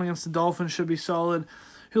 Josh Allen against the Dolphins should be solid.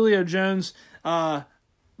 Julio Jones,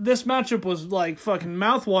 this matchup was like fucking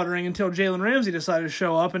mouthwatering until Jalen Ramsey decided to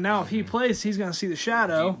show up, and now if he plays, he's going to see the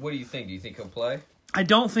shadow. What do you think? Do you think he'll play? I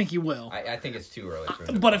don't think he will. I think it's too early for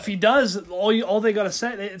him to But play. if he does, all they got to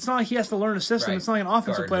say, it's not like he has to learn a system. Right. It's not like an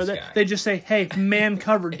offensive Guard player. this guy. They just say, hey, man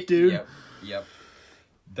covered, dude. Yep.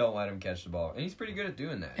 Don't let him catch the ball. And he's pretty good at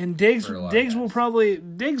doing that. And Diggs for a lot of will guys. probably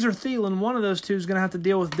Diggs or Thielen, one of those two is going to have to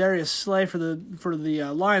deal with Darius Slay for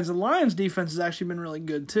the Lions. The Lions defense has actually been really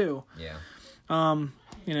good too. Yeah.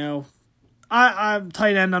 You know, I'm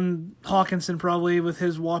tight end on Hawkinson probably with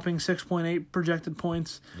his whopping 6.8 projected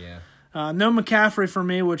points. Yeah. No McCaffrey for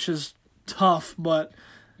me, which is tough, but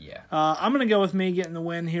Yeah. I'm going to go with me getting the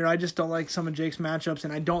win here. I just don't like some of Jake's matchups,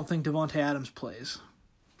 and I don't think Devontae Adams plays.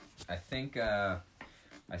 I think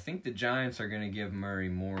the Giants are going to give Murray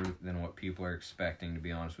more than what people are expecting, to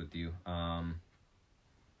be honest with you. And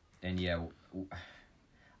yeah,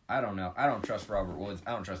 I don't know. I don't trust Robert Woods.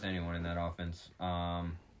 I don't trust anyone in that offense.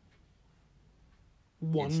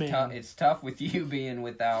 It's tough with you being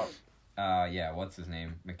without, what's his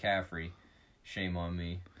name? McCaffrey. Shame on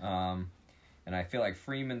me. And I feel like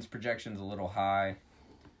Freeman's projection's a little high.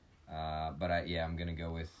 But I'm going to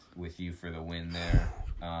go with you for the win there.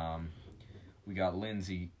 We got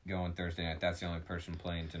Lindsey going Thursday night. That's the only person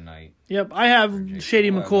playing tonight. Yep, I have Shady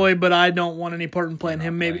Whoever. McCoy, but I don't want any part in playing You're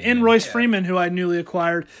him. not Maybe playing and him, Royce yeah. Freeman, who I newly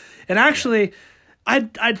acquired, and actually,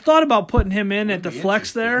 I'd thought about putting him in at the Be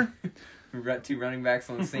flex there. interesting. We've got 2 running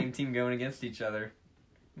backs on the same team going against each other.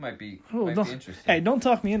 Might be Oh, don't- interesting. hey, don't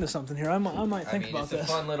talk me into something here. I might think about it's a this.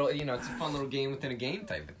 fun little, it's a fun little game within a game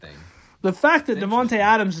type of thing. The fact that It's Devontae interesting.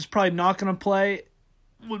 Adams is probably not going to play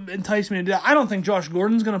would entice me to do that. I don't think Josh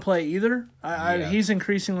Gordon's going to play either. Yeah. He's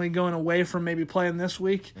increasingly going away from maybe playing this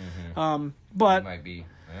week. It But might be,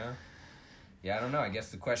 yeah. Yeah, I don't know. I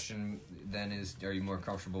guess the question then is, are you more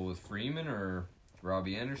comfortable with Freeman or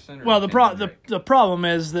Robbie Anderson? Or well, the Kenyon Drake? the problem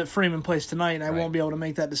is that Freeman plays tonight, and I Right. won't be able to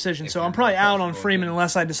make that decision. If So you're I'm probably not out on comfortable Freeman with it.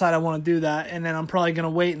 unless I decide I want to do that, and then I'm probably going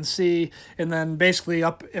to wait and see. And then basically,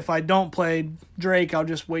 if I don't play Drake, I'll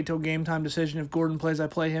just wait till game time decision. If Gordon plays, I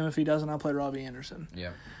play him. If he doesn't, I'll play Robbie Anderson.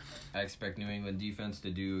 Yeah. I expect New England defense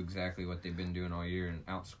to do exactly what they've been doing all year and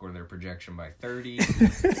outscore their projection by 30.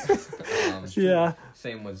 Yeah.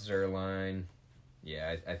 Same with Zerline.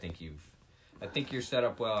 Yeah, I think you're set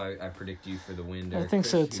up well. I predict you for the win. Derek. think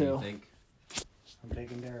so, Chris, who do you too. think? I'm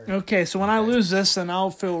taking Derek. Okay, so when I lose this, then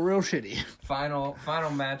I'll feel real shitty. Final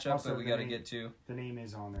matchup Also, that we the got to name- get to. The name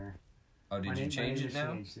is on there. Oh, did you change it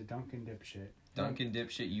now? The Duncan Dipshit. Duncan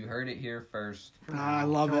Dipshit, you heard it here first. I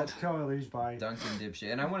love it. Till I lose by. Duncan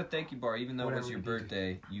Dipshit. And I want to thank you, Bar. Even though it was Whatever your we did.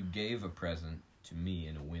 birthday, you gave a present to me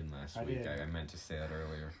in a win last I week. did. I meant to say that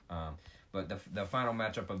earlier. But the final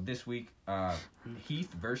matchup of this week,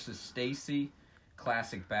 Heath versus Stacy.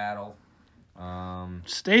 Classic battle.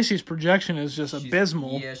 Stacy's projection is just She's-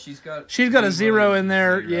 abysmal. Yeah, she's got a 0 in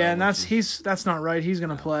there. zero, Yeah, and which that's not right. He's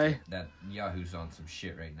gonna play. that Yahoo's on some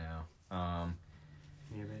shit right now.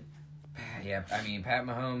 Yeah, but Yeah, I mean, Pat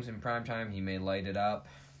Mahomes in primetime, he may light it up,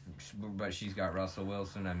 but she's got Russell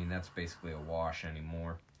Wilson. I mean, that's basically a wash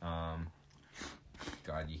anymore.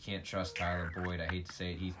 God, you can't trust Tyler Boyd. I hate to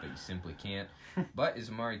say it, Heath, but you simply can't. But is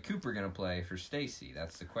Amari Cooper going to play for Stacy?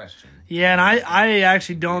 That's the question. Yeah, and I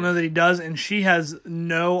actually don't know that he does, and she has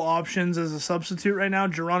no options as a substitute right now.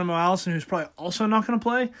 Geronimo Allison, who's probably also not going to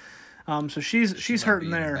play. So she's Might be hurting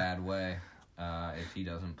in a there. bad way if he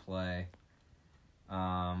doesn't play.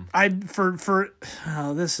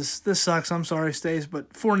 This sucks. I'm sorry, Stace, but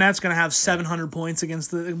Fournette's gonna have 700 points because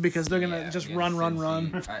they're gonna just against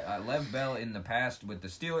run. Cincy. Lev Bell in the past with the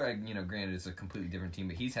Steelers, granted it's a completely different team,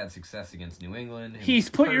 but he's had success against New England.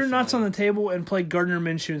 Heath, put your nuts on Personally, the table and play Gardner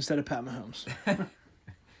Minshew instead of Pat Mahomes.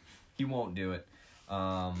 He won't do it.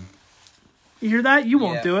 You hear that? You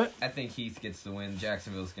won't do it. I think Heath gets the win.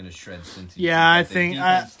 Jacksonville's going to shred Cincy. Yeah, I think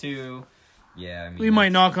defense too. Yeah, I mean, We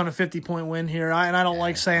might knock on a 50-point win here, and I don't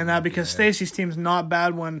like saying that because Stacy's team's not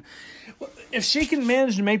bad. If she can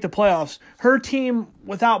manage to make the playoffs, her team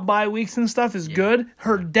without bye weeks and stuff is good.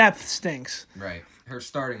 Her depth stinks. Right. Her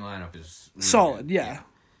starting lineup is really Solid. good. Yeah.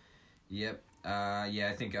 Yep.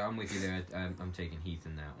 I think I'm with you there. I'm taking Heath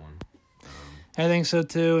in that one. I think so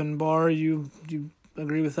too. And Bar, you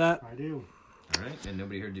agree with that? I do. All right. And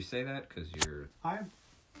nobody heard you say that because you're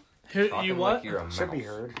talking You what? like you're a mouse. Should be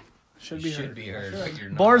heard. Should You be should heard. be heard, but you're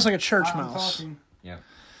not. Bar's like a church I'm mouse. talking. Yeah.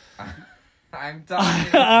 I'm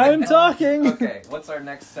talking. I'm talking. Okay, what's our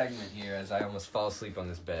next segment here as I almost fall asleep on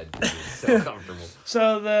this bed because it's so comfortable.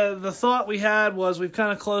 So the thought we had was we've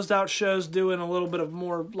kind of closed out shows doing a little bit of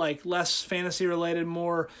more like less fantasy related,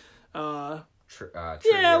 more Trivia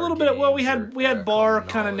a little bit. Well, we games had or, Bar common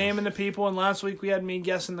kind of knowledge. naming the people, and last week we had me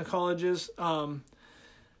guessing the colleges. And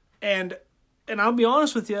I'll be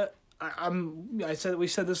honest with you, we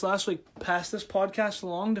said this last week. Pass this podcast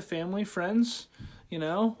along to family, friends,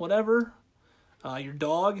 whatever. Your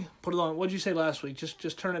dog, put it on. What'd you say last week?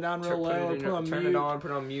 Just turn it down real low, or put it on turn mute. it on, put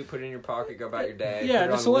it on mute, put it in your pocket, go about your day. Yeah, put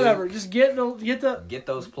it just on whatever. loop. Just get the. Get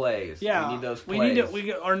those plays. Yeah, we need those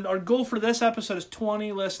plays. Our goal for this episode is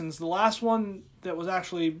 20 listens. The last one that was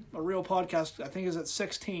actually a real podcast, I think, is at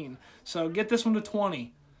 16. So get this one to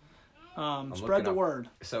 20. Spread the up. word.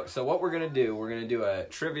 So what we're gonna do a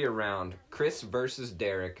trivia round, Chris versus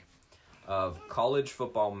Derek, of college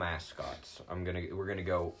football mascots. We're gonna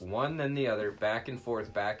go one then the other, back and forth.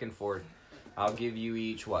 I'll give you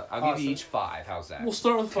each what? I'll give you each 5. How's that? We'll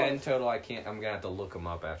start with 10 5. total. I'm gonna have to look them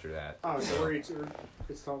up after that. Oh, so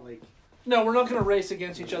it's not like No, we're not going to race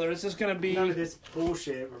against each other. It's just going to be. none of this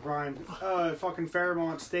bullshit where Brian, fucking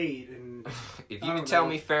Fairmont State and. If I you can don't tell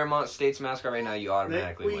know. me Fairmont State's mascot right now, you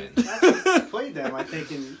automatically we win. actually played them, I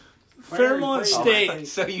think, in Fairmont State.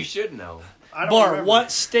 So you should know. I don't Bar, remember.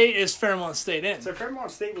 what state is Fairmont State in? So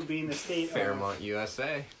Fairmont State would be in the state Fairmont,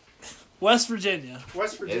 USA. West Virginia. of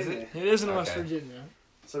West Virginia. Is it? It is in West Okay. Virginia.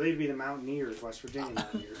 So they'd be the Mountaineers, West Virginia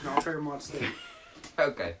Mountaineers, not Fairmont State.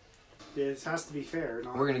 Okay, This has to be fair.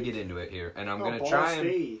 Not we're gonna get into it here, and I'm not gonna Ball try and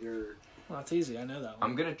State or Well, that's easy. I know that one.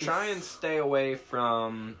 I'm gonna try and stay away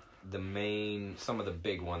from some of the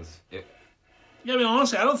big ones. Yeah, I mean,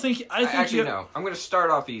 honestly, I think Actually, you. no. I'm gonna start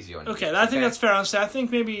off easy on you. Okay, I think that's fair. Honestly, I think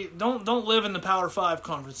maybe don't live in the Power 5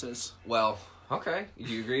 conferences. Well, okay. Do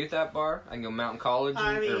you agree with that, Bar? I can go Mountain College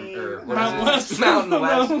I mean, or what Mountain is West. it? Mountain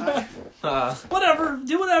West. West. Whatever.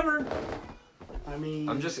 Do whatever. I mean,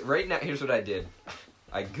 I'm just right now. Here's what I did.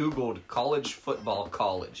 I googled college football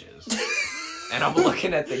colleges, and I'm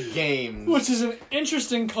looking at the games. Which is an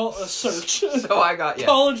interesting search. So I got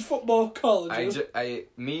College football colleges.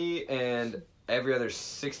 Me and every other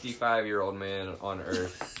 65-year-old man on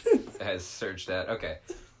earth has searched that. Okay.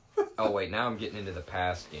 Oh wait, now I'm getting into the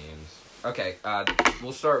past games. Okay,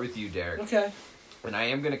 we'll start with you, Derek. Okay. And I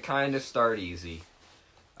am gonna kind of start easy.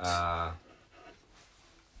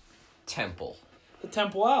 Temple. The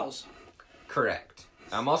Temple Owls. Correct.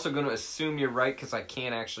 I'm also going to assume you're right because I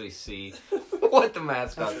can't actually see what the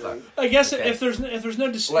mascots are. I guess Okay. if there's no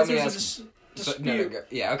Let me ask. Dispute.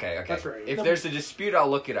 Yeah, okay. That's right. If there's a dispute, I'll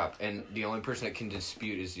look it up, and the only person that can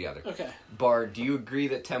dispute is the other. Okay. Bar, do you agree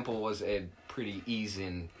that Temple was a pretty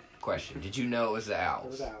easy question? Did you know it was the Owls?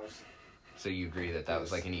 It was Owls. So you agree that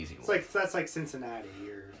was like an easy It's one? like that's like Cincinnati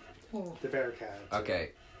or the Bearcats. Okay.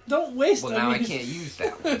 Don't waste. Well, now I can't use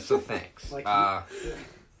that one, so thanks. Like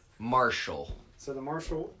Marshall. So the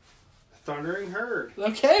Marshall Thundering Herd.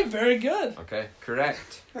 Okay, very good. Okay,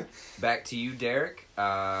 correct. Back to you, Derek.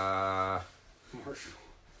 Marshall.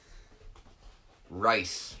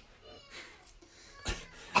 Rice.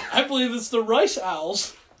 I believe it's the Rice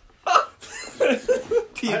Owls.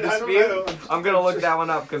 Do you I don't dispute? know. I'm gonna look that one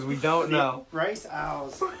up because we don't know. Rice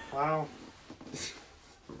Owls. Wow.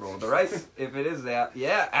 Roll the rice if it is that.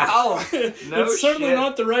 Yeah, Owls. No It's certainly shit.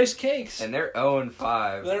 not the Rice Cakes. And they're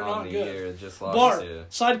 0-5 They're on not the good. year. Just lost Bart, to.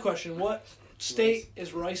 side question. What state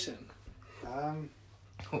is Rice in?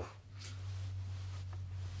 Oh.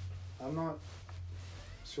 I'm not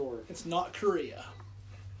sure. It's not Korea.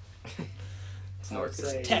 It's I would North.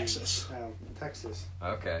 say- Texas. Oh, Texas.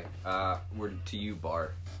 Okay. We're to you,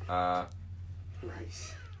 Bart.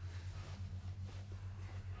 Rice.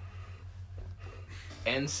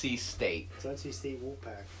 NC State. So that's NC State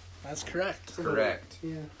Wolfpack. That's correct. Correct.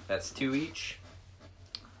 Yeah. That's 2 each.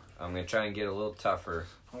 I'm gonna try and get a little tougher.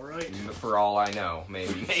 All right. For all I know,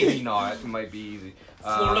 maybe not. It might be easy.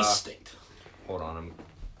 Florida State. Hold on,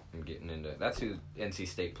 I'm getting into. That's who NC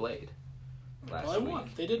State played last Well, they week. won.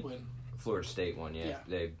 They did win. Florida State won. Yeah,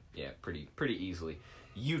 Yeah. pretty easily.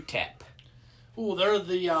 UTEP. Ooh, they're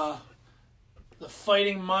the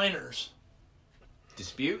Fighting Miners.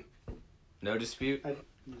 Dispute? No dispute.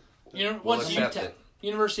 You know We'll what's accept UTEP? it.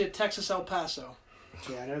 University of Texas El Paso.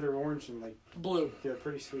 Yeah, I know they're orange and like Blue. they're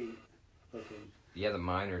pretty sweet looking. Yeah, the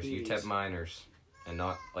minors, These. UTEP minors, and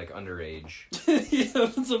not like underage. Yeah,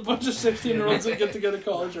 it's a bunch of 16-year-olds that get to go to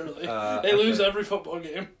college early. They lose okay. every football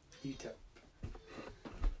game. UTEP.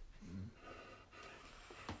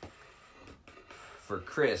 For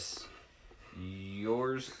Chris,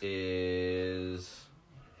 yours is.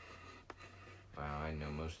 Wow, I know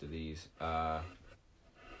most of these.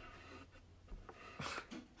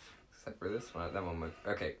 Except for this one. That one might.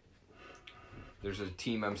 Okay. There's a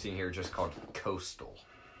team I'm seeing here just called Coastal.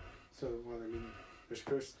 So well, I mean, there's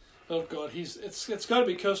Coast Oh God, it's got to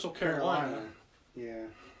be Coastal Carolina. Yeah.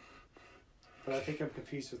 But I think I'm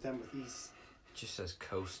confused with them with East. It just says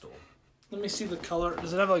Coastal. Let me see the color.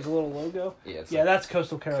 Does it have like a little logo? Yeah, it's Yeah, like that's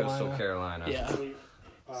Coastal Carolina. Coastal Carolina. Yeah. So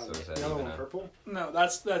is that the other even one a- purple? No,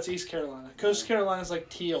 that's East Carolina. Coastal Carolina's like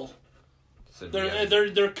teal. So do you have,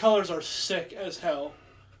 Their colors are sick as hell.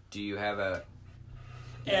 do you have a?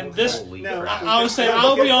 And this, Holy no, crap. I would say,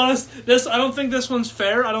 I'll be honest. I don't think this one's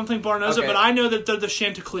fair. I don't think Bar knows Okay. it, but I know that they're the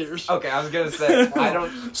Chanticleers. Okay, I was gonna say I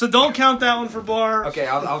don't. So don't count that one for Bar. Okay,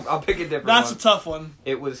 I'll pick a different That's one. a tough one.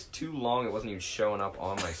 It was too long. It wasn't even showing up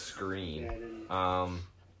on my screen. Yeah, I didn't.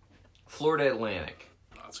 Florida Atlantic.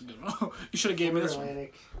 That's a good one. You should have gave me this one.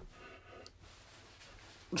 Atlantic.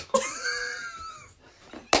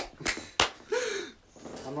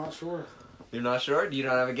 I'm not sure. You're not sure? Do you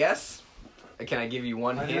not have a guess? Can I give you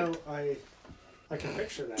one I hint? know. I can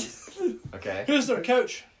picture them. Okay. Who's their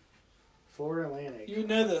coach? Florida Atlantic. You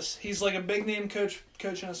know this. He's like a big name coach in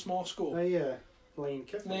a small Oh school. yeah, Lane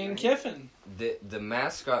Kiffin. Lane right? Kiffin. The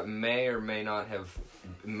mascot may or may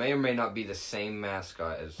not be the same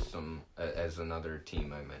mascot as another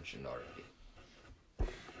team I mentioned already.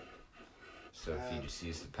 So if you just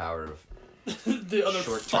use the power of The other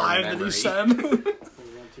Short-term 5 that memory. he said. We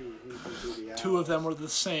went to the 2 of them were the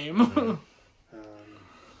same. Mhm. Um,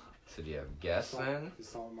 So do you have a guess then?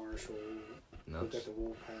 It's not Marshall. No. We got the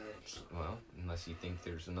Wolfpack. Well, unless you think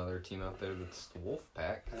there's another team out there that's the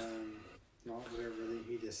Wolfpack. Not whatever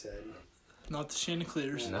he just said. Not the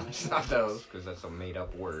Chanticleers. No, it's not those because that's a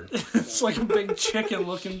made-up word. It's like a big chicken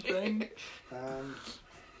looking thing.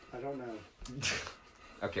 I don't know.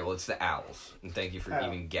 Okay, well it's the Owls, and thank you for Oh.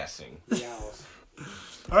 even guessing. The Owls.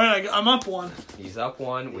 All right, I'm up 1. He's up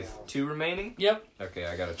 1 with Yeah. 2 remaining. Yep. Okay,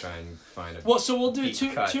 I gotta try and find a. Well, so we'll do Deep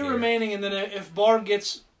two cut here. remaining, and then if Bar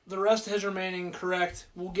gets the rest of his remaining correct,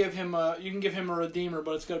 we'll give him you can give him a redeemer,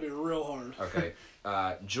 but it's got to be real hard. Okay,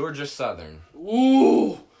 Georgia Southern.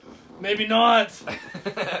 Ooh, maybe not.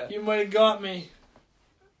 You might have got me.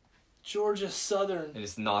 Georgia Southern. And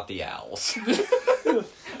it's not the Owls.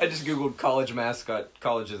 I just googled colleges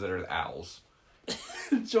that are the Owls.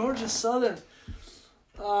 Georgia Southern.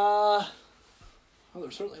 Well, they're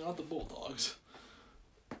certainly not the Bulldogs.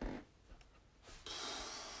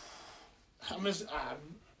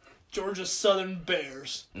 Georgia Southern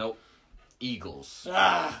Bears. Nope. Eagles.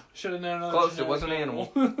 Should have known. Close, it wasn't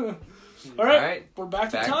animal. All right. All right. We're back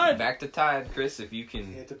to tied. Back to tied, Chris. If you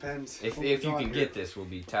can, It depends. if what you we got can here. get this, we'll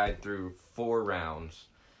be tied through 4 rounds.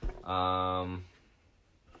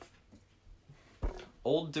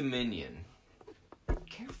 Old Dominion.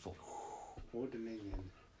 Careful. Old Dominion.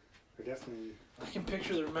 They're definitely. I can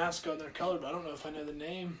picture their mascot and their color, but I don't know if I know the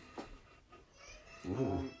name.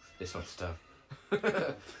 Ooh, this one's tough.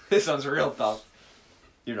 This one's real tough.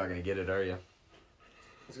 You're not gonna get it, are you? I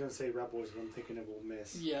was gonna say Rebels, but I'm thinking of Ole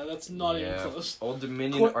Miss. Yeah, that's not even close. Old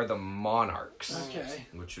Dominion are the Monarchs. Okay.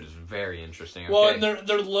 Which is very interesting. Well, Okay. and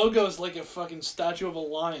their logo is like a fucking statue of a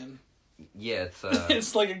lion. Yeah, it's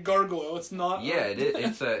It's like a gargoyle. It's not. yeah, it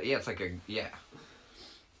is. It's like a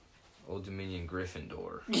Old Dominion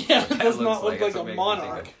Gryffindor. Yeah, it That does looks not look like that's what a makes me think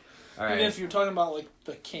monarch. of- All right. Even if you're talking about like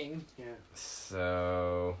the king. Yeah.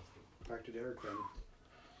 So Back to Derek then.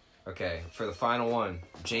 okay, for the final one,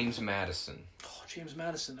 James Madison. Oh, James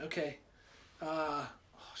Madison. Okay. Oh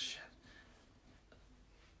shit.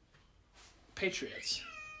 Patriots.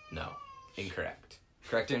 No, incorrect.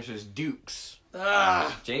 Correct answer is Dukes.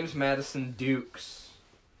 Ah. James Madison Dukes.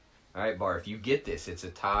 All right, Bar. If you get this, it's a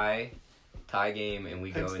tie game, and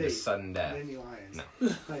we Penn go into State. sudden death. Nittany Lions.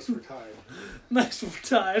 No. Nice for tied. Nice for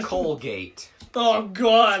time. Colgate. Oh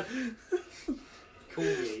god.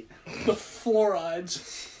 Colgate. The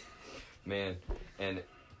fluorides. Man, and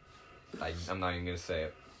I'm not even gonna say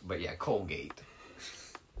it, but yeah, Colgate.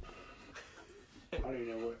 I don't even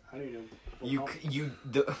know what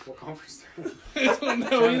what conference they're in. I don't know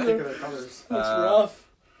Trying to think either. of the colors. That's rough.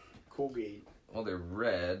 Colgate. Well, they're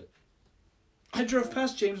red. I drove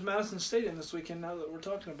past James Madison Stadium this weekend. Now that we're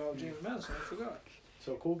talking about James Madison, I forgot.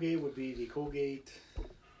 So Colgate would be the Colgate.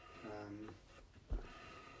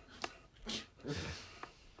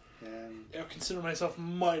 And I'll consider myself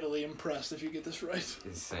mightily impressed if you get this right. It's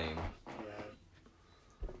the same.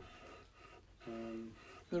 yeah.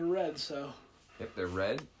 They're red, so. Yep, they're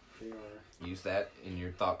red. They are. Use that in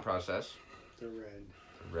your thought process. They're red.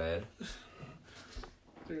 Red.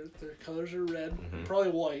 Their colors are red. Mhm. Probably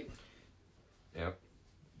white. Yep.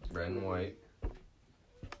 Red and white.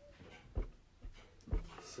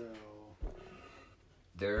 So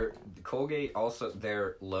Their Colgate also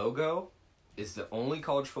their logo is the only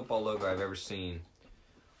college football logo I've ever seen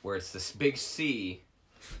where it's this big C,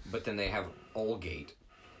 but then they have Oldgate.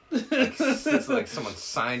 It's like someone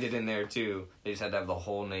signed it in there too. They just had to have the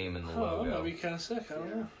whole name in the Oh, that logo. might be kind of sick. I don't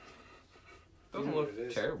know. Doesn't You know look what it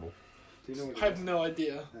is. terrible. do you know what I have no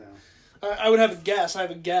idea. No. I would have a guess. I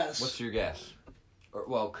have a guess. What's your guess? Or,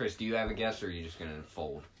 well, Chris, do you have a guess, or are you just gonna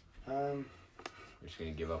fold? You're just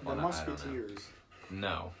gonna give up The on it? I don't know. Musketeers.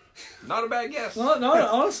 No, not a bad guess. No,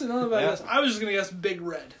 honestly, not a bad Yeah. guess. I was just gonna guess Big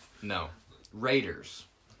Red. No, Raiders.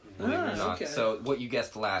 Believe it or Ah, not. okay. So what you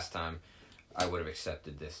guessed last time, I would have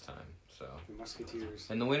accepted this time. So. The Musketeers.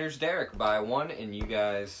 And the winner's Derek by 1, and you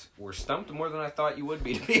guys were stumped more than I thought you would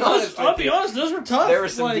be, to be honest I'll with be you. honest, those were tough. There were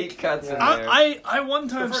some Like, deep cuts in there. I one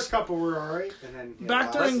The time first couple were alright, and then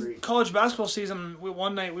back the last during three. college basketball season,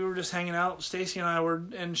 one night we were just hanging out. Stacy and I were,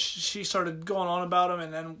 and she started going on about them,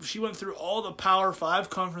 and then she went through all the Power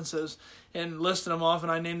 5 conferences and listed them off,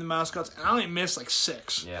 and I named the mascots, and I only missed like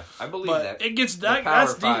 6. Yeah, I believe But that. it gets The that. Power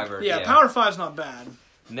That's deep. 5 are- yeah, yeah. Power 5's not bad.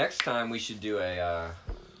 Next time we should do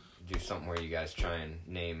do something where you guys try and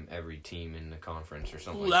name every team in the conference or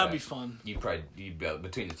something Ooh, like that'd that. be fun. You'd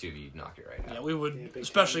between the two of you, you'd knock it right out. Yeah, we would, Yeah, Big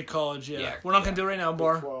especially 10. college. Yeah, Yeah, we're not gonna do it right now,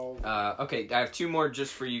 Bar. 12. Okay, I have 2 more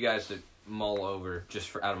just for you guys to mull over, just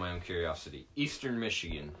for out of my own curiosity. Eastern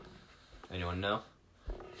Michigan. Anyone know?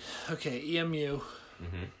 Okay, EMU.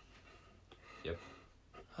 Mm-hmm. Yep.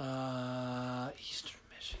 Eastern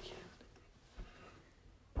Michigan.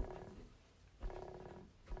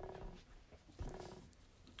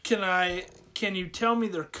 Can you tell me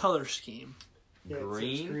their color scheme? Yeah, it's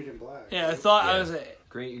Green? green and black. Yeah, I thought I Yeah. was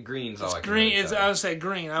Green's all I can green. really It's tell I you. would say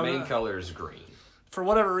green. I Main was, color is green. for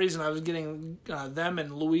whatever reason I was getting them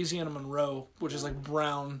and Louisiana Monroe, which is like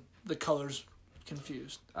brown. The colors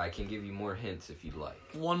confused. I can give you more hints if you'd like.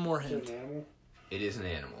 One more Is it hint. an animal? It is an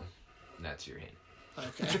animal. And that's your hint.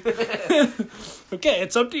 Okay. Okay,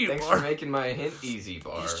 it's up to you, Thanks Bar. for making my hint easy,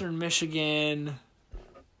 Bar. Eastern Michigan.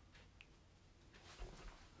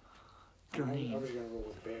 I Green. was gonna roll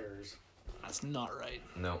with bears. That's not right.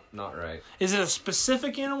 No, not right. Is it a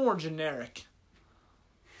specific animal or generic?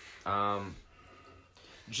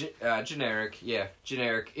 Generic. Yeah,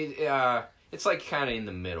 generic. It's like kind of in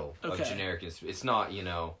the middle of Okay. generic. It's not,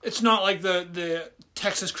 It's not like the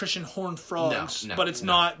Texas Christian Horned Frogs, No, but it's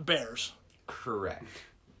no. not bears. correct.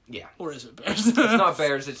 Yeah. Or is it bears? It's not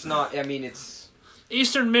bears. It's not, it's...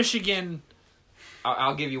 Eastern Michigan.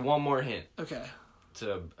 I'll give you one more hint Okay.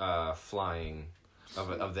 to flying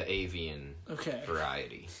of the avian Okay.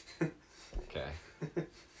 variety. Okay.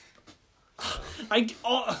 I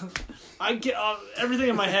get everything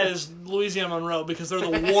in my head is Louisiana Monroe because they're the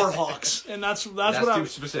Warhawks, and that's what too I'm.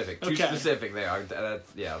 specific. Too Okay. specific there. I'll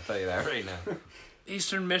tell you that right now.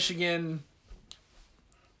 Eastern Michigan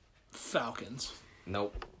Falcons.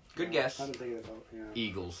 Nope. Good guess. I didn't think of that. Yeah.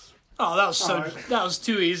 Eagles. Oh, that was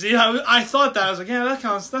too easy. I thought that. I was like, yeah,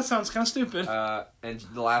 that sounds kind of stupid. And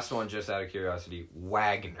the last one, just out of curiosity,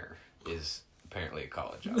 Wagner is apparently a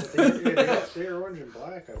college outfit. They're orange and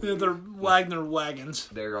black. I Yeah, believe. they're Wagner wagons.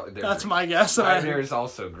 They're That's green. my guess. Wagner is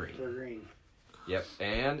also green. They're green. Yep,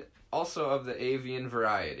 and also of the avian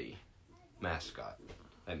variety. Mascot.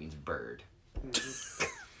 That means bird.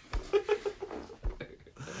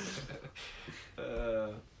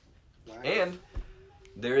 Wow. And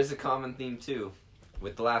there is a common theme too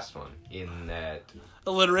with the last one in that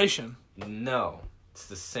Alliteration. no, it's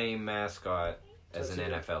the same mascot as an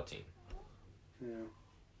That's NFL team. Yeah.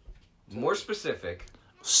 More specific,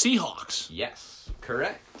 Seahawks. yes,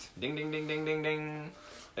 correct. Ding ding ding ding ding ding.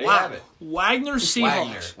 There you Wow. have it. Wagner Seahawks.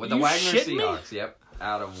 Wagner with the You Wagner shitting me? Seahawks. Yep,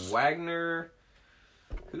 out of Wagner.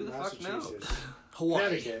 Who the fuck knows? Massachusetts. Hawaii.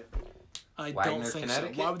 Connecticut. I Wagner, don't think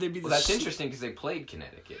Connecticut. so. Why would they be the Well, that's Se- interesting because they played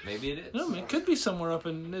Connecticut. Maybe it is. No, it could be somewhere up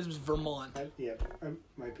in Vermont. Might be.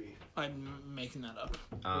 I'm making that up.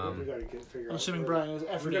 We Um, gotta figure out. I'm assuming where- Brian is We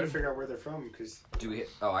gotta Efforting. figure out where they're from because do we?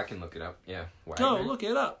 Oh, I can look it up. Yeah, Wagner. Go, look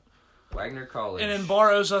it up. Wagner College. And then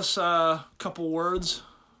borrows us a couple words.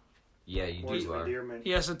 Yeah, you words do of are. endearment.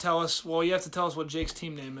 He has to tell us, well, you have to tell us what Jake's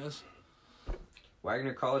team name is.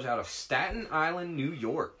 Wagner College out of Staten Island, New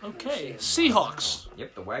York. Okay, Seahawks.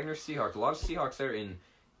 Yep, the Wagner Seahawks. A lot of Seahawks there in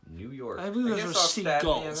New York. I believe those guess are off Staten- Yeah,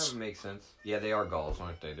 seagulls. that would make sense. Yeah, they are gulls,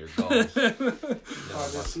 aren't they? They're gulls. No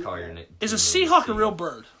one wants to call your name. Is a Seahawk a real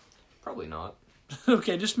bird? Probably not.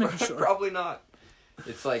 Okay, just making sure. Probably not.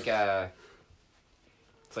 It's like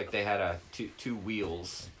they had two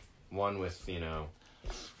wheels, one with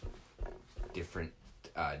different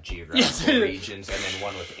geographical Yeah. regions, and then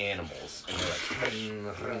one with animals, and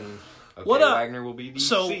they're like. Okay, What, Wagner will be the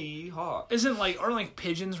so- Seahawk. Aren't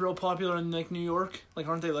pigeons real popular in New York?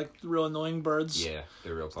 Aren't they real annoying birds? Yeah,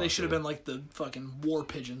 they're real popular. They should have been the fucking war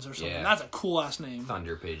pigeons or something. Yeah. That's a cool ass name.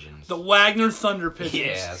 Thunder pigeons. The Wagner Thunder Pigeons.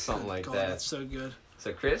 Yeah, something like God, that. That's so good.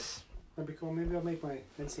 So, Chris? That'd be cool. Maybe I'll make my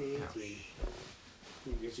NCAA team.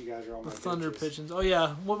 Because you guys are all my The Thunder coaches. Pigeons. Oh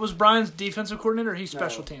yeah. What was Brian's defensive coordinator? Or he's No.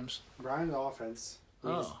 special teams. Brian's offense.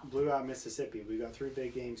 We Oh. just blew out Mississippi. We got 3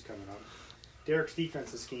 big games coming up. Derek's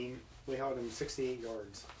defensive scheme. We held him 68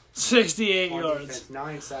 yards. 68 On yards. defense,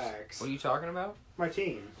 9 sacks. What are you talking about? My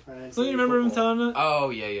team. So you remember him telling that? Oh,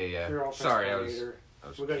 yeah. Your offense Sorry, I was coordinator. We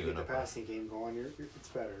got to queuing get the up on- passing game going. It's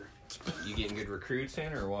better. You getting good recruits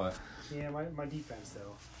in, or what? Yeah, my defense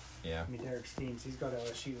though. Yeah. I mean, Derek's teams. He's got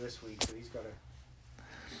LSU this week, so he's got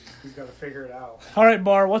to figure it out. All right,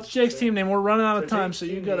 Bar. What's Jake's team name? We're running out of So time, Jake's so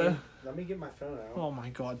you team gotta. name- Let me get my phone out. Oh my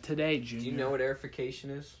God! Today, Junior. Do you know what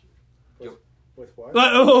airification is? With what?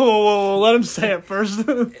 Whoa, let him say it first.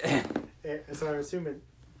 So I assume it.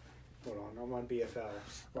 Hold on, I'm on BFL.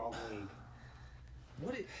 Wrong league.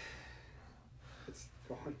 What is It's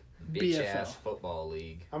gone. bitch BFL. ass football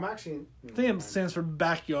league? I'm actually. I think it stands for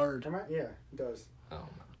backyard. Yeah, it does. Oh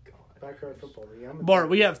my god. Backyard football league. Bart,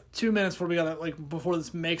 we have 2 minutes before we gotta before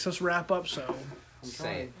this makes us wrap up. So I'm Say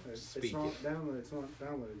trying. it. It's Speak not it. downloaded. It's not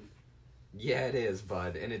downloaded. Yeah, it is,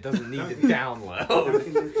 bud, and it doesn't need to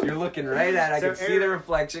download. You're looking right at it. I So can see the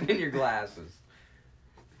reflection in your glasses.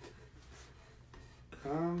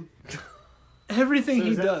 everything So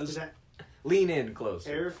he is that- does. Is that Lean in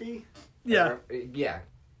closer. Airfy? Yeah. Yeah.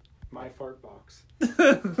 My fart box.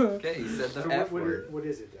 Okay, you said the So F word. what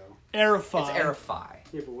is it though? Aerify. It's airify.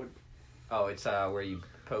 Yeah, but what? Oh, it's where you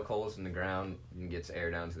poke holes in the ground and gets air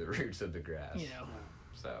down to the roots of the grass. You know,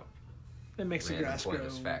 So, it makes the Random grass grow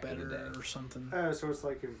pointless fact of the better day. or something. So it's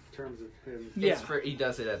like in terms of him. Yeah. it's he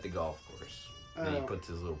does it at the golf course. And he Oh. puts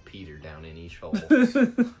his little Peter down in each hole.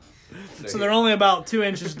 So they're only about 2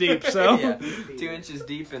 inches deep. So yeah, 2 inches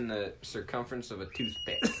deep in the circumference of a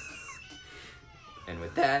toothpick. And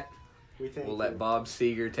with that, We think we'll let Bob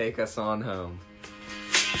Seeger take us on home.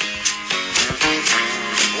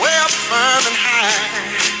 Way up firm and high.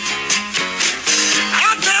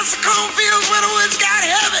 Out past the cornfields where the woods got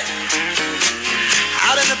heavy.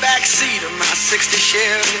 Out in the back seat of my 60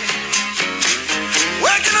 Chevy.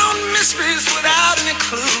 Working on mysteries without any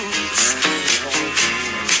clues.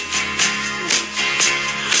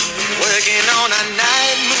 Working on a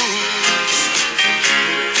night moves.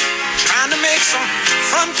 Trying to make some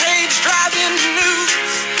front page driving news.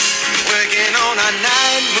 Working on a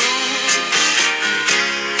night move.